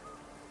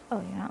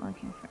 Oh, you're not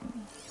looking for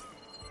me.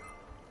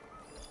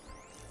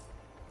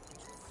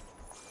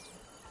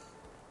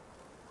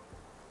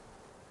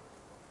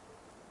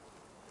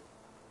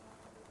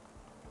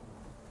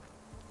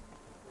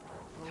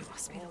 That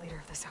must be the leader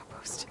of this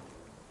outpost.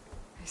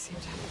 They seem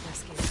to have the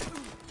best gear.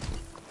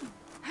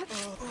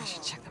 I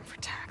should check them for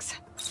tags.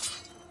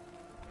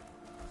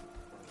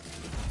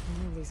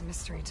 These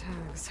mystery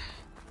tags.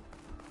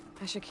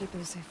 I should keep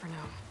them safe for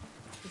now.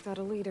 Without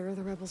a leader,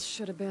 the rebels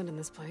should abandon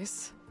this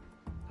place.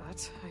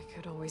 But I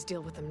could always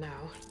deal with them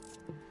now.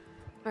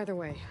 Either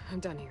way, I'm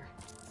done here.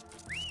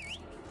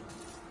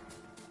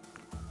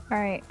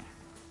 Alright.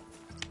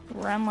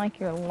 Run like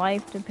your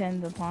life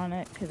depends upon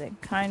it, because it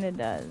kinda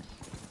does.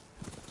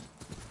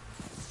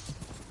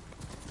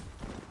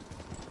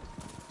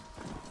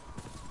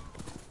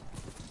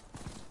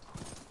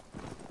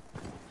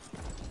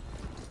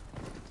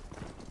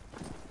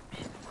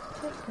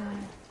 Take that.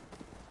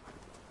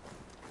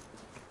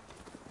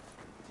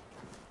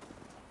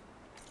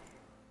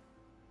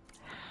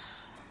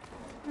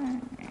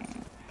 Alright.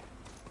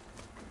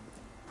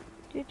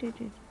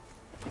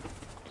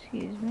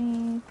 Excuse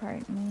me,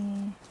 pardon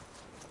me.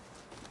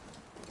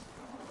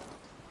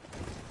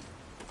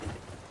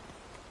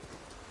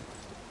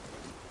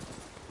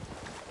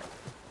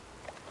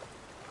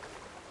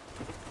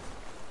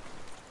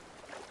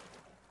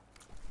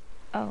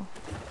 Oh.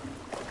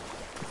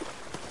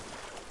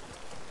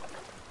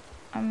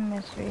 I'm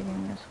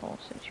misreading this whole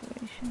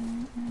situation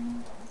right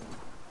now.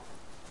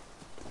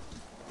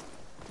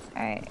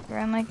 Alright,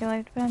 run like your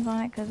life depends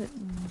on it, because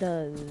it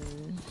does.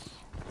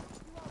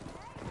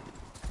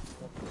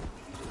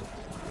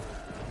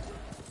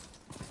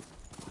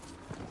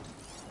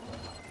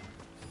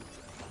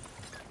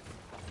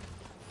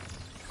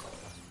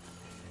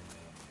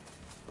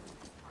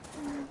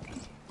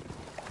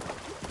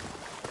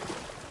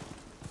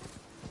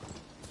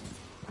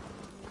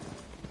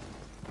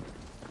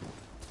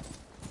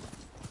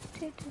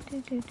 I'm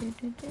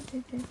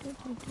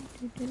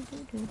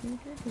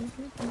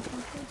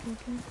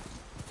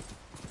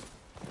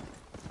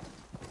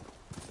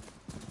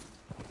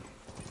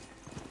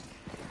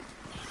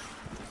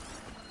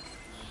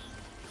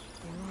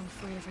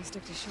afraid if I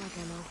stick to shock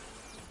ammo.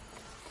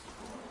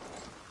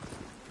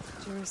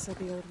 Jera said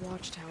the old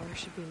watchtower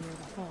should be near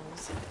the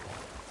falls.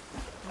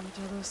 I'll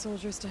tell those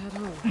soldiers to head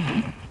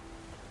home.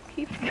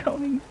 Keep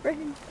going,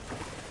 friend.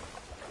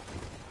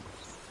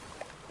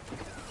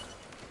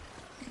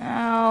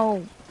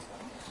 No.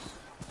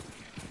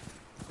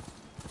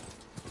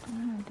 I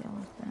don't want to deal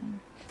with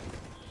them.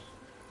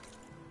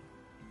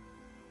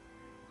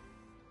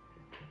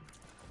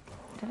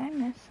 Did I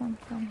miss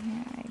something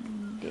here? I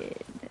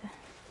did.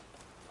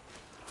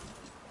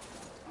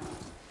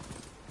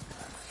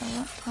 So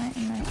what point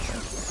am I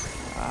supposed to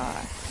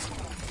cross?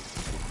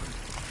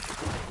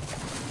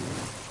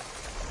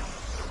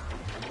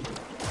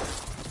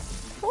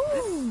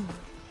 Woo!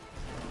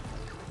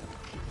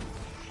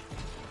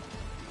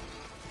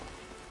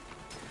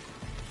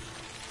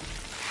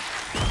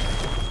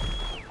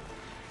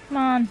 Come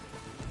on.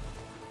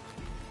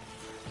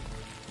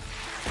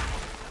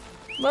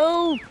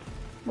 Move!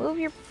 Move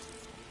your...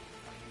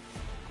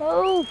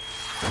 Move!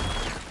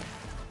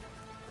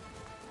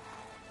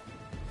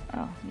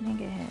 Oh, you didn't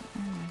get hit.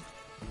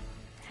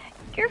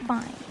 You're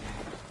fine.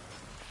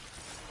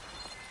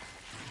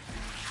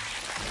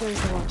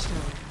 Where's the watchtower?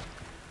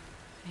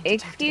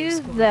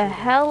 Excuse the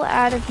hell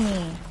out of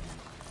me.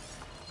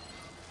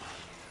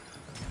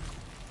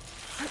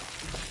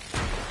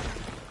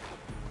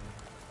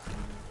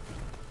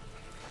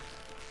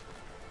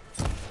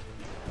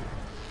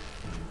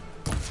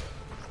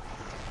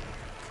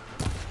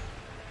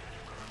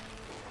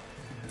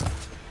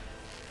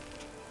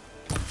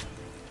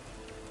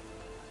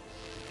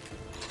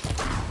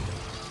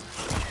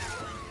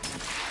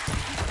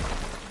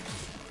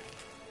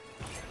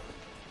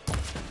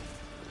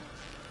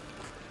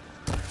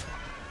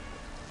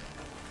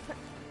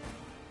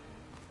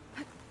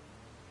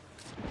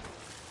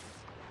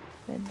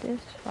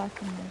 This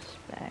fucking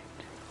respect.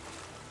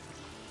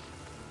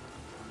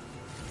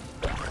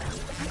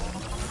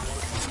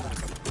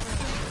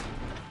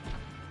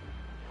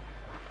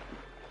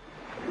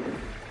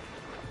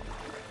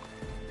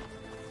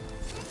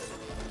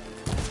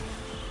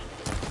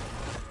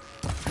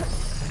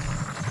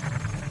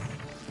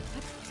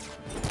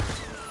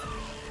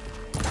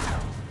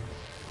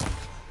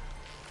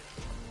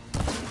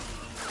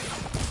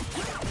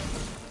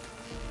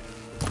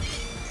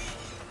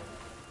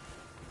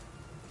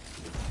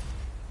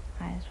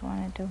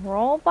 Wanted to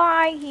roll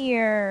by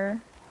here.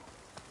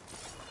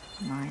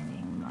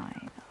 Minding my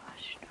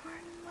gosh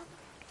darn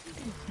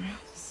business.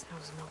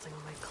 Snow's melting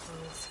on my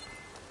clothes.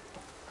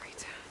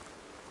 Great.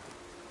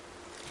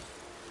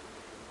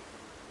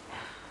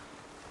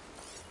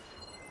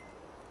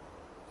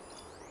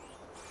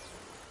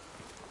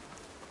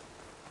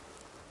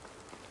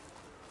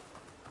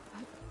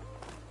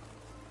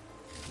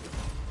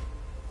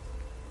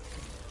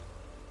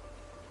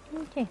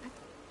 Okay.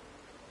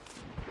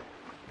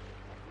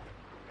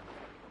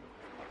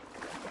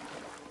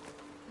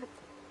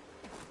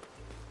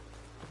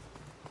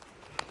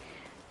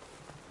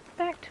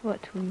 Back to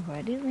what we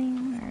were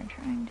doing, or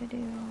trying to do,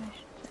 I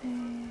should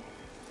say.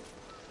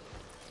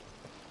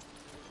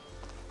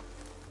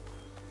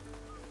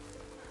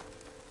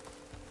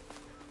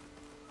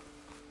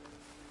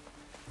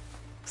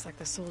 Looks like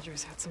the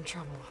soldiers had some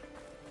trouble.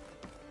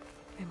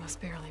 They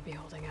must barely be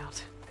holding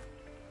out.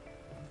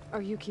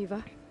 Are you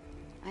Kiva?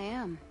 I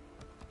am.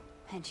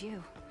 And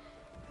you.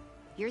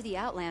 You're the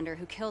Outlander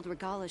who killed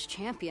Regala's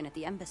champion at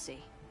the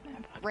embassy.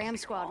 Ram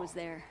Squad was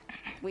there.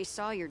 We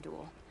saw your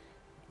duel.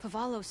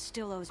 Pavallo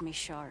still owes me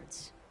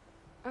shards.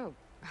 Oh,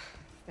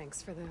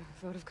 thanks for the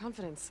vote of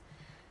confidence.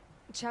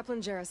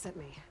 Chaplain Jera sent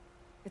me.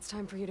 It's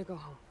time for you to go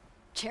home.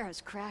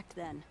 Jera's cracked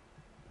then.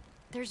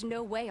 There's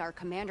no way our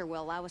commander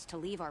will allow us to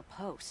leave our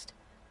post.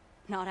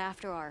 Not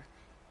after our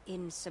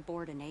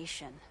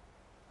insubordination.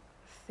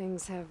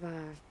 Things have,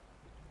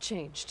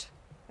 changed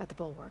at the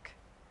Bulwark.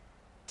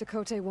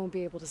 Tekote won't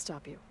be able to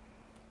stop you.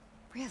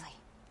 Really?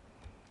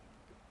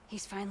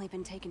 He's finally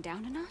been taken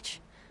down a notch?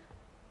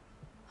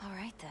 All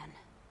right then.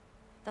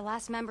 The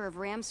last member of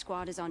Ram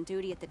Squad is on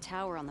duty at the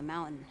tower on the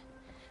mountain.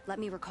 Let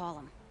me recall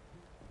him.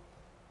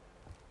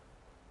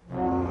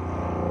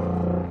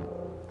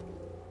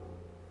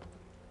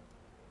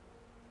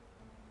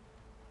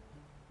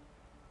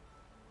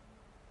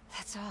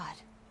 That's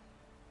odd.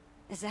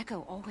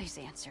 Ezeko always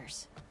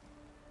answers.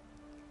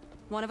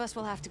 One of us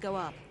will have to go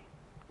up.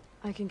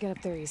 I can get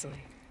up there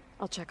easily.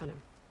 I'll check on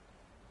him.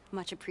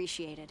 Much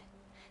appreciated.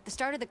 The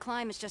start of the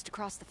climb is just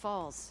across the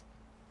falls.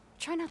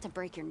 Try not to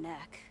break your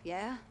neck,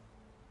 yeah?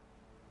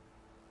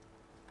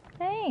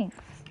 Thanks.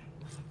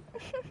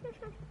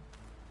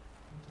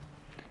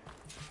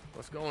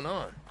 What's going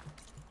on?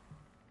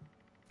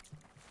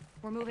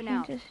 We're moving Can you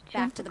out, just back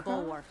jump to the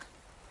across? bulwark.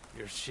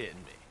 You're shitting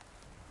me.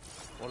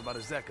 What about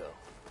Ezeko?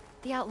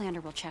 The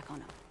Outlander will check on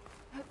him.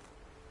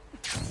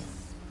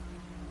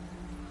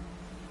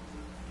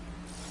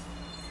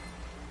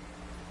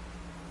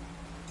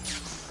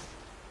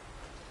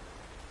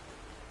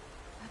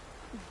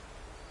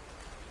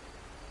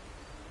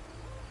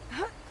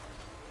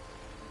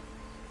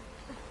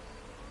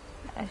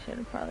 I should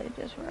have probably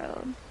just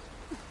rode.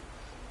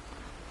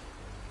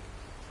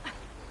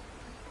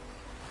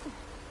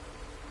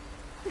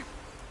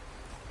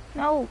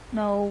 No,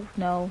 no,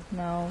 no,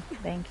 no.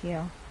 Thank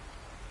you.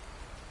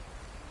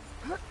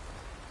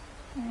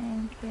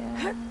 Thank you.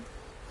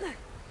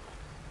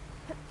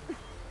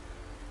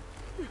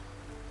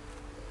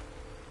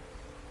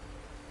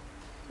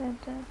 Da, da,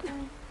 da, da.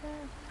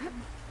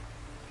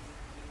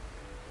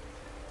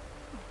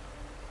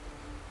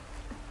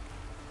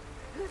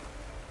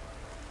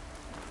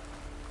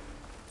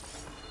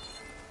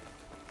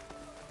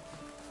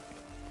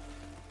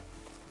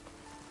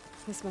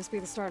 This must be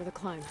the start of the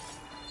climb.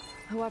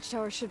 The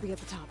watchtower should be at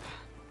the top.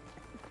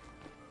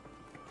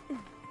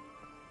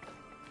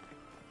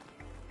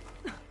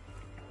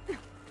 Be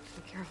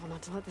careful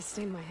not to let this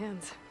stain my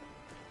hands.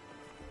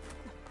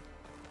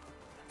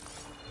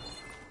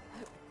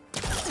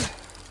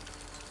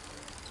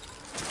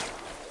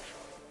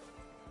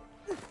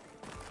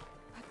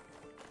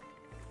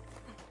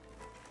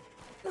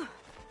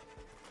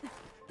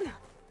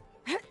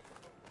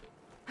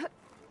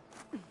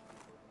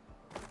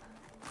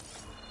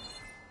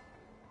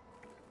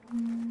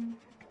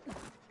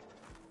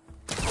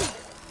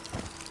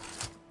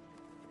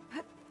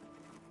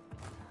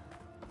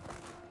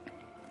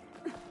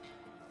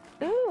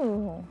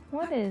 Ooh,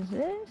 what is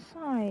this?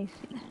 I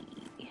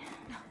see.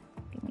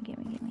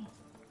 Gimme.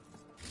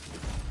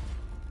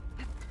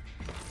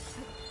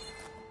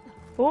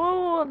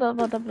 Oh,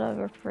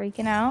 we're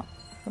freaking out.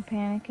 We're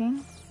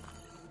panicking.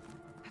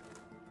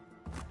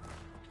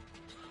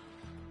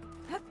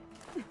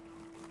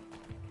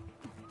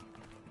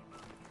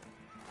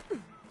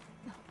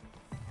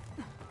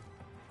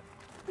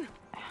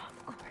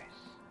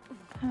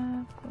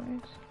 Of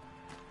course.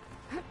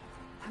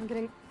 I'm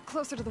getting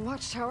closer to the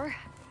watchtower.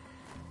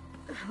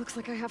 Looks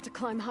like I have to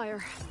climb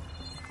higher.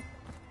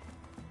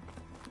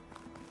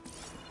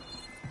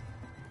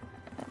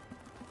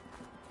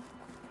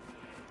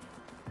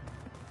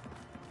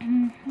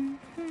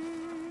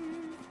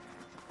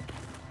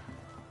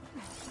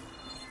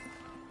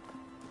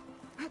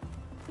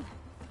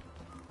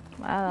 Wow,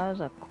 that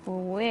was a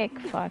quick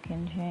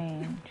fucking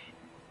change.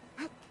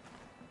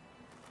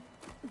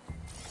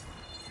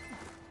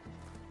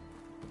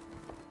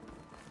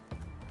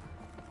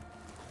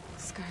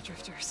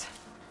 Skydrifters.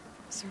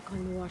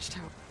 Circling the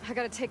watchtower. I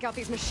gotta take out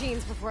these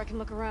machines before I can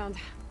look around.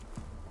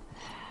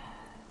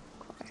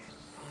 Not as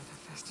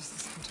fast as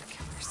these hunter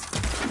killers.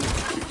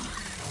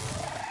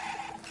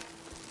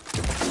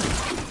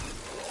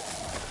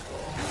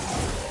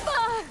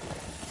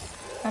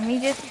 Let me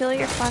just kill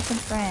your fucking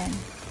friend.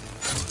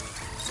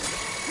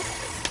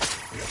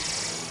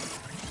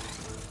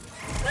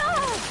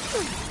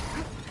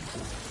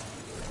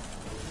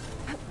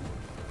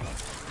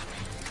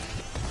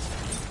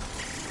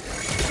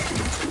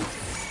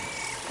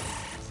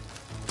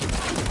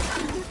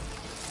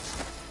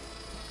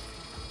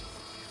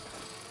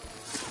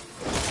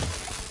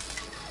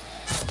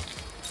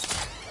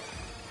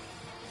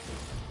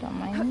 Don't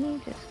mind me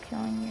just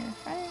killing your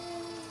friend.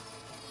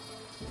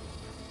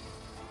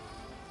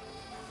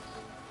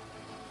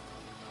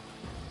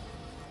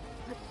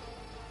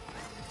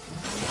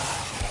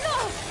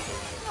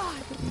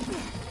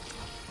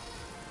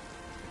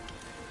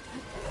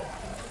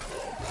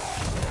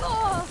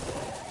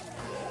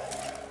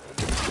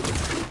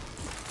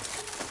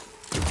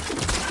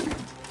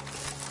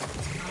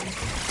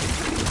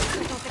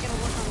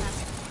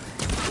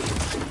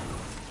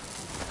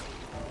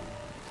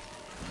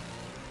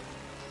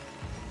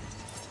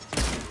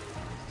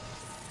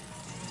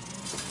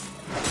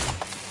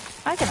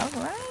 I can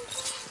override.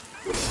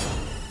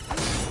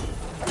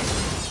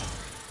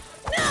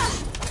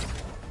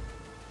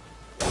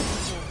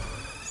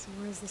 So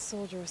where's the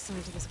soldier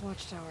assigned to this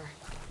watchtower?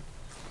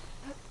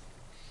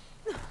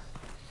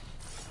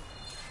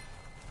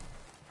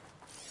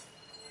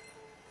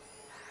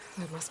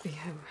 That must be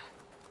him.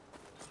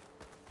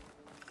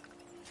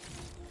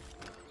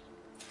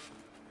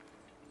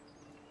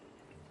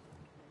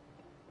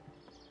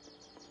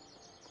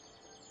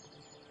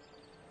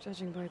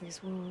 Judging by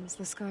these wounds,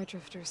 the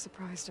Skydrifter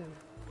surprised him.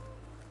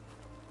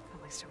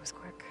 At least it was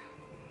quick.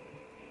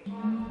 Eva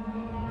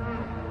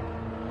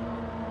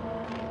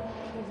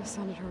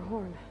sounded her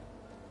horn.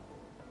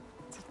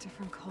 It's a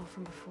different call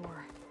from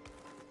before.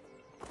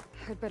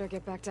 I'd better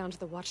get back down to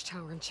the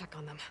watchtower and check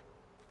on them.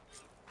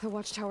 The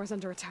watchtower's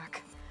under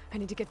attack. I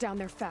need to get down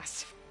there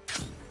fast.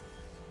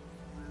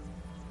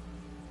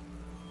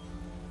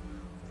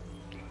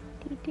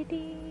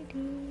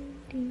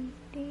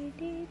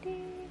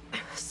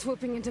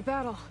 Swooping into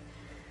battle.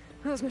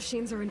 Those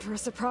machines are in for a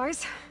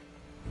surprise.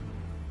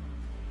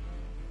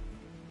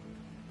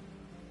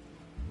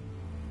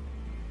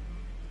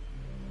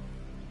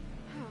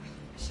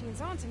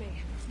 Machine's onto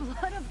me.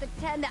 Blood of the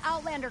Ten, the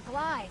Outlander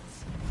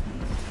glides.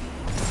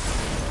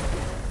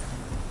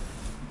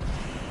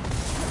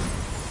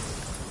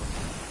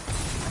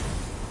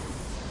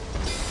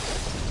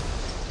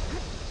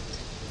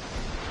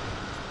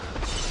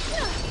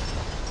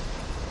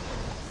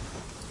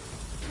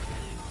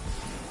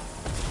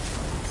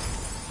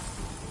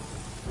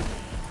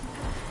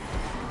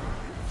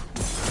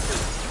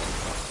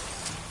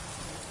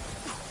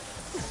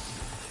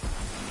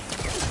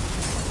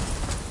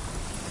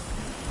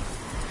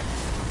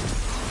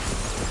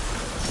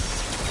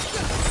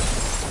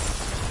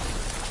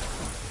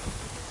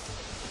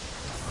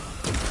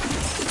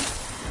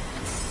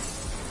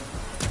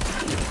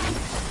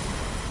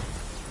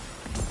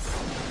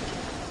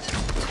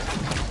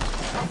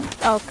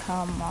 Oh,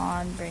 come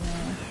on, bring me.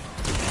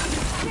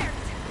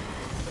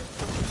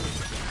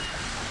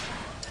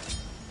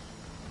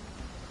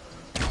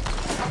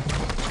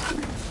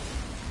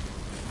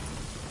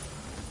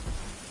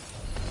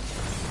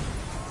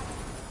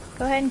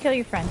 Go ahead and kill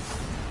your friends.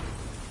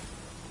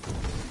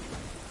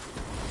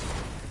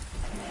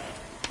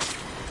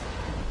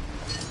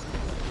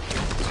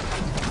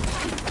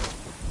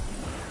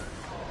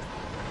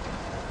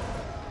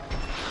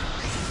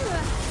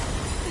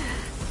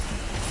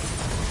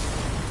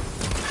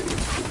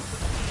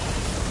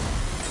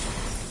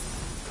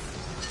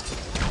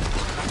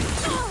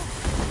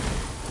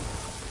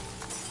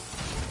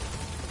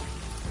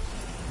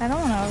 I don't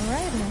want to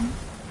ride him.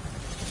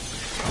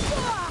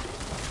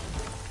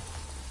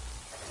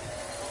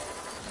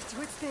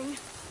 Do its thing.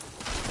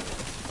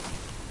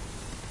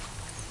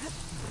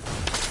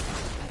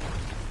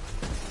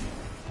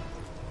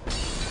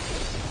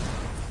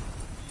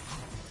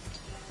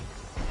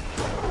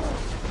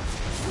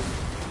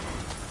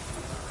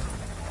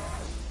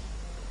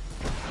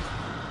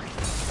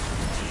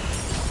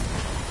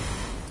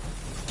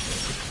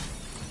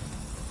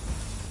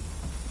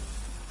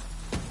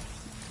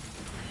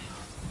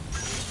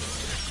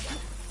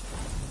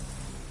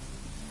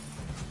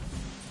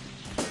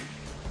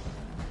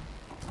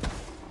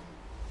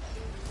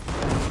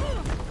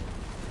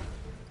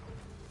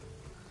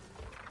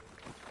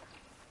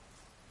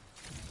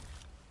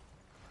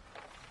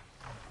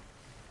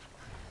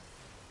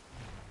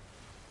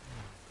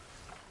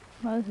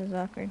 Well, this is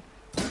awkward.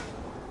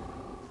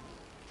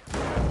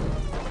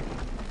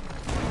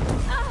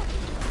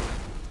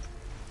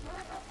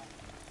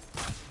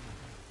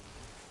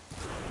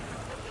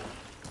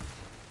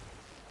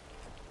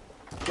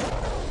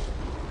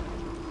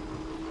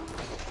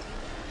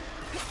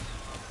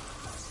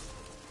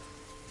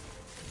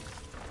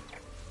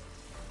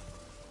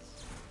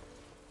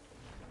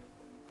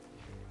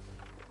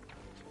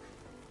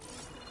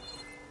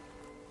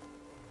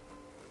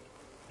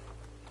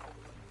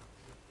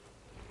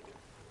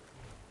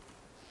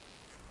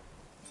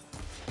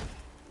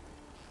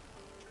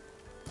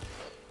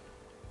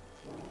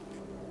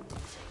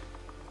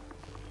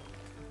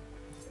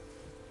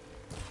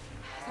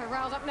 They're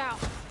riled up now.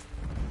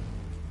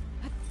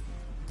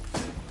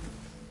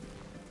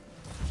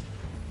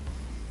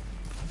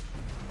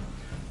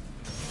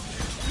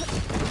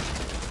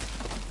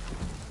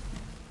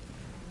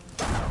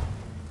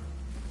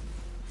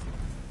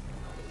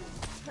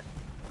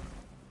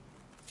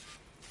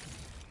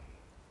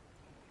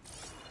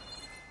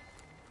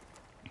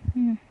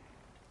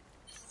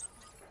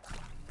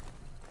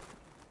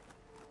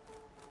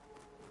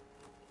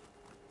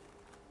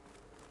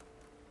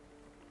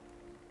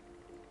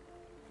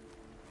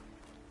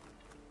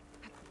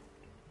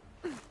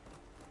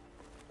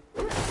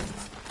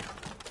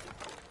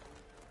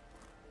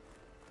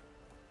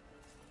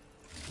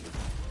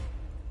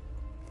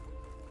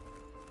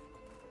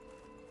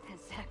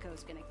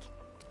 Zekko's gonna...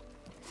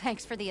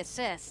 Thanks for the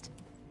assist.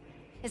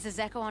 Is the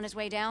Zekko on his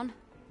way down?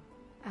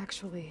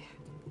 Actually,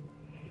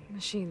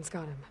 machines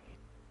got him.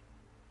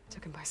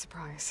 Took him by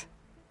surprise.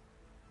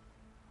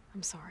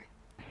 I'm sorry.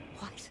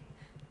 What?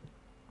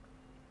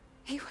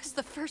 He was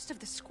the first of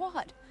the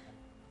squad.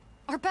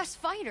 Our best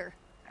fighter.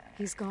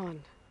 He's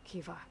gone,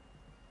 Kiva.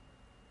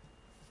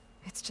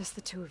 It's just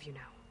the two of you now.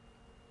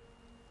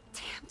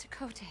 Damn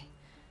Tekote.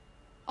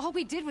 All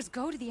we did was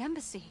go to the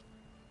embassy.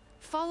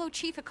 Follow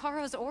Chief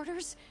Hikaru's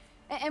orders?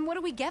 And what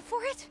do we get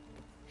for it?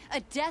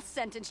 A death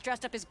sentence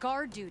dressed up as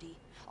guard duty.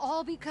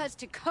 All because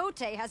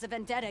Tekote has a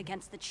vendetta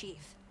against the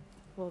chief.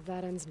 Well,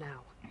 that ends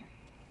now.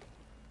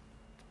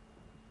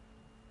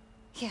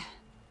 Yeah.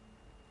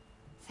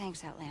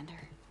 Thanks,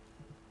 Outlander.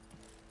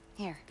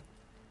 Here.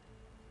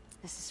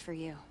 This is for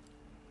you.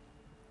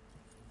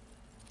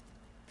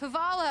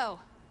 Pavalo!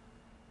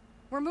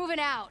 We're moving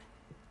out.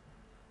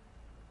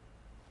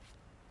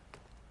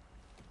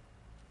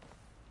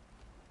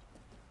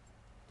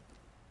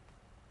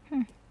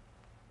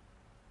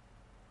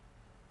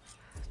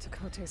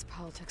 Kote's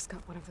politics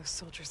got one of those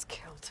soldiers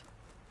killed.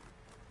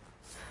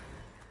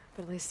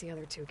 But at least the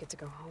other two get to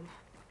go home.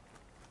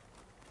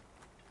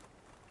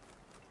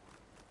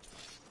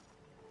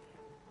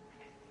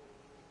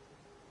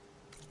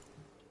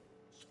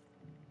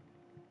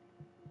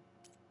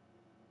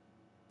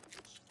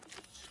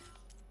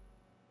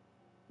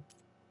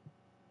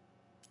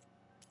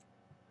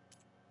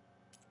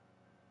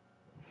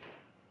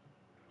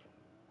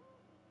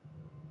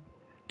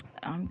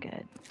 I'm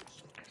good,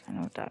 because I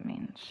know what that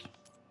means.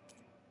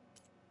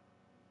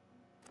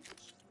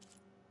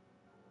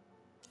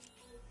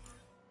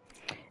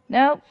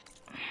 Nope.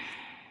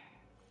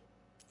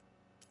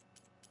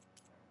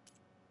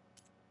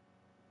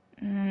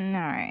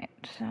 Alright,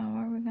 so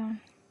where are we going?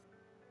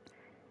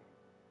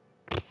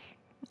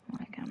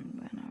 Like, I'm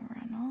gonna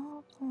run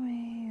all the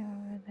way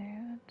over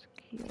there. That's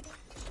cute.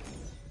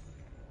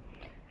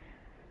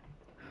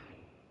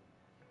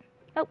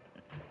 Oh.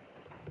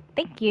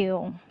 Thank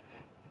you.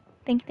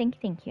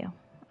 Thank you.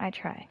 I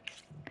try.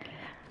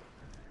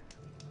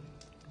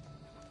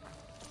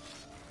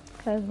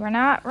 Because we're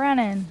not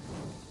running.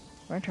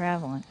 We're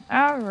traveling.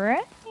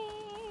 Alright.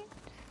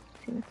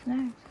 See what's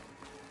next.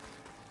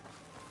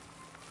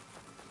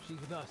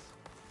 She's with us.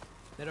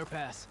 Let her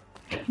pass.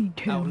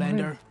 Damn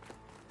Outlander, right.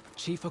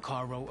 Chief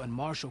Akaro and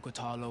Marshal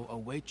Katalo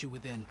await you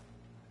within.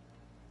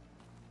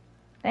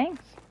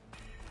 Thanks.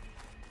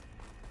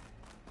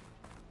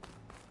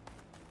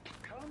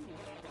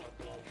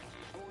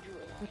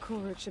 The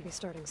cool route should be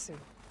starting soon.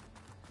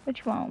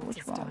 Which one? Once Which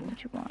it's one? done,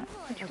 Which one?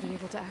 Which I'll one? be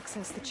able to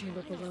access the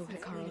chamber below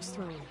Hikaru's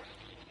throne.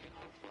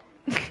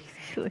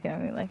 Look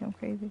at me like I'm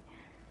crazy.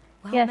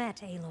 Well Yes. met,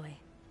 Aloy.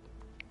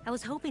 I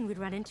was hoping we'd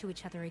run into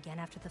each other again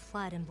after the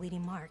flood and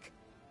Bleeding Mark.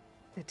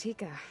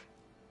 Natika.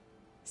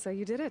 So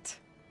you did it.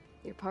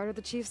 You're part of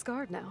the Chief's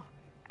Guard now.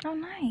 Oh,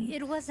 nice.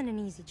 It wasn't an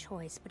easy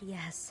choice, but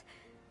yes.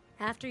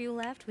 After you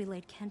left, we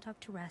laid Kentuck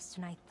to rest,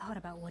 and I thought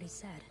about what he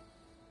said.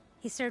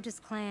 He served his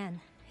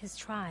clan, his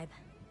tribe,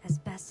 as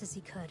best as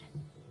he could.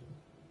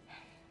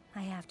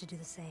 I have to do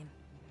the same.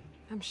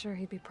 I'm sure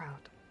he'd be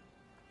proud.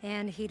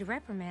 And he'd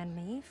reprimand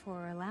me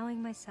for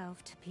allowing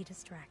myself to be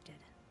distracted.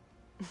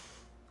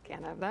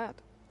 Can't have that.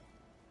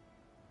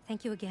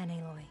 Thank you again,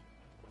 Aloy.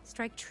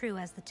 Strike true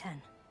as the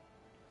 10.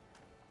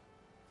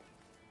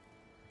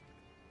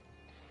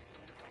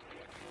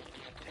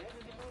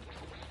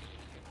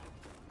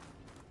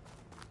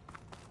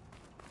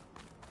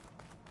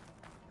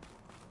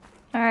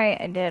 Alright,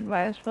 I did what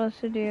I was supposed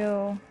to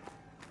do.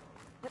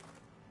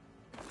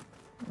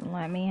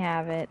 Let me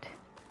have it.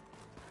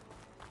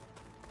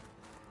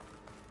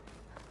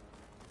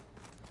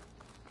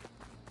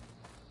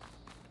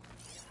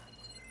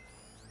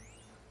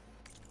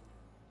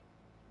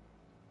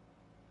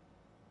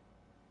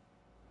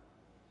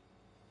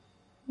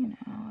 You know,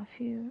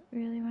 if you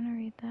really want to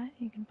read that,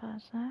 you can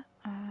pause that.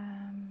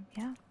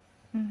 Yeah.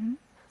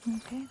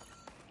 Okay.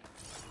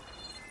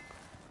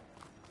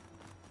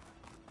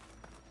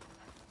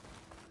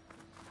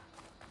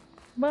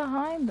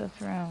 Behind the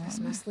throne. This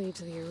must lead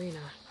to the arena.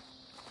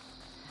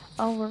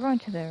 Oh, we're going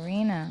to the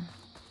arena.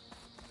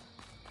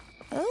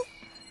 Oh.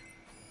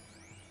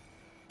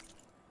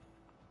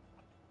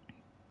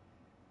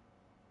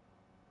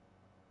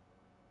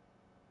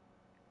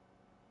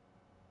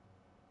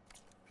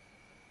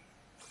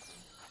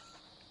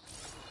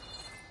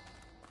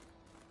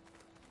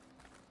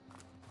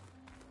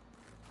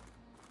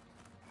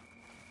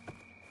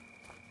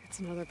 It's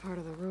another part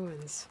of the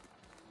ruins.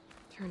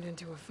 Turned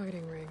into a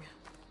fighting ring.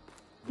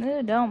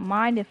 No, don't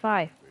mind if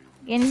I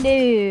can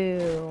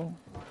do.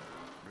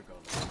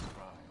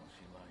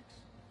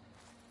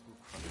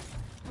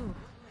 Oh,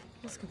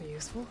 this could be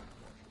useful.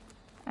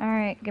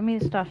 Alright, give me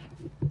the stuff.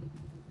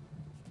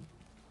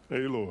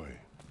 Aloy,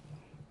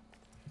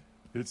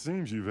 it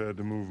seems you've had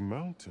to move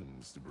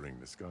mountains to bring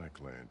the Sky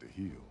Clan to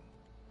heal.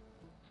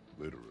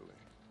 Literally.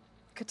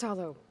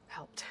 Katalo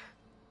helped.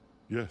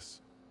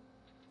 Yes.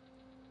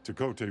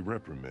 Tekote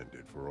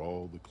reprimanded for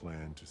all the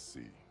clan to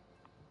see.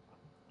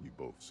 You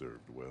both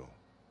served well.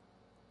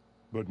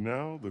 But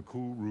now the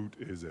cool route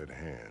is at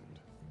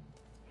hand.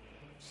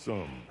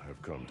 Some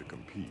have come to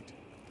compete,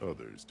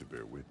 others to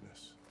bear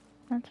witness.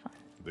 That's fine.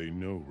 They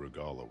know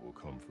Regala will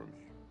come for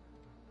me.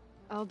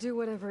 I'll do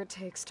whatever it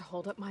takes to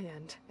hold up my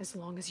end, as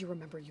long as you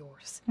remember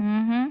yours.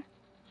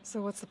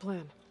 So what's the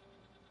plan?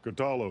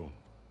 Katalo.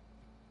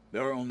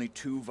 There are only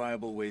two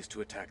viable ways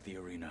to attack the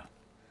arena.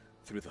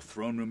 Through the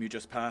throne room you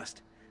just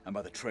passed, and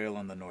by the trail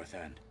on the north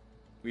end.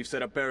 We've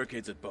set up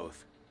barricades at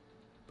both.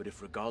 But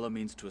if Regala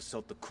means to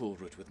assault the cool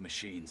route with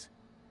machines,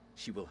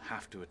 she will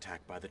have to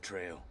attack by the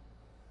trail.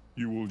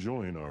 You will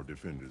join our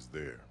defenders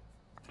there.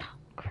 Oh,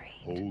 great.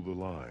 Hold the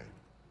line,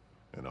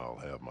 and I'll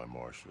have my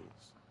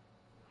marshals.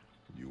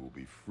 You will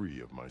be free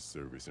of my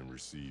service and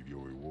receive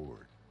your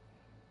reward.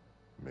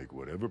 Make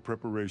whatever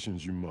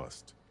preparations you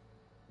must.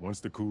 Once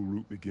the cool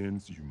route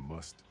begins, you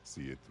must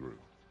see it through.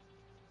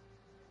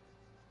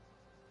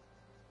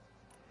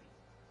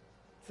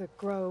 The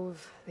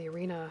grove, the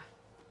arena,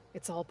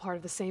 it's all part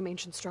of the same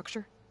ancient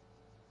structure?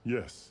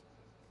 Yes.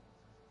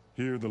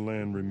 Here the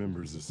land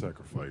remembers the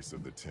sacrifice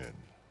of the 10.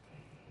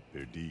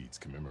 Their deeds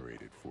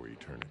commemorated for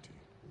eternity.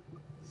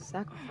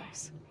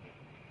 Sacrifice?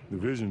 The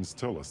visions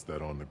tell us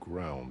that on the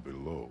ground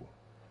below,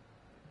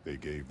 they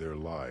gave their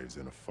lives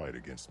in a fight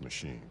against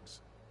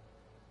machines.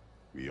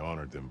 We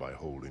honored them by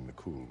holding the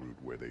cool root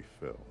where they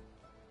fell.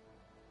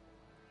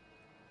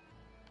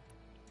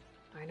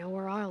 I know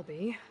where I'll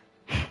be.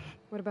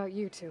 What about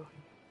you two?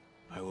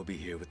 I will be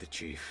here with the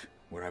chief,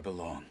 where I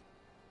belong.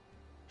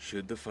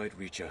 Should the fight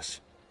reach us,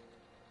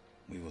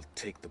 we will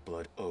take the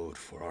blood owed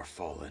for our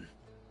fallen.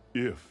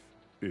 If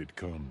it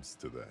comes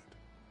to that,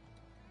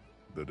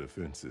 the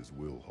defenses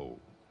will hold.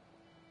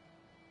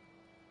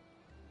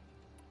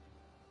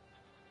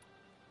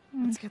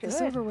 Let's get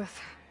this over with.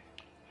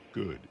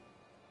 Good.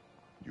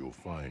 You'll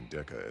find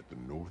Dekka at the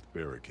north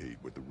barricade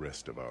with the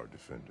rest of our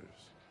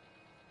defenders.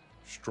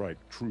 Strike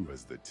true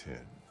as the 10.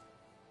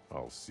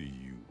 I'll see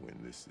you when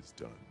this is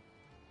done.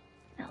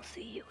 I'll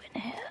see you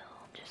in hell.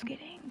 Just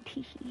kidding.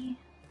 Teehee.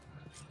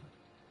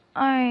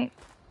 Alright.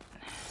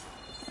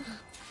 Is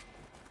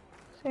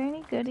there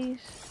any goodies?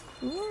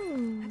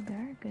 Ooh,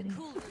 there are goodies.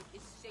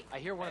 I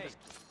hear one of the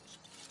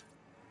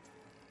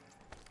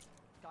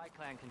Sky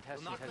Clan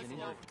contestants has an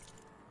injury.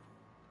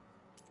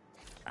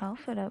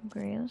 Outfit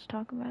upgrade. Let's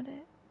talk about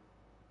it.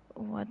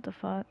 What the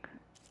fuck?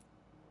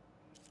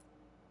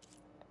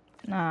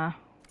 Nah.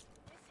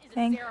 This is a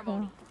Thanks,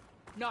 ceremony,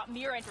 though. not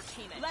mere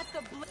entertainment. Let the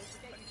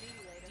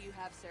Do you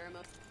have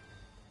ceremony?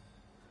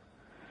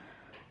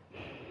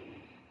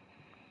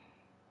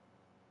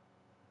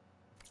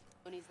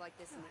 Like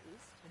this in the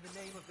east? In the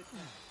name of the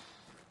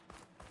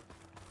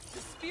The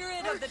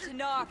spirit of the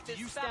Tanakh. Do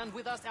you stand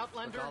with us,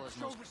 Outlander?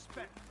 Show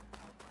respect.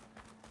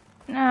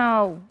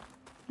 No.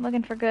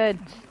 Looking for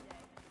goods.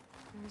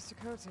 Mr.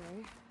 Cote.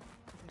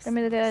 Send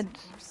me the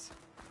goods.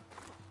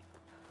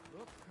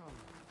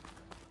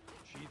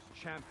 Chief's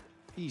champion.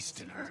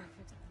 Easterner.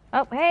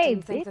 Oh, hey,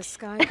 Didn't think the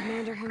Sky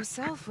Commander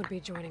himself would be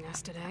joining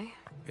us today.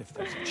 If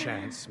there's a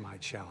chance my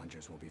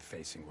challengers will be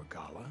facing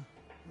Regala,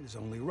 it is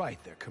only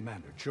right their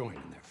commander join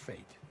in their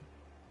fate.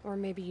 Or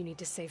maybe you need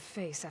to save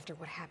face after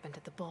what happened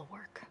at the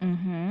Bulwark.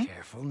 Mm-hmm.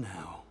 Careful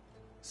now.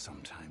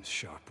 Sometimes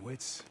sharp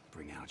wits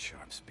bring out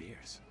sharp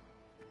spears.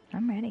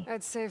 I'm ready.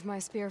 I'd save my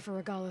spear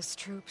for Regala's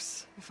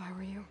troops, if I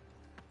were you.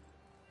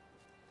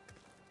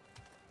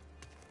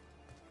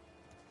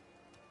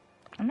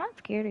 I'm not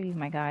scared of you,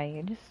 my guy.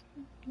 You're just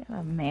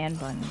a man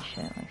bun and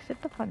shit. Like, sit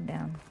the fuck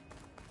down.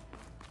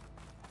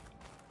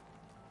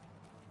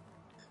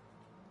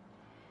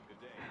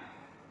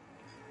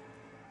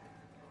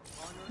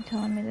 You're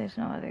telling me there's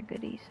no other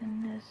goodies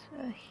in this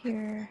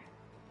here.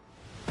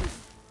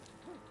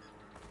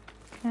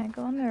 Can I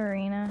go in the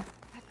arena?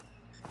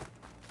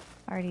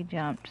 Already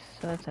jumped,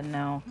 so that's a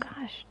no.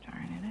 Gosh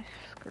darn it, I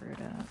screwed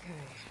up.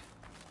 Okay.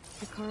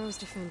 Hikaru's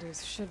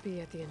defenders should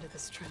be at the end of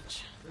this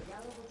trench.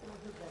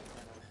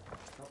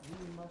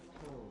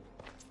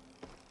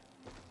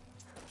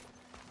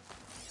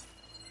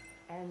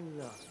 And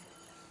look,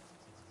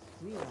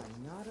 we are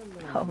not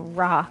alone. Oh,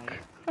 rock.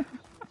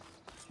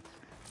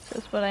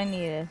 Just what I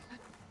needed.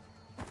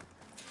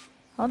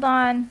 Hold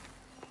on.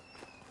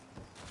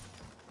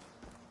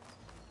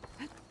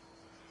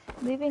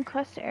 Leaving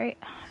quest area.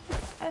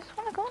 I just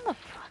want to go in the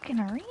fucking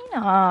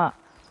arena.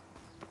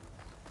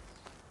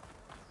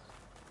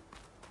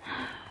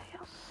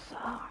 Y'all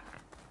suck.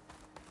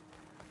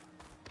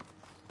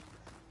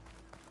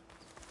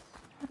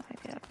 How do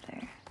I get up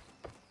there?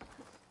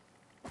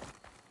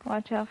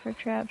 Watch out for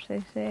traps,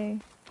 they say.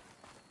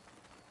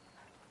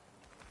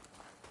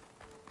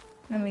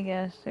 Let me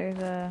guess, there's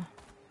a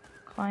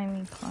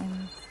climbing.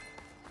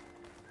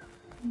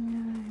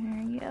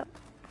 Yep.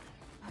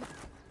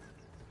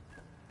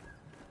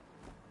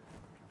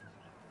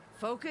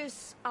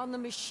 Focus on the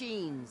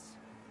machines.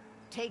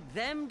 Take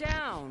them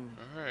down.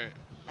 Alright.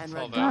 And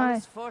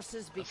Regala's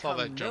forces become I saw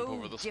that jump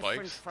over the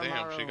spikes.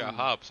 Damn, she got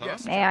hops, huh?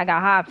 Yes. Hey, I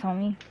got hops,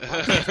 homie.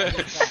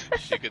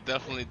 She could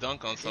definitely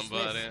dunk on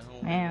somebody.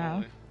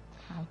 Yeah.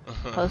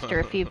 I'll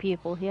poster a few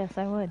people. Yes,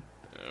 I would.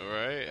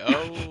 Alright.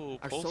 Oh,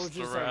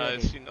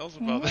 posterized. She knows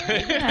about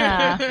that.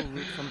 Yeah.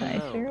 I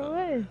sure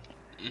would.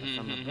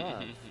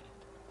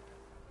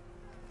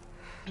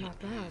 Not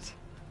bad.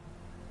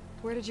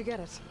 Where did you get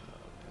it?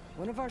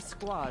 One of our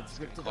squads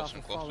ripped it off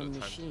a fallen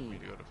machine.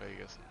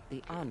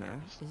 The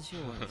honor is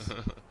yours.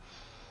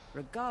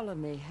 Regala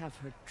may have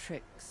her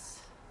tricks,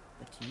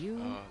 but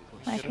you...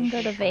 I can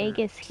go to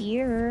Vegas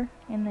here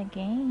in the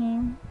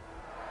game.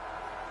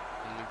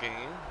 In the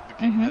game? The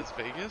game has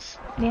Vegas?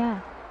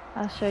 Yeah.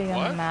 I'll show you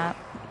on the map.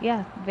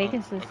 Yeah,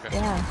 Vegas is,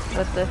 yeah,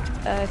 with the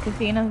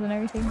casinos and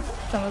everything.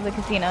 Some of the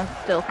casinos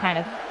still kind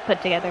of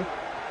put together.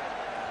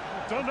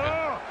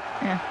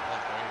 Yeah.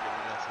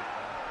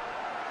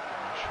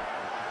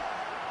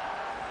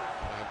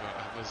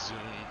 Zoom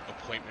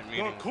appointment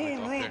meeting. The cool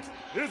route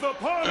is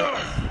upon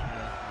us!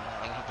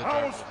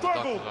 Our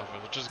struggle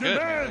which is good.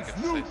 demands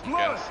new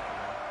blood!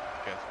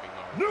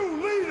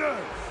 New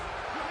leaders!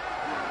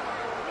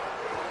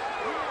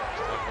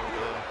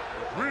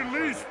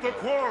 Release the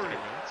quarry!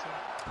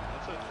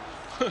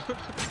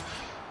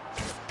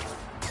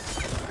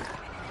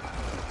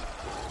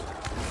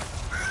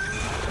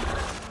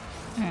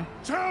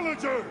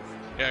 villagers!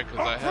 Yeah, because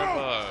I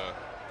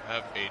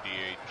have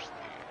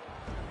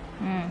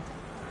ADHD.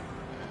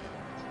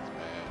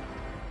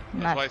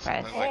 Not That's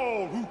why surprised.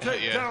 All who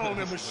take down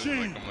a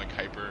machine I'm like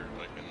hyper,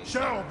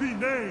 shall be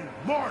named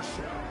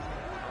Marshal.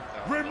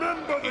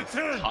 Remember the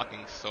 10.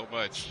 Talking so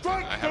much.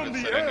 Strike I haven't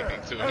from the said air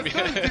anything to him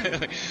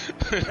yet.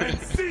 and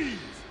seize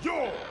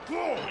your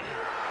glory.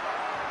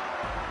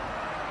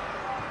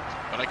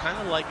 But I kind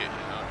of like it, you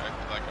know. I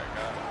feel like I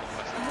got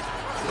accustomed to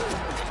it.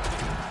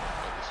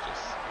 But it's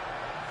just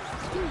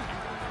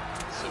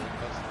so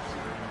impressive.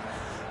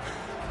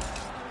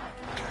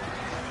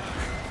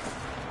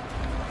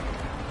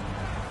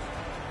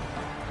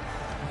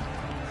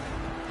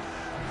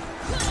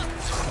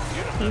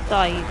 He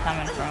saw you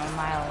coming from a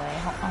mile away.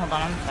 Hold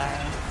on, I'm sorry.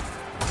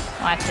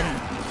 Watching.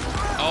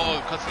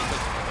 Oh,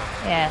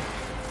 cutscene. Yeah.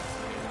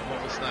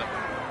 Oh, snap.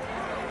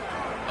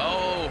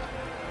 Oh,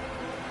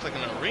 it's like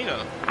an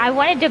arena. I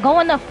wanted to go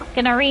in the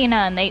fucking arena,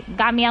 and they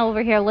got me out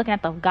over here looking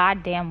at the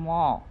goddamn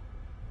wall.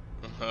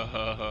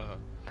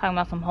 Talking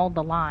about some hold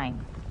the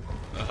line.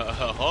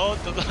 Hold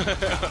the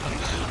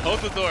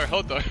door.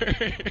 Hold the door.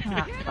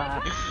 Ah,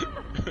 fuck.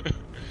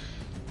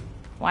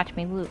 Watch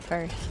me loot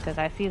first, because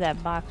I see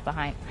that box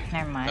behind.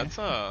 Never mind. That's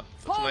a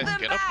nice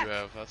get up you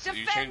have. That's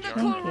you changed your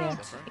armor and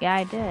stuff, right? Yeah,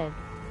 I did.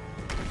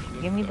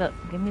 Give me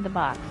the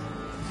box.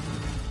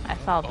 I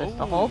saw this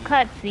the whole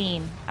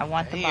cutscene. I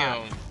want the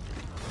box.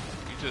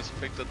 You just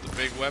picked up the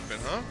big weapon,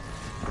 huh?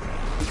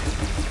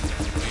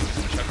 You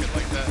just chuck it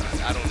like that.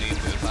 I don't need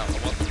this. I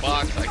want the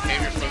box. I came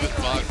here for this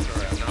box.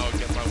 Alright, now I'll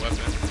get my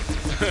weapon.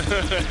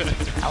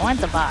 I want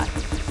the box.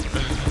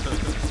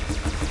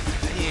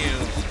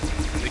 Damn.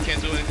 They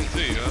can't do anything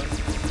to you, huh?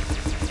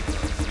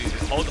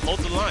 Hold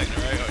the line,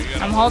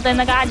 alright? I'm holding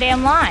the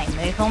goddamn line.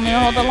 They told me to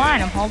hold the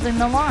line. I'm holding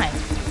the line.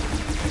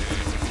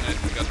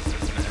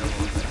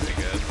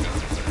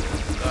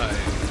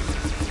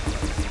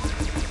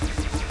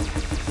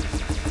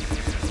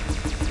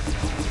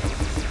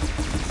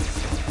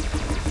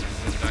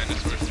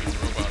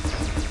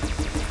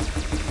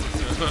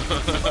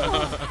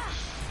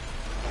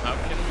 How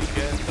can we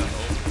get the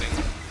old thing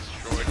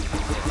destroyed in the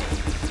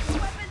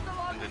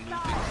world and the new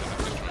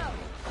things that we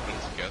can put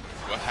together?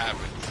 What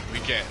happens? We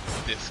get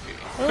this game.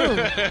 Ooh,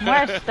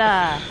 more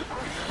stuff.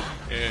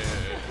 Yeah.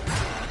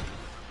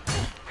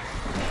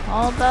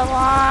 Hold the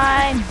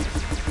line.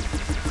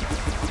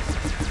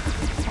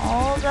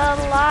 Hold the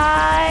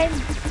line.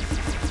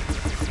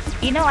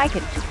 You know, I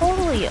could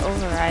totally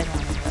override one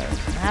of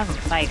those and have them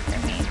fight for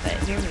me, but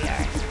here we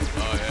are.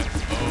 Oh, yeah?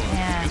 Oh,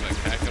 yeah. You can, like,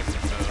 hack them?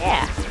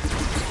 Yeah.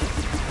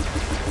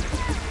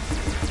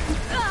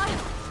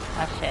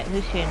 Oh shit,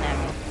 who's shooting at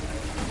me?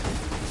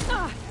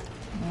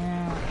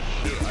 Yeah.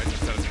 Shoot, I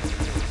just gotta...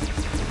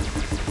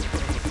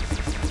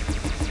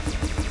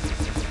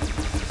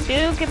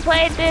 You can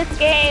play this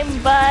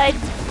game, bud.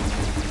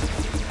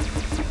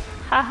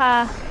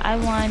 Haha, I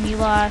won, you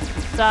lost,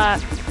 you suck.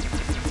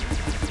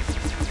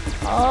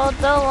 Hold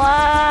the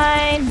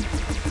line.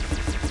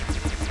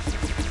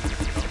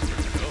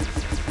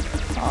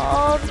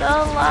 Hold the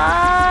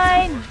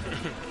line.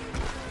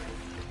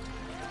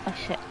 Oh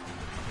shit.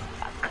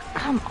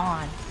 Come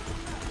on.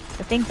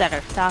 The things that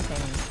are stopping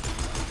me.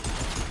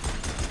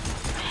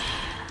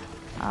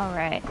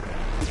 Alright.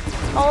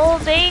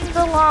 Holding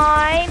the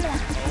line.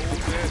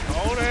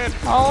 Hold it.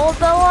 Hold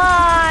the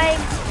line.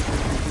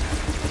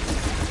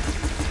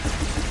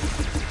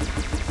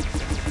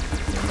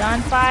 He's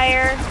on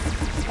fire.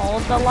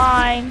 Hold the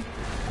line.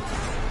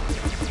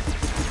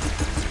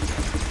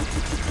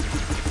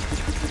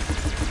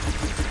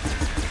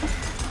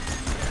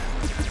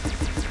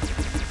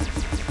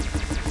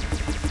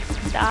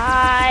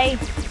 Die.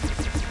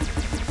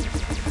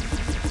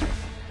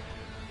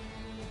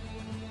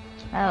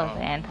 That was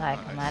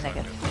anticlimactic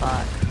as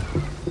fuck.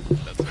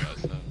 That's what I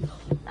said.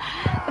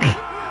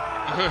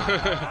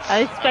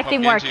 I was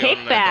expecting more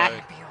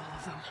kickback.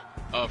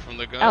 Oh, from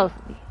the gun? Oh,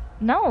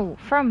 no,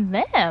 from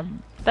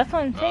them. That's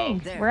what I'm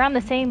saying. We're on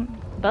the same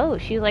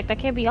boat. She was like, that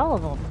can't be all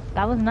of them.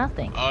 That was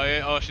nothing. Oh,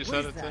 yeah. Oh, she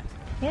said it too?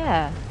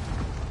 Yeah.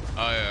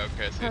 Oh, yeah,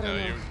 okay. See, now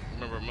you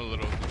remember I'm a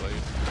little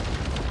delayed.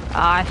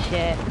 Ah,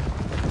 shit.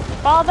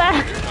 Fall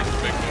back. Here comes the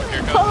big boy.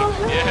 Here comes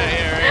the...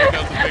 Yeah, here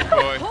comes the big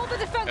boy.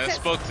 I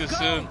spoke too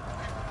soon.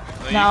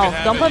 No,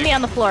 don't put me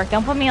on the floor.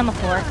 Don't put me on the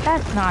floor.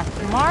 That's not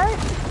smart.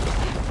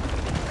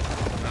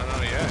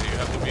 No, yeah, you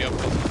have to be up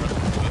close in front of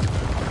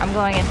the... I'm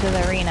going into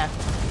the arena.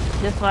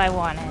 Just what I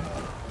wanted.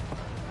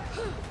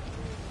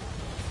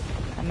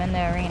 I'm in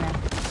the arena.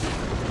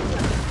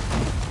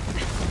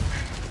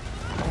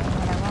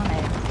 What I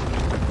wanted.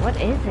 What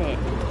is it?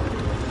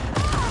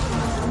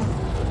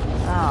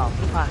 Oh,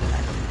 fuck.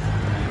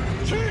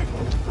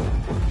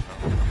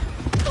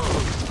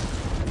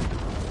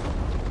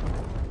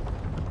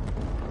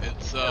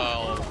 It's,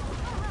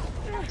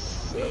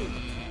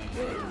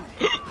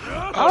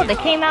 oh, they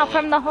came out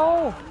from the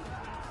hole.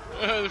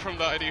 From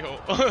the ID hole.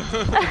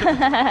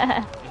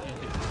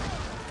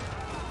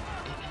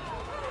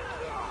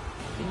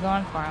 He's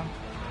going for him.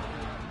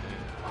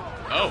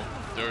 Oh.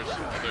 there's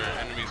other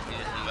enemies coming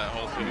from that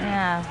hole too.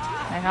 Yeah,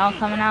 they're all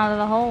coming out of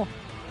the hole.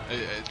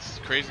 It's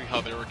crazy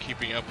how they were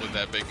keeping up with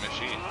that big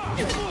machine.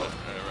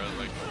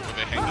 Like, were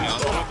they hanging on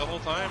to it the whole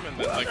time and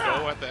then like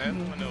go at the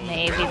end when it was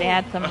Maybe they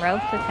had some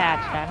ropes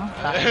attached. I don't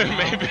fucking know.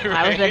 Maybe,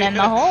 right? Why was it in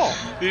the hole?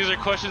 These are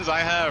questions I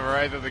have,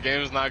 right? That the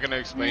game is not going to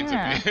explain to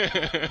me.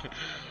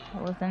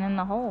 It wasn't in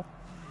the hole.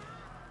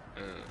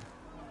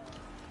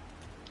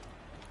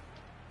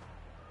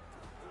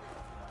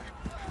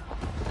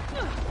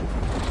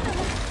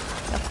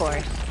 Of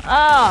course.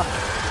 Oh,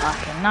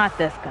 fucking not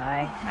this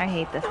guy. I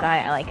hate this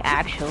guy, like,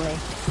 actually.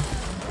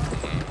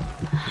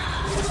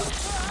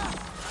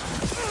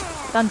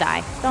 Don't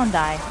die. Don't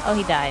die. Oh,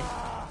 he died.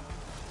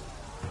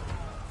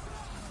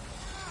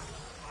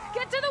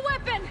 Get to the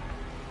weapon!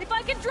 If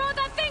I can draw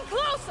that thing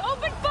close,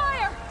 open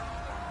fire!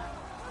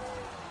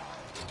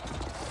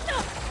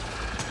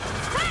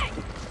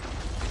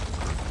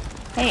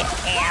 Hey,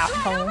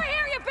 asshole. Over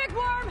here, you big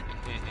worm!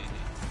 Take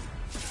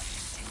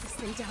this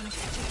thing down and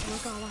catch up to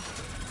Regala.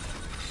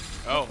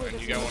 Oh, and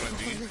you got one of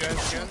these guys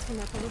again?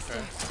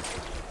 Okay.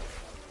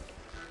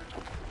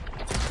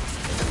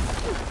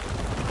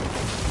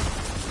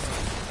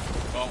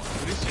 Well,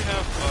 at least you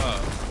have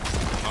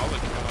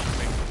knowledge of how to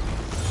make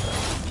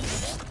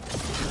these.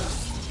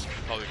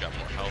 Probably got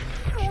more health and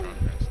stronger and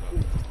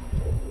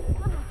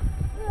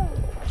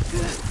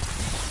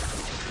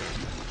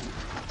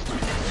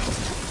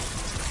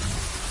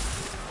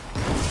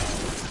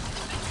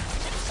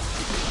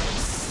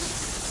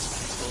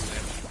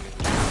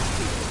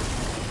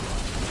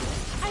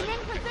I'm in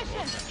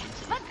position!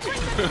 Let's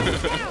bring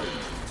this thing down!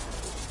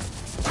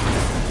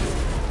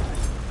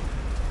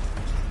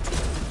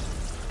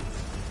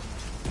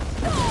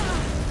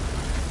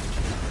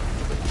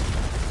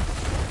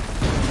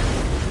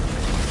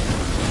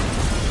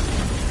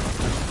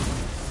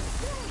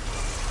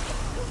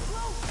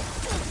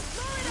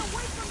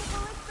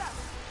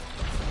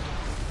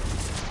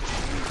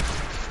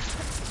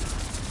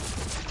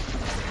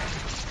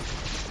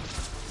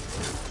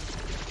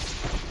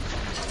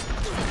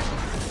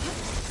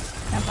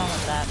 Have fun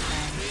with that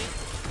thing.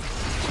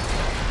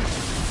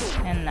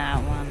 And that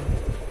one.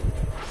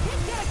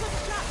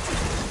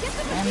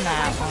 And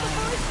that one.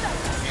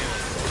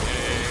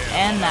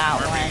 And that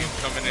one.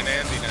 coming in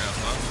handy now,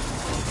 huh?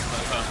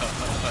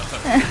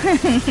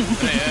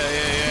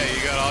 yeah. You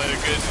got all your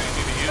goods you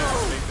need to use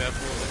to make that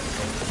fool.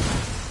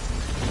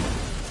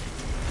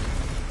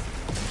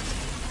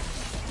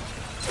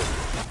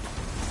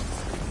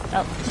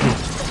 Oh.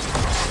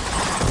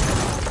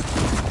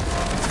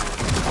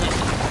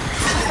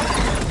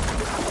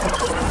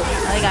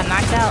 Oh, he got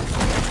knocked out.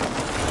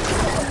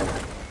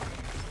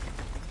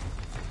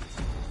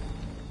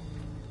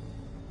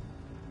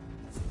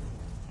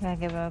 Gotta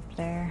give up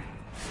there.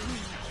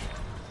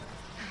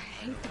 I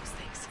hate those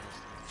things.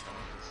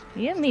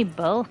 You and me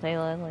both, they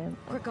look like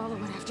Regala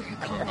went after her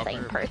car. the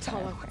same person.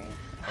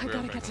 I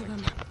gotta get to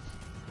them.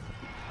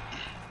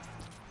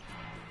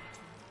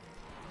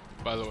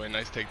 By the way,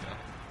 nice takedown.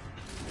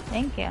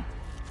 Thank you.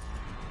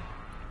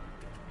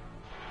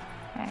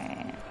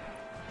 Alright.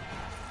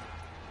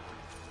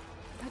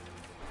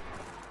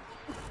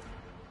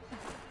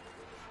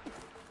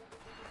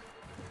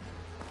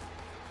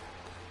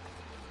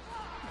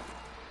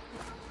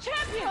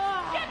 Champion!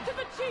 Get to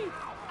the chief!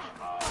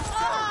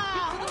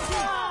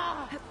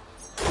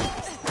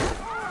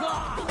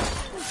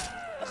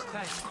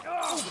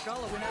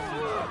 Regala went after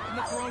her in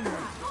the throne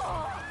room.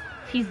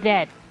 She's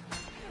dead.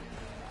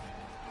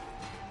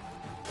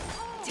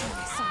 Damn, I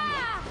saw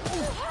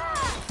you.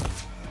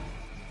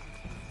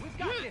 We've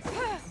got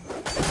this!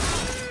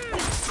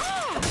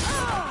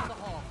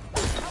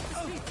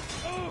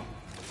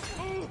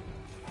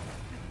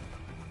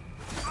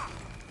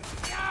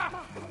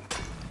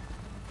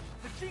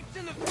 The chief's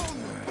in the throne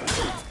room!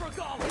 Stop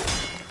Regala!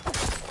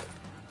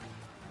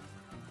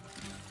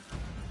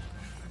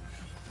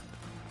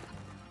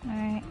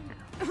 Alright.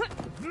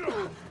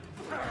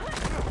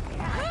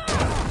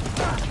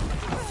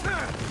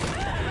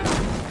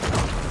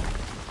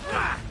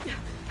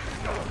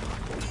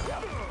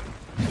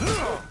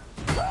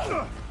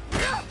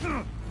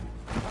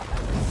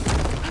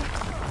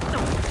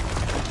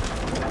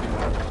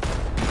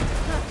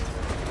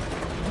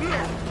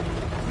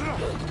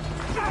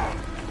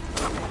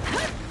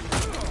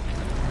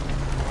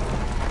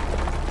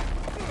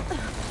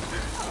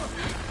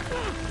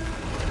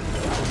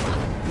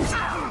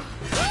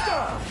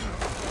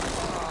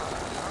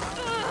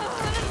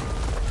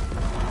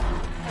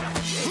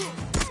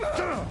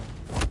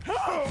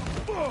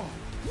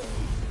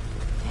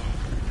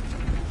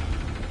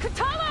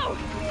 Katalo!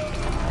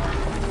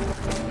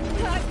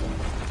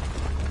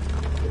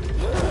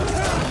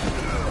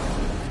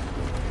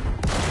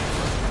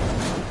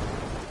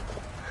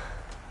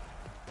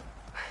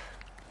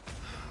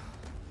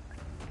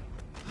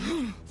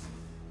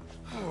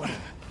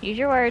 Use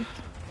your words.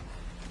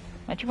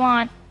 What you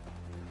want.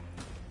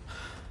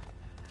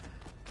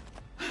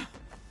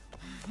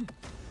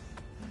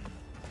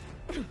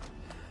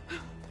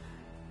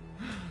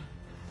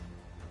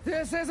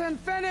 This isn't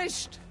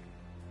finished!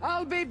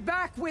 I'll be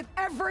back with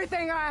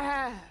everything I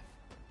have.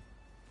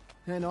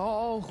 And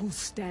all who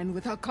stand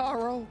with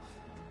Hekarro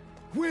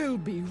will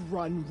be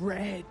run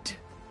red.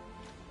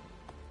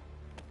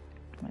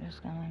 I'm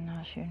just gonna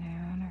not shoot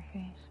hair on her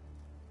face.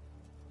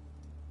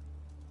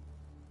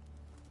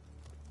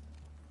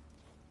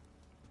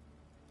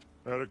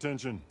 At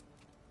attention.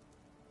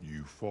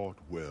 You fought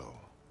well.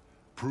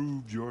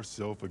 Proved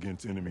yourself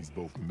against enemies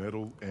both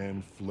metal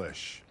and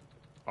flesh.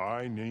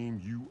 I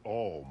name you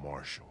all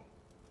Marshal.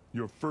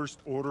 Your first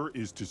order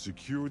is to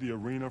secure the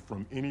arena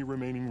from any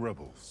remaining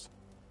rebels.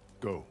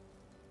 Go.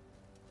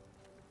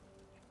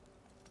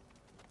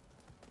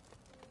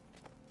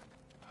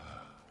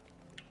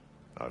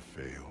 I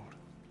failed.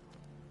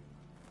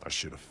 I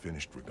should have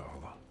finished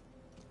Regala.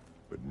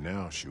 But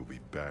now she'll be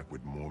back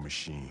with more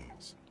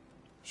machines.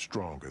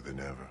 Stronger than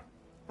ever.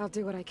 I'll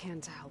do what I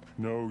can to help.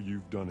 No,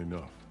 you've done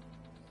enough.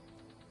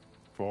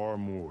 Far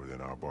more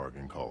than our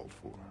bargain called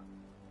for.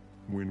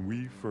 When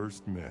we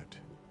first met,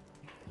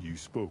 you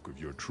spoke of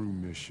your true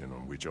mission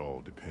on which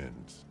all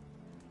depends.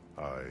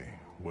 I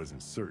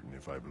wasn't certain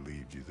if I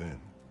believed you then.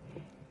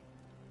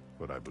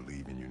 But I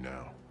believe in you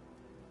now.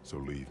 So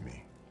leave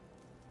me.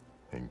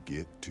 And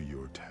get to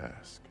your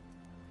task.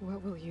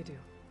 What will you do?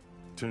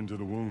 Tend to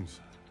the wounds.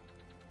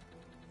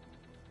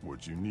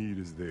 What you need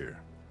is there.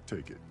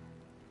 Take it.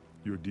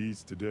 Your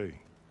deeds today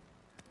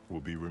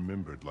will be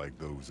remembered like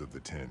those of the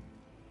 10.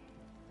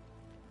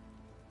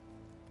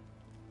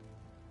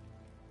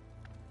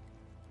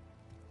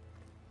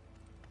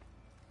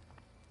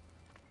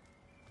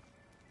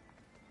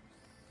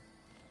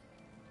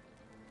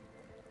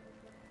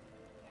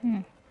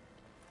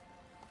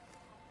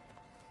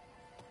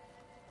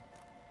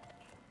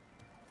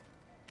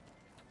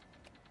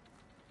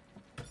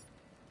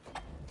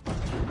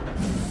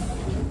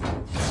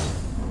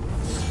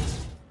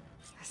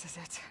 This is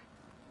it.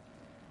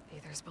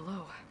 Aether's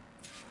below.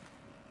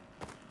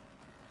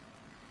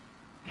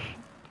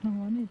 I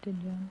wanted to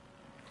jump.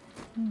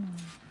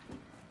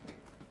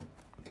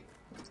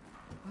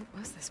 What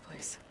was this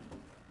place?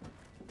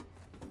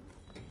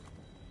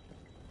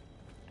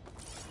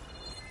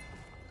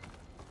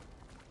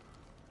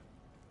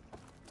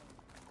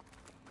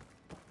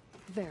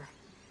 There.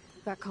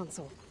 That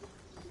console.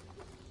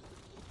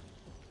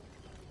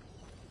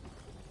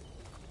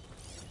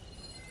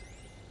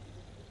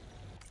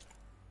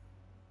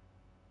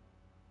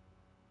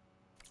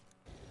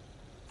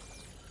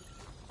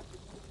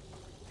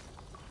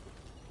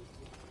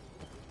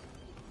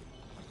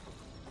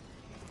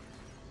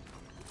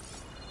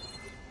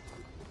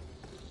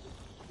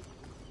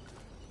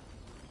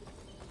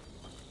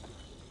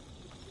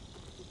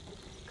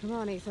 Come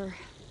on, Aether.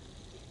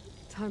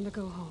 Time to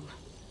go home.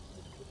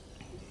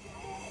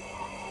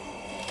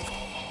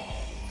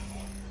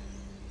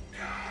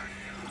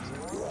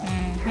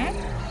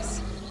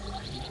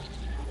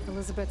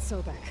 Elizabeth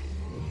Sobek.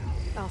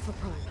 Alpha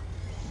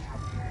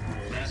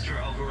Prime. Master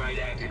override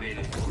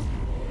activated.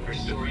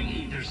 Restoring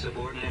Aether's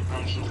subordinate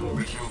function to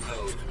original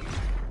code.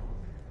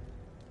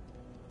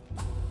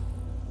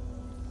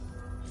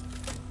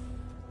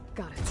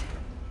 Got it.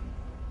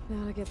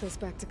 Now to get this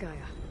back to Gaia.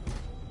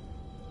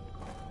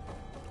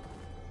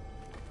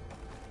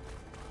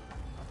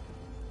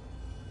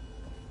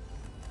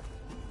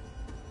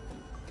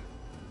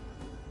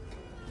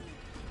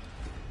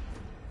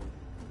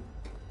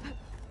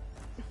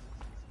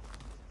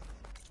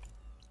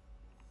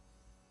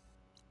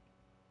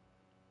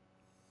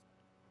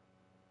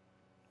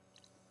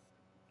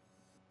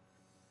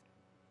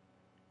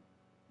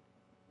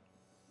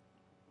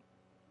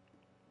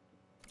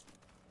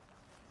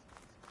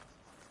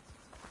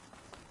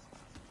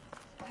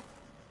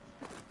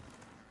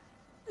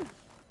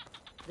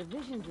 The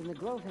visions in the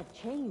grove have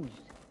changed.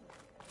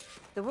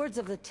 The words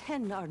of the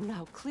 10 are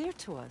now clear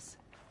to us.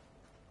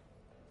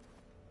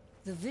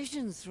 The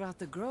visions throughout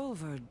the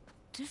grove are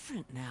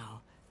different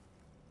now.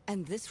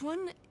 And this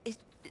one, it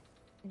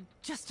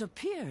just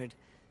appeared.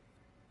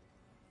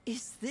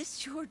 Is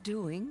this your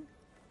doing?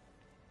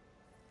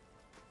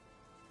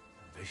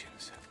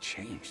 Visions have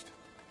changed.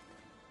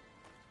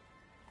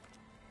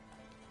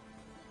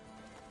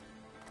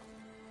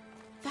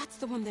 That's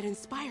the one that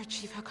inspired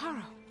Chief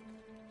Hekarro.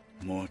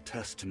 More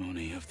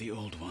testimony of the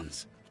old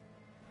ones.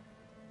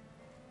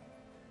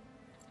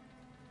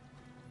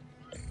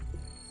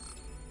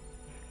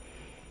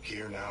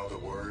 Hear now the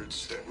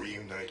words that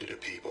reunited a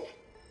people.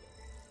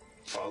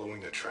 Following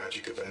the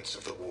tragic events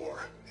of the war,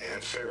 Anne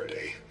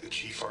Faraday, the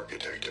chief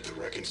architect of the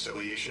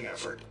reconciliation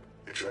effort,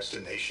 addressed a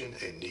nation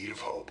in need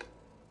of hope.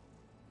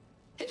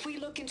 If we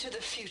look into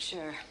the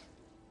future,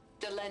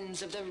 the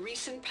lens of the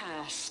recent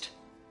past,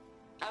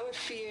 our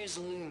fears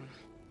loom.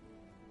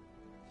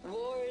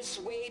 Wars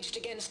waged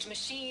against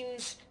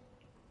machines,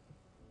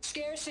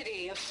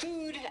 scarcity of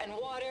food and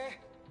water,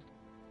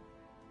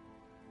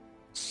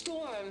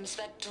 storms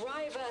that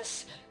drive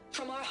us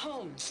from our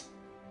homes.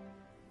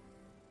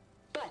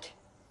 But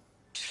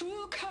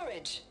true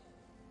courage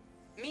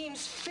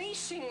means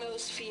facing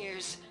those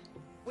fears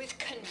with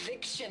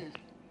conviction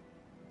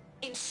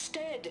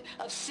instead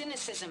of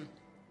cynicism.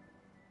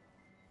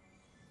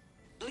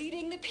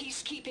 leading the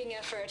peacekeeping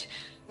effort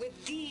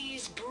with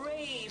these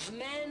brave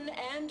men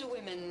and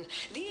women,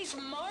 these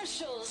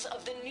marshals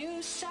of the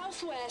new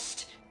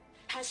Southwest,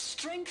 has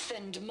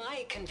strengthened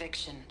my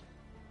conviction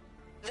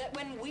that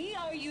when we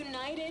are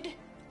united,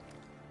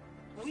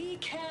 we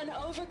can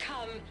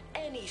overcome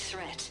any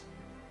threat.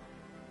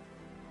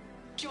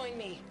 Join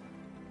me.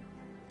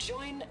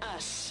 Join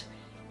us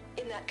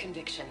in that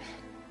conviction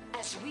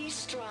as we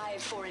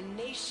strive for a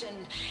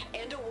nation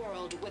and a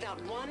world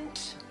without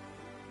want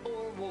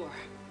or war.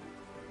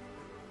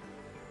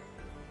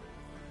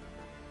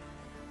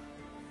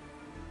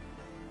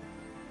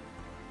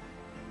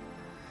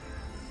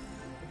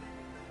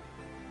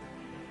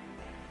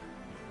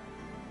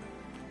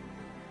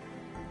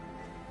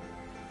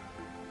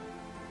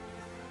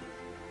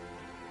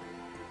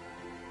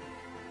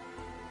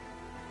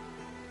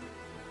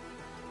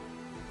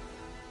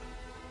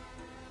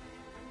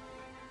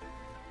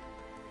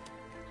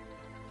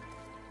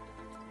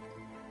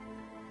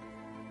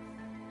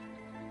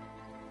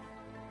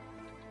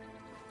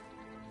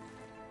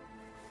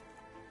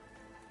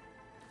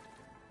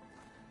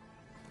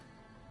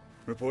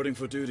 Reporting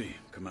for duty,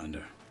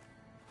 Commander.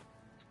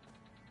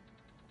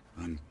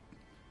 I'm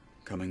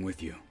coming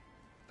with you.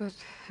 But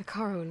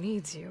Hikaru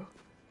needs you.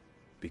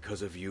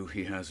 Because of you,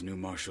 he has new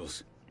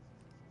marshals.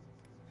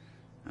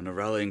 And a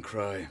rallying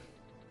cry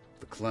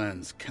the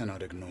clans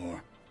cannot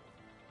ignore.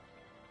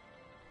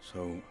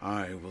 So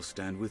I will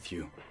stand with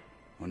you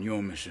on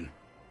your mission.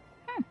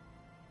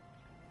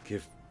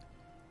 Give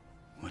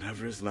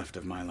whatever is left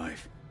of my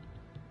life.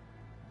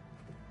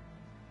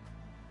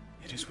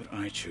 It is what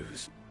I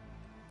choose.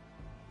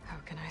 How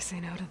can I say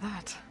no to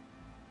that?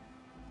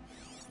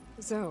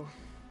 Zoe,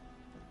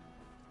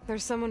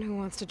 there's someone who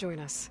wants to join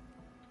us.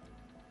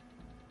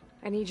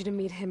 I need you to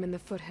meet him in the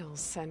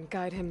foothills and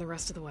guide him the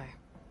rest of the way.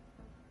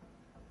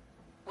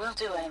 Will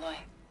do, Aloy.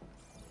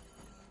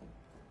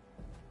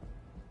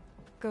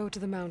 Go to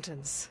the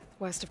mountains,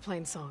 west of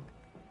Plainsong.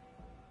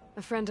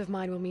 A friend of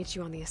mine will meet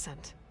you on the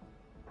ascent.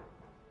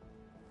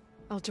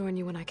 I'll join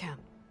you when I can.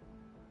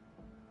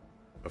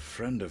 A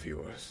friend of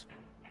yours?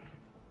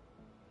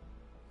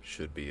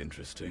 Should be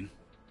interesting.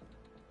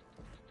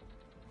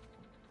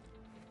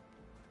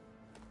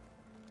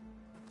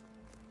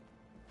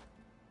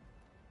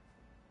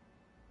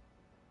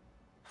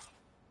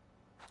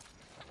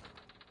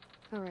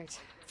 All right.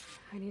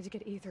 I need to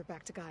get Ether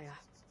back to Gaia.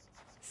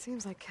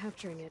 Seems like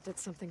capturing it did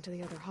something to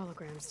the other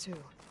holograms, too.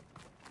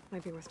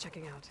 Might be worth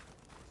checking out. So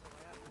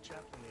I asked the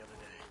chaplain the other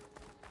day,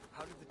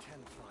 how did the 10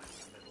 fly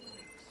with the metal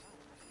wings?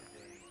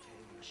 Did they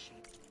tame the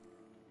sheep?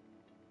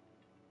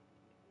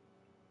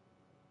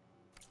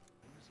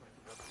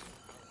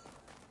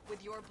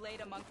 With your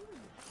blade among...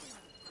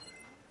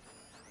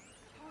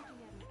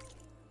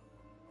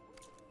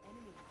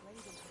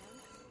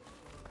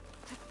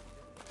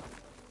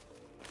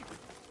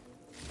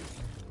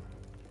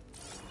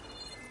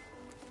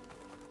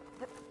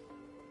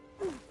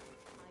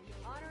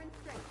 Honor and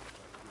strength.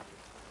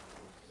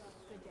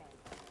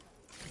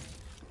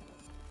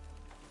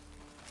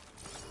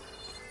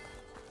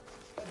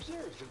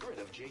 Observe the grid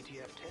of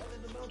JTF-10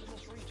 in the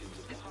mountainous regions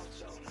of the hot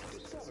zone and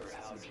discover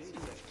how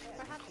JTF-10...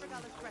 Perhaps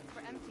Regalla's threats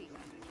were empty.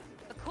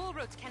 The cool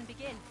route can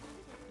begin.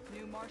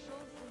 New marshals?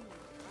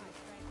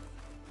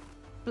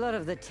 Blood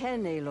of the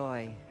 10,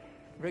 Aloy.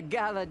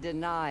 Regalla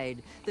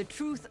denied. The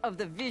truth of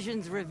the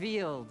visions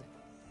revealed.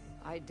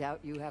 I doubt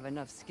you have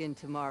enough skin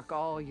to mark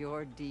all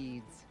your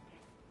deeds.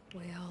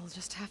 We'll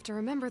just have to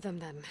remember them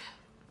then.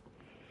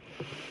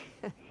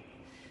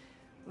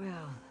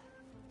 Well,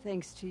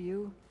 thanks to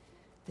you,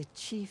 the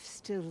Chief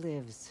still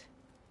lives.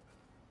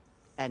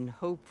 And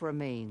hope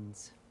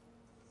remains.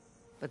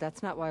 But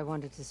that's not why I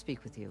wanted to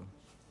speak with you.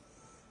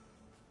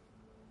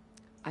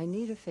 I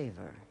need a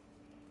favor.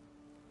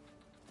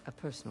 A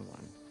personal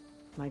one.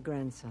 My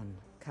grandson,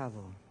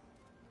 Cavo.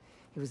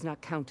 He was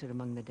not counted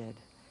among the dead,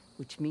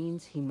 which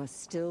means he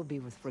must still be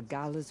with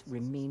Regalla's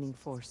remaining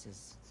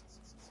forces.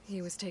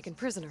 He was taken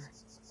prisoner.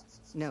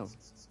 No.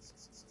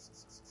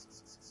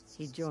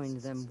 He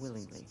joined them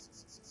willingly.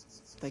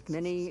 Like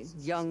many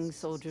young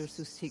soldiers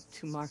who seek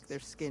to mark their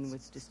skin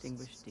with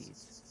distinguished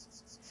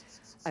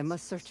deeds. I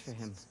must search for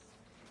him.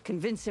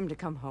 Convince him to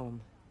come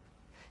home.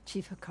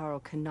 Chief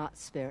Hikaru cannot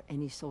spare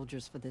any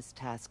soldiers for this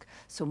task,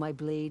 so my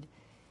blade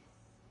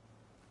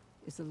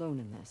is alone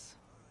in this.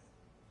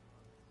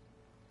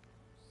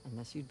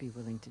 Unless you'd be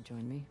willing to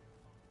join me.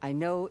 I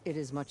know it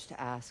is much to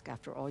ask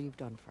after all you've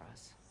done for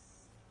us.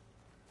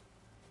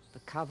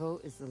 But Cavo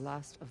is the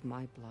last of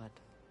my blood.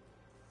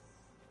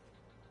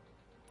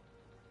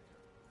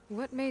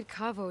 What made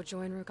Cavo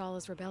join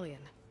Regalla's rebellion?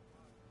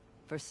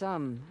 For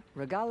some,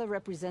 Regalla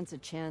represents a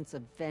chance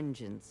of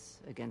vengeance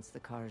against the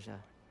Karja.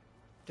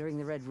 During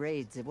the Red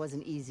Raids, it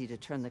wasn't easy to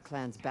turn the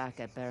clans back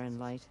at Barren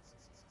Light.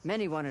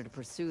 Many wanted to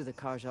pursue the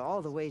Karja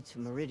all the way to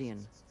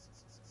Meridian.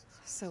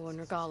 So when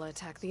Regalla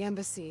attacked the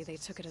embassy, they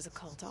took it as a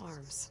call to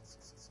arms.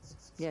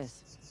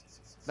 Yes.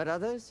 But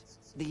others,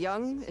 the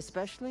young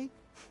especially,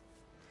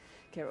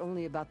 care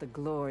only about the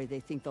glory they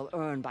think they'll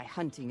earn by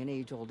hunting an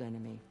age-old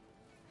enemy.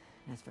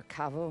 As for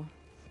Cavo,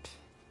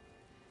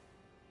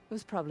 It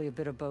was probably a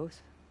bit of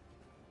both.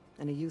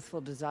 And a youthful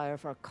desire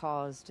for a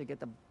cause to get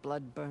the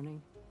blood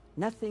burning.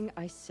 Nothing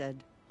I said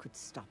could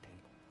stop him.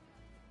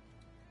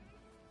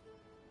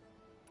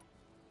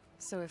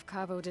 So if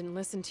Cabo didn't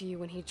listen to you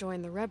when he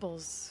joined the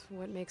rebels,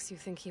 what makes you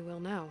think he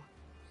will now?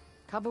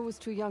 Cabo was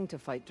too young to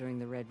fight during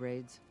the Red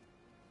Raids.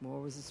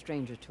 War was a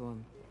stranger to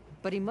him.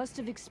 But he must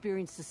have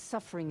experienced the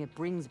suffering it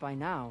brings by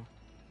now.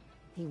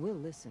 He will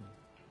listen.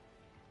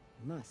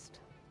 He must.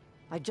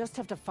 I just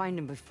have to find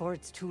him before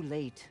it's too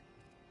late.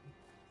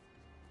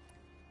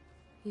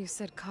 You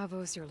said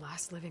Cavo's your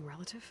last living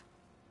relative?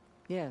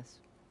 Yes.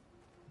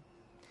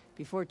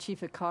 Before Chief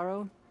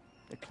Hikaru,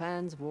 the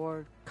clans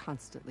warred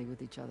constantly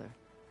with each other.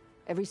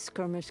 Every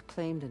skirmish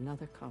claimed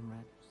another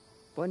comrade.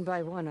 One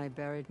by one, I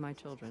buried my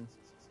children.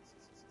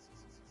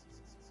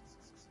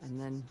 And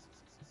then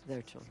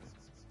their children.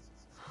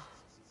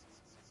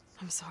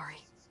 I'm sorry.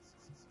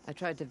 I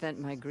tried to vent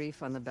my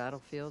grief on the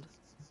battlefield,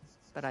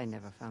 but I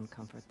never found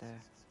comfort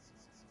there.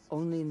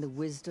 Only in the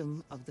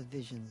wisdom of the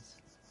visions.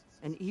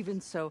 And even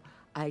so,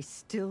 I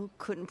still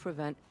couldn't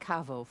prevent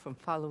Cavo from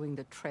following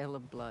the trail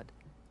of blood.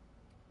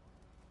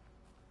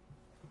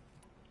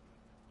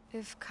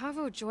 If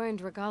Cavo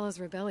joined Regala's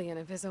rebellion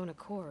of his own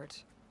accord,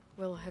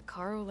 will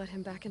Hikaru let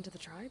him back into the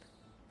tribe?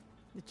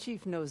 The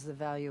chief knows the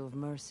value of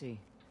mercy,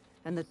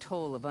 and the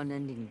toll of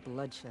unending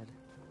bloodshed.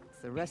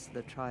 It's the rest of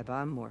the tribe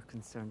I'm more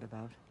concerned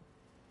about.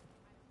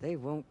 They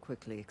won't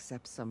quickly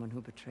accept someone who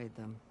betrayed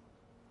them.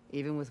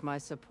 Even with my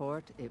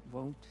support, it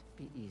won't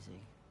be easy.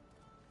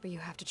 But you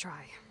have to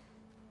try.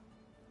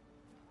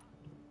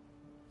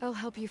 I'll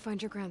help you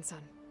find your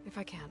grandson, if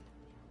I can.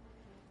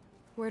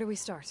 Where do we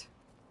start?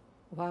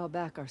 A while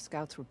back, our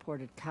scouts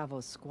reported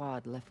Cavo's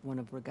squad left one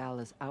of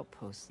Regala's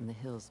outposts in the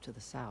hills to the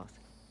south.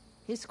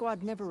 His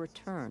squad never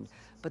returned,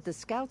 but the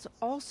scouts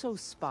also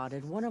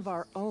spotted one of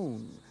our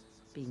own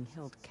being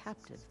held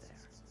captive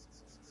there.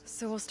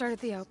 So we'll start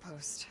at the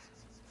outpost.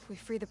 If we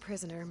free the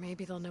prisoner,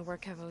 maybe they'll know where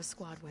Cavo's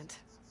squad went.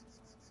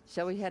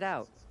 Shall we head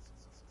out?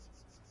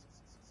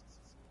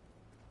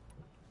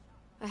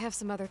 I have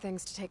some other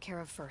things to take care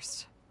of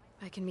first.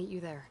 I can meet you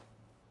there.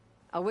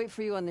 I'll wait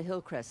for you on the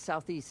hill crest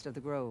southeast of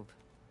the grove.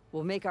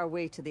 We'll make our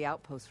way to the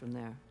outpost from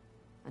there.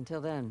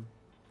 Until then,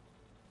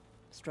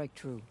 strike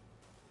true.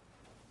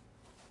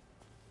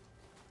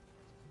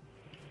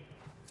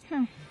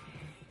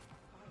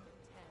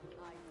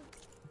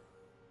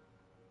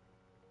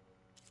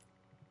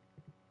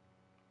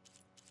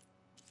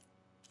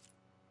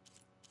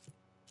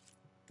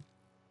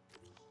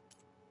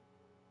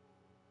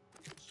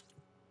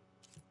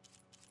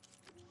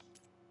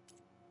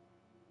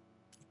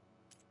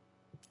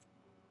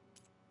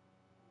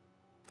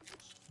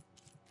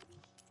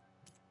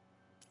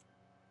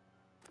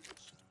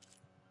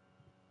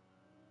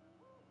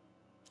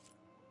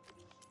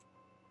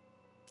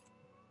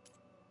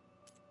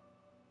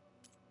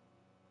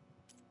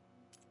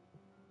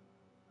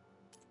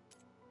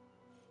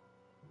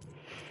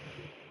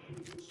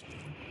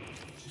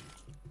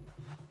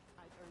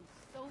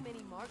 So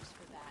many marks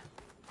for that.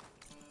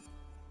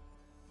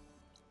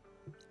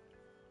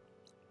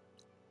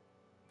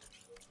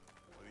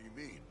 What do you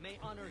mean? May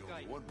honor only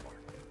guide. one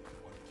mark,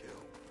 one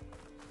kill.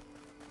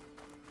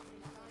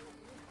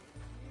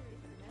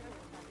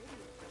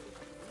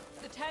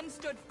 The 10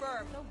 stood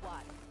firm. So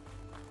what?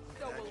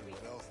 So will Imagine we.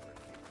 what else they're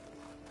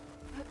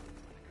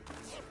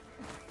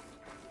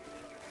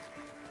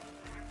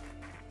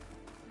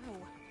No.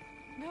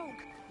 No.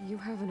 You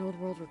have an old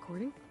world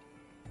recording?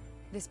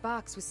 This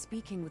box was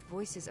speaking with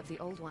voices of the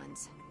old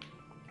ones.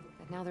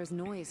 But now there's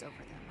noise over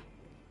them.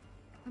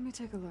 Let me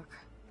take a look.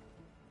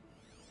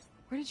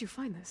 Where did you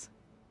find this?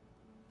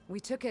 We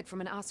took it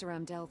from an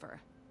Oseram Delver.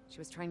 She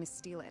was trying to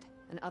steal it,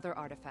 and other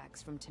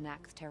artifacts from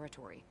Tenakth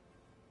territory.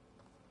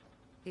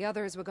 The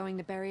others were going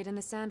to bury it in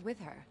the sand with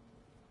her.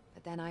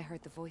 But then I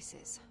heard the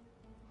voices.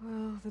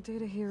 Well, the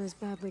data here is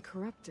badly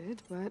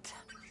corrupted, but...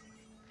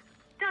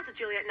 Delta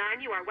Juliet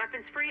 9, you are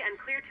weapons free and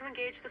clear to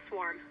engage the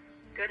swarm.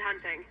 Good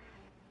hunting.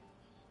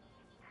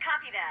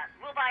 Copy that.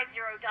 We'll buy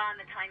Zero Dawn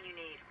the time you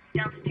need.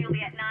 Delta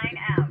Juliet 9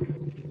 out.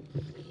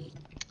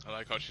 I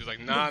like how she's like,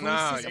 nah,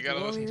 you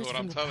gotta listen to what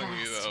I'm telling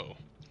you, though.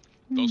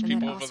 Those And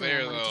people then over Oseram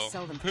there, wanted though. to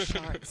sell them for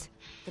shards.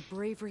 The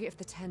bravery of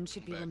the 10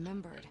 should be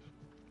remembered.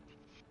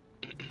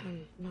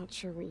 I'm not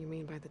sure what you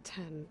mean by the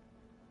 10.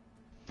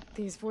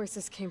 These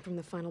voices came from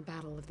the final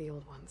battle of the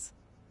old ones.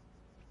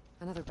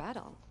 Another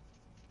battle?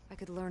 I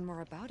could learn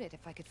more about it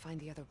if I could find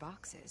the other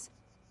boxes.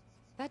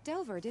 That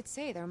Delver did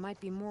say there might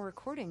be more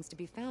recordings to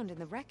be found in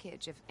the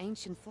wreckage of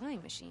ancient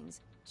flying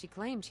machines. She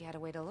claimed she had a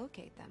way to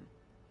locate them.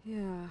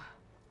 Yeah.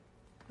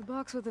 The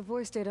box with the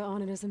voice data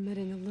on it is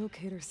emitting a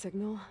locator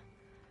signal.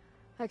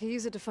 I could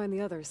use it to find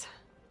the others.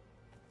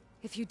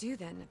 If you do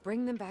then,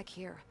 bring them back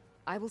here.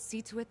 I will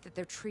see to it that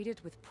they're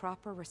treated with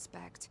proper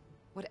respect.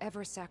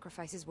 Whatever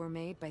sacrifices were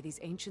made by these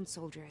ancient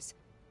soldiers,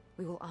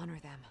 we will honor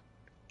them.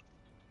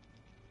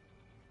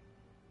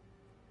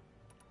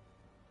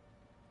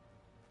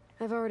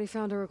 I've already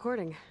found a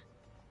recording.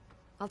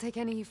 I'll take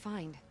any you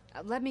find.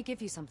 Let me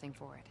give you something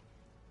for it.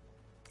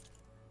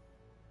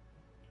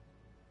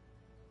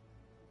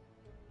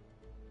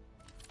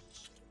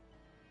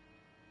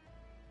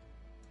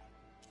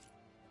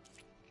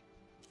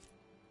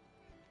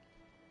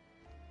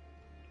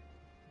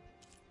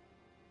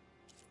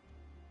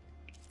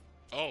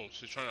 Oh,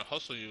 she's trying to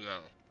hustle you now.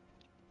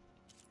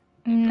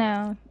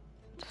 No.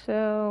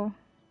 So,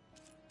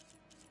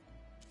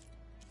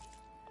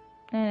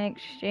 in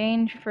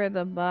exchange for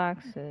the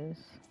boxes,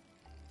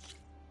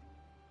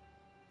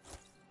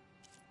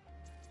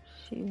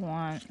 she's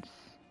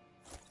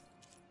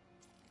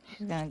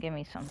gonna give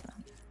me something.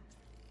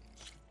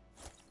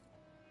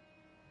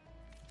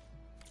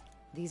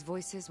 These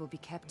voices will be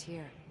kept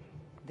here.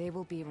 They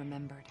will be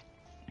remembered.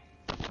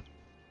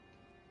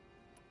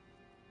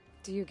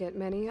 Do you get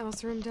many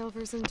Oseram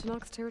delvers in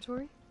Tenakth's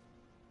territory?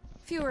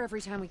 Fewer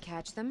every time we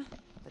catch them,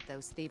 but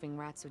those thieving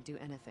rats would do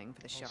anything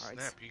for the shards.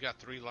 Snap, you got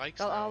 3 likes.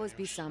 There'll now always on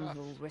be your some stuff.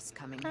 who will risk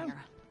coming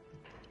here.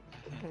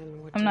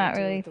 And what I'm do not you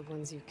do really with the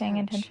ones you paying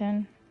catch?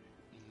 attention.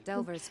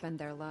 Delvers spend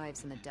their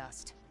lives in the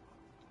dust.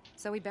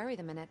 So we bury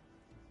them in it,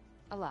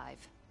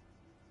 alive.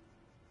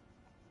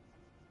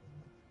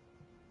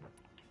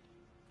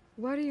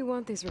 Why do you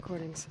want these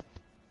recordings?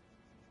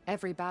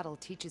 Every battle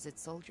teaches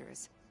its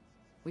soldiers.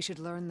 We should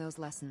learn those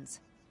lessons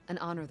and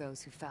honor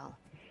those who fell.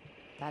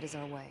 That is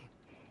our way.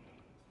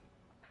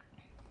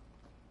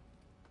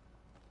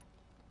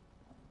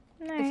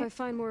 If I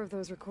find more of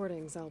those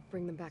recordings, I'll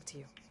bring them back to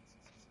you.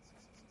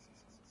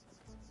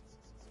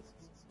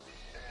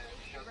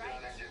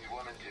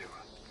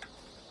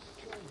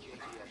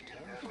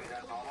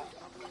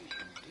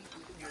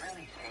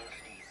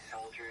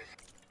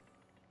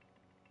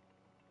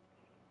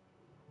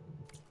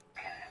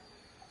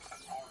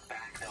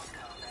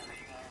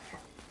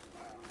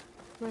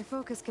 My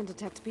focus can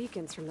detect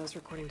beacons from those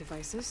recording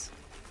devices.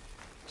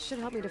 Should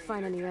help me to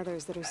find any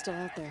others that are still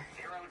out there.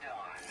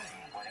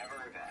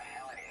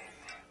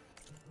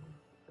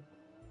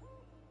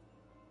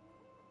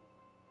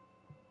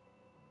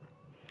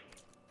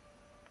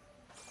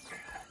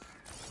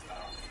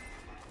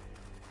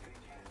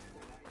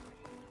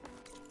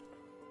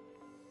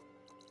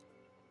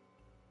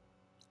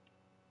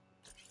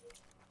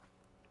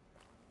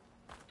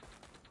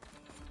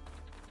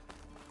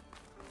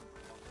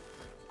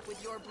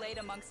 With your blade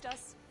amongst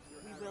us,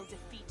 we will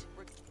defeat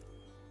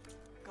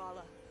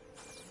Gala.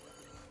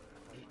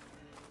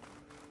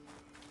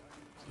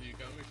 So you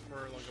got me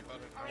for like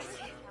about an hour and a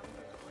half.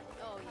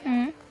 Oh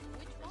yeah.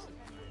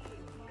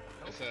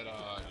 I said,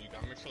 you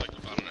got me for like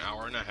about an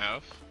hour and a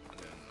half, and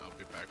then I'll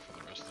be back for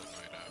the rest of the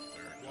night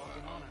after.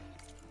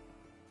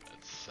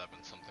 It's 7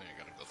 something. I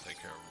gotta go take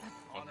care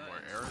of one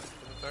more errand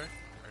for the day.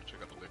 I actually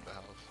gotta leave the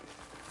house.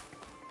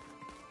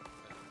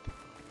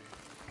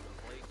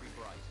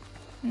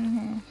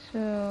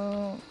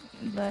 So,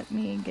 let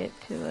me get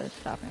to a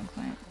stopping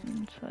point.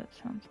 That's what it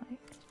sounds like.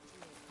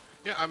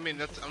 Yeah, I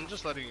mean, I'm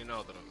just letting you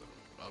know that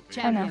I'll be.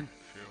 Champion,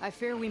 I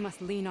fear we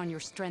must lean on your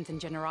strength and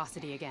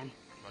generosity again.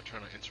 I'm not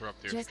trying to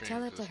interrupt your Just stream,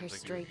 tell it to 'cause her seems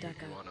like straight, you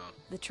Ducka. wanna...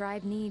 The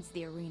tribe needs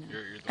the arena.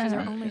 You're She's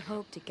our the- only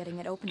hope to getting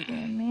it open Give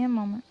again. me a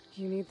moment.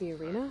 You need the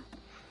arena?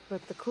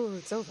 But the cool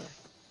route's over.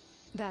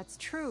 That's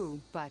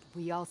true, but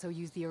we also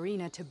use the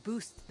arena to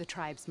boost the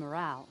tribe's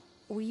morale.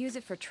 We use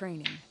it for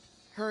training.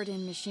 Herd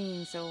in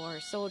machines so our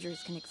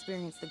soldiers can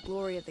experience the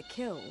glory of the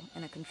kill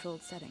in a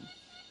controlled setting.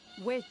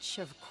 Which,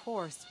 of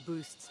course,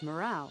 boosts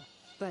morale.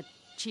 But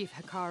Chief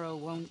Hikaru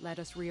won't let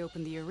us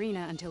reopen the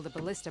arena until the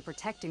ballista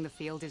protecting the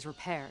field is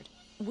repaired.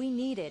 We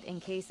need it in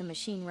case a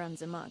machine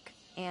runs amok,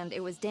 and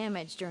it was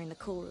damaged during the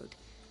cool route.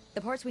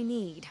 The parts we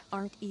need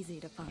aren't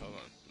easy to find. Hold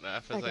on.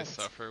 Laugh I as I get it.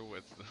 suffer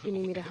with... You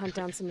need me to hunt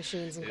down some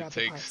machines and it grab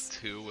the takes parts.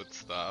 2 with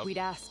stop. We'd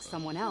ask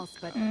someone else,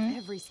 but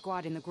every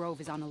squad in the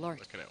Grove is on alert.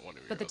 Looking at one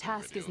of your But the other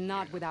task is videos,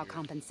 not without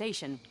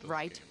compensation,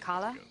 right,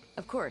 Kala?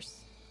 Of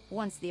course.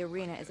 Once the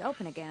arena is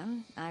open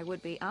again, I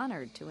would be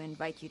honored to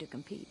invite you to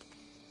compete.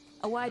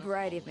 A wide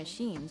variety of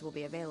machines will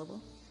be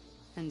available.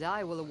 And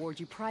I will award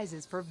you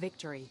prizes for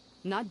victory.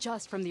 Not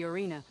just from the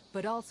arena,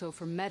 but also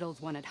for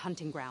medals won at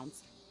hunting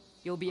grounds.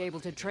 You'll be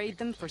able to trade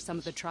them for some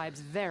of the tribe's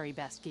very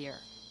best gear.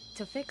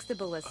 To fix the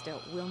ballista,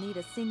 we'll need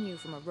a sinew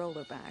from a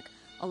rollerback,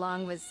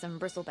 along with some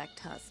bristleback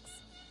tusks.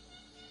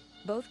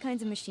 Both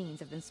kinds of machines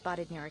have been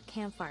spotted near a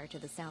campfire to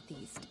the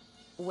southeast.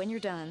 When you're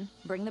done,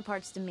 bring the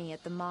parts to me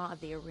at the maw of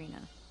the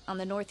arena, on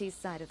the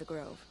northeast side of the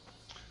grove.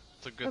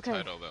 It's a good Okay.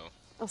 title, though.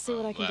 I'll see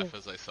what I can Laugh do.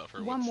 as I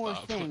suffer One with more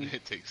stop. thing.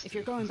 It takes If 2.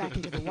 you're going back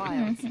into the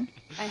wilds,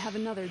 I have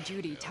another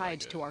duty tied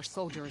to our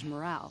soldiers'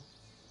 morale.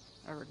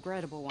 A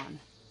regrettable one.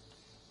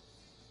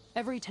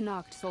 Every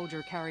Tenakth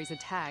soldier carries a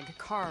tag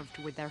carved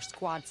with their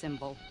squad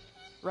symbol.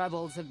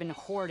 Rebels have been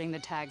hoarding the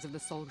tags of the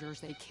soldiers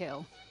they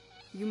kill.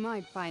 You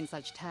might find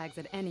such tags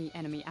at any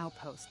enemy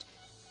outpost.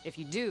 If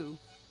you do,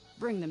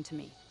 bring them to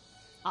me.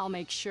 I'll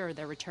make sure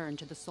they're returned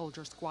to the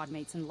soldier squad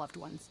mates and loved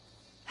ones.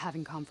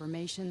 Having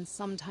confirmation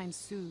sometimes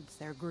soothes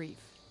their grief.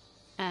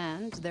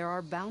 And there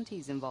are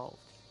bounties involved,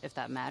 if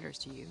that matters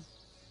to you.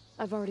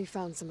 I've already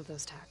found some of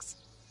those tags.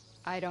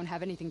 I don't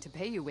have anything to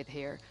pay you with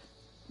here.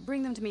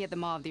 Bring them to me at the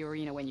maw of the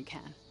arena when you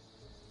can.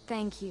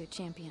 Thank you,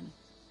 champion.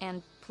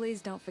 And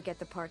please don't forget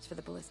the parts for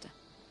the ballista.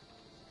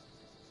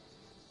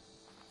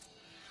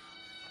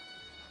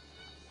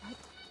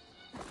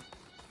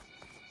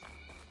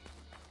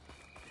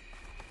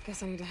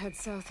 Guess I need to head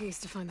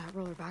southeast to find that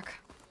rollerback.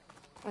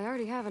 I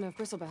already have enough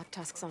bristleback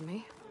tusks on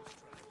me.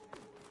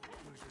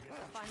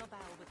 Final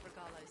battle with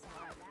Regalos.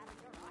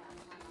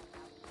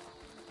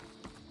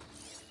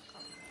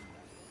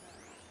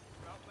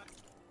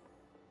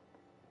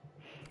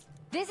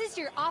 This is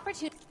your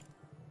opportunity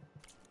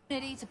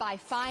to buy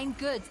fine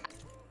goods.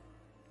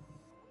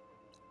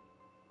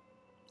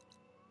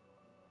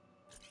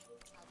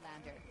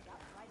 Outlander.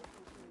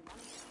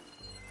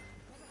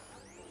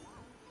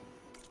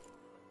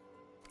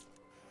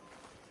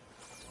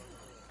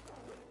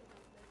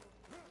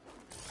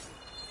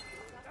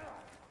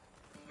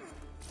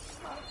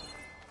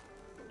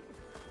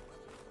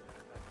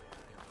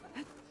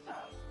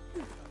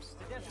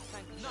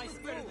 Nice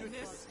better than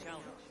this.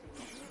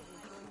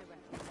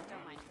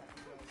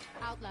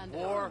 Outlander.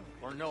 War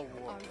or no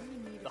war,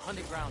 the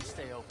hunting grounds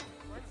stay open.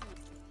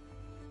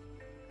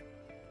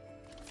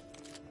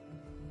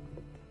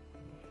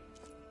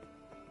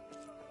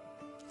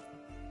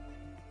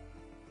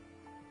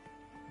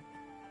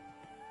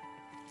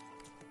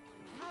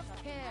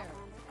 Have care.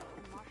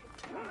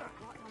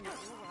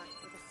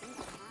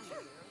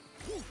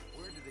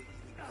 Where do they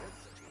even get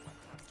such a weapon?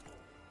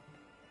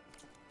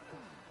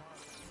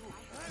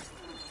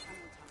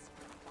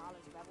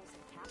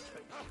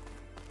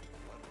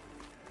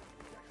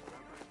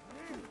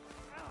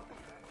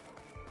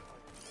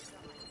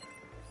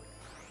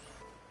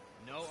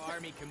 No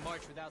army can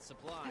march without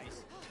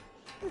supplies.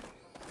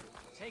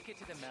 Take it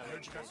to the I melee.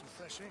 heard you got some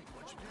fresh ink.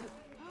 What'd you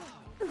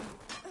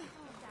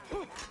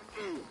do?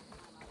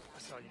 I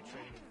saw you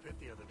training in fit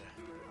the other day.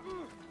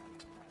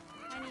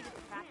 I needed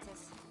the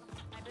practice.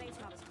 My blade's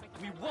not as quick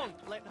as We I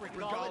won't let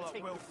Regala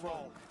take will the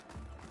throne.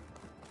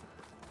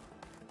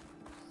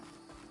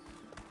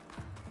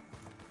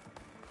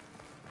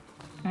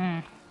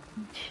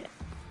 Shit.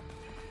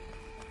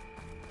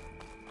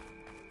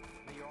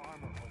 May your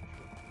armor hold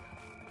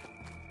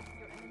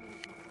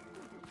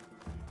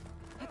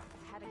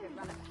had a good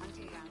run at the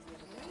hunting grounds the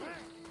other day.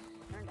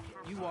 Learned a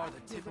half. You are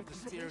the tip of the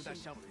spear that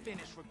shall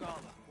finish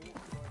Regala.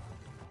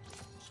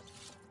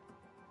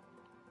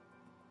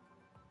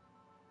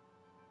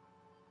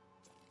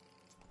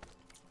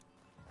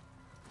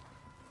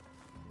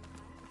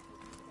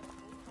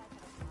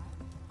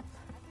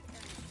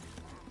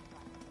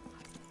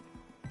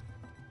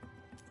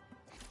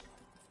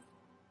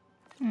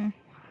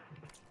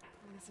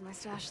 This is my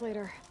stash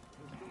later.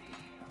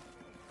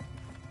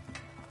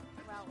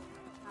 Well,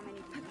 how many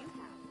do you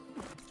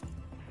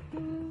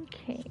have?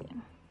 Okay.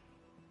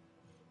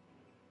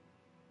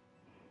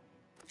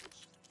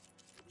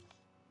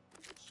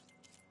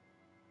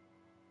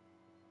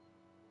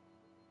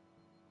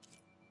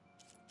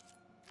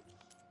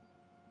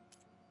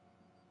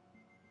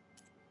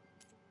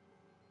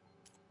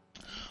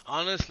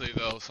 Honestly,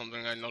 though,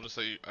 something I noticed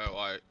that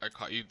I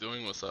caught you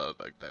doing was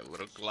like that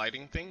little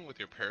gliding thing with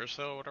your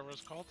parasail, whatever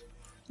it's called.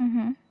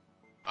 Mhm.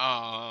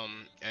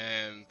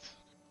 And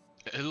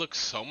it looks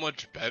so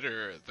much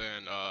better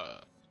than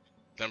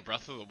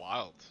Breath of the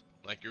Wild.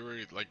 Like you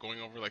were like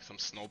going over like some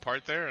snow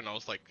part there, and I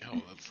was like,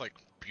 oh, that's like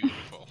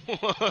beautiful.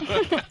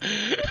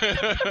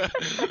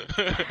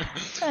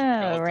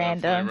 I'll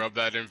Random. definitely rub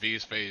that in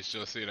V's face,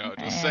 just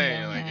just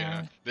saying,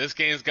 like, this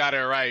game's got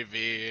it right,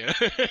 V.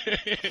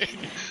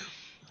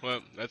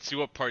 Well, let's see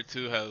what part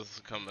 2 has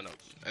coming up,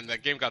 and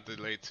that game got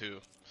delayed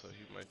too, so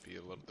he might be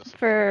a little disappointed.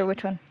 For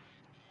which one?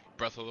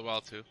 Breath of the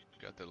Wild 2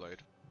 got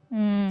delayed.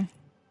 Hmm.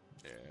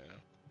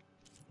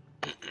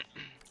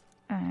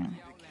 Yeah.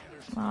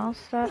 Well, I'll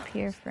stop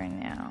here for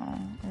now,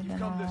 and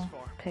then I'll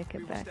pick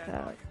it back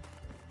up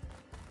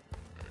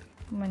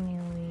when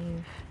you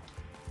leave.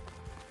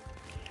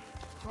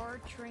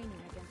 Hard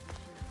training against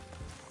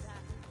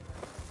machines.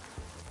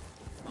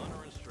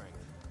 honor and strength.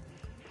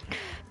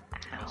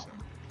 Oh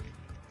snap.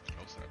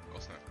 Oh snap. Oh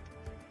snap.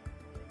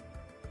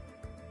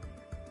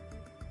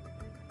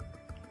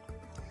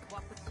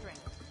 Walk with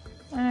strength.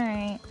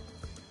 Alright.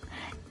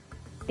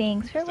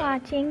 Thanks for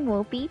watching.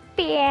 We'll be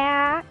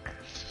back.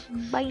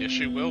 Bye. Yes,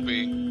 she will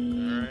be.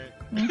 Alright.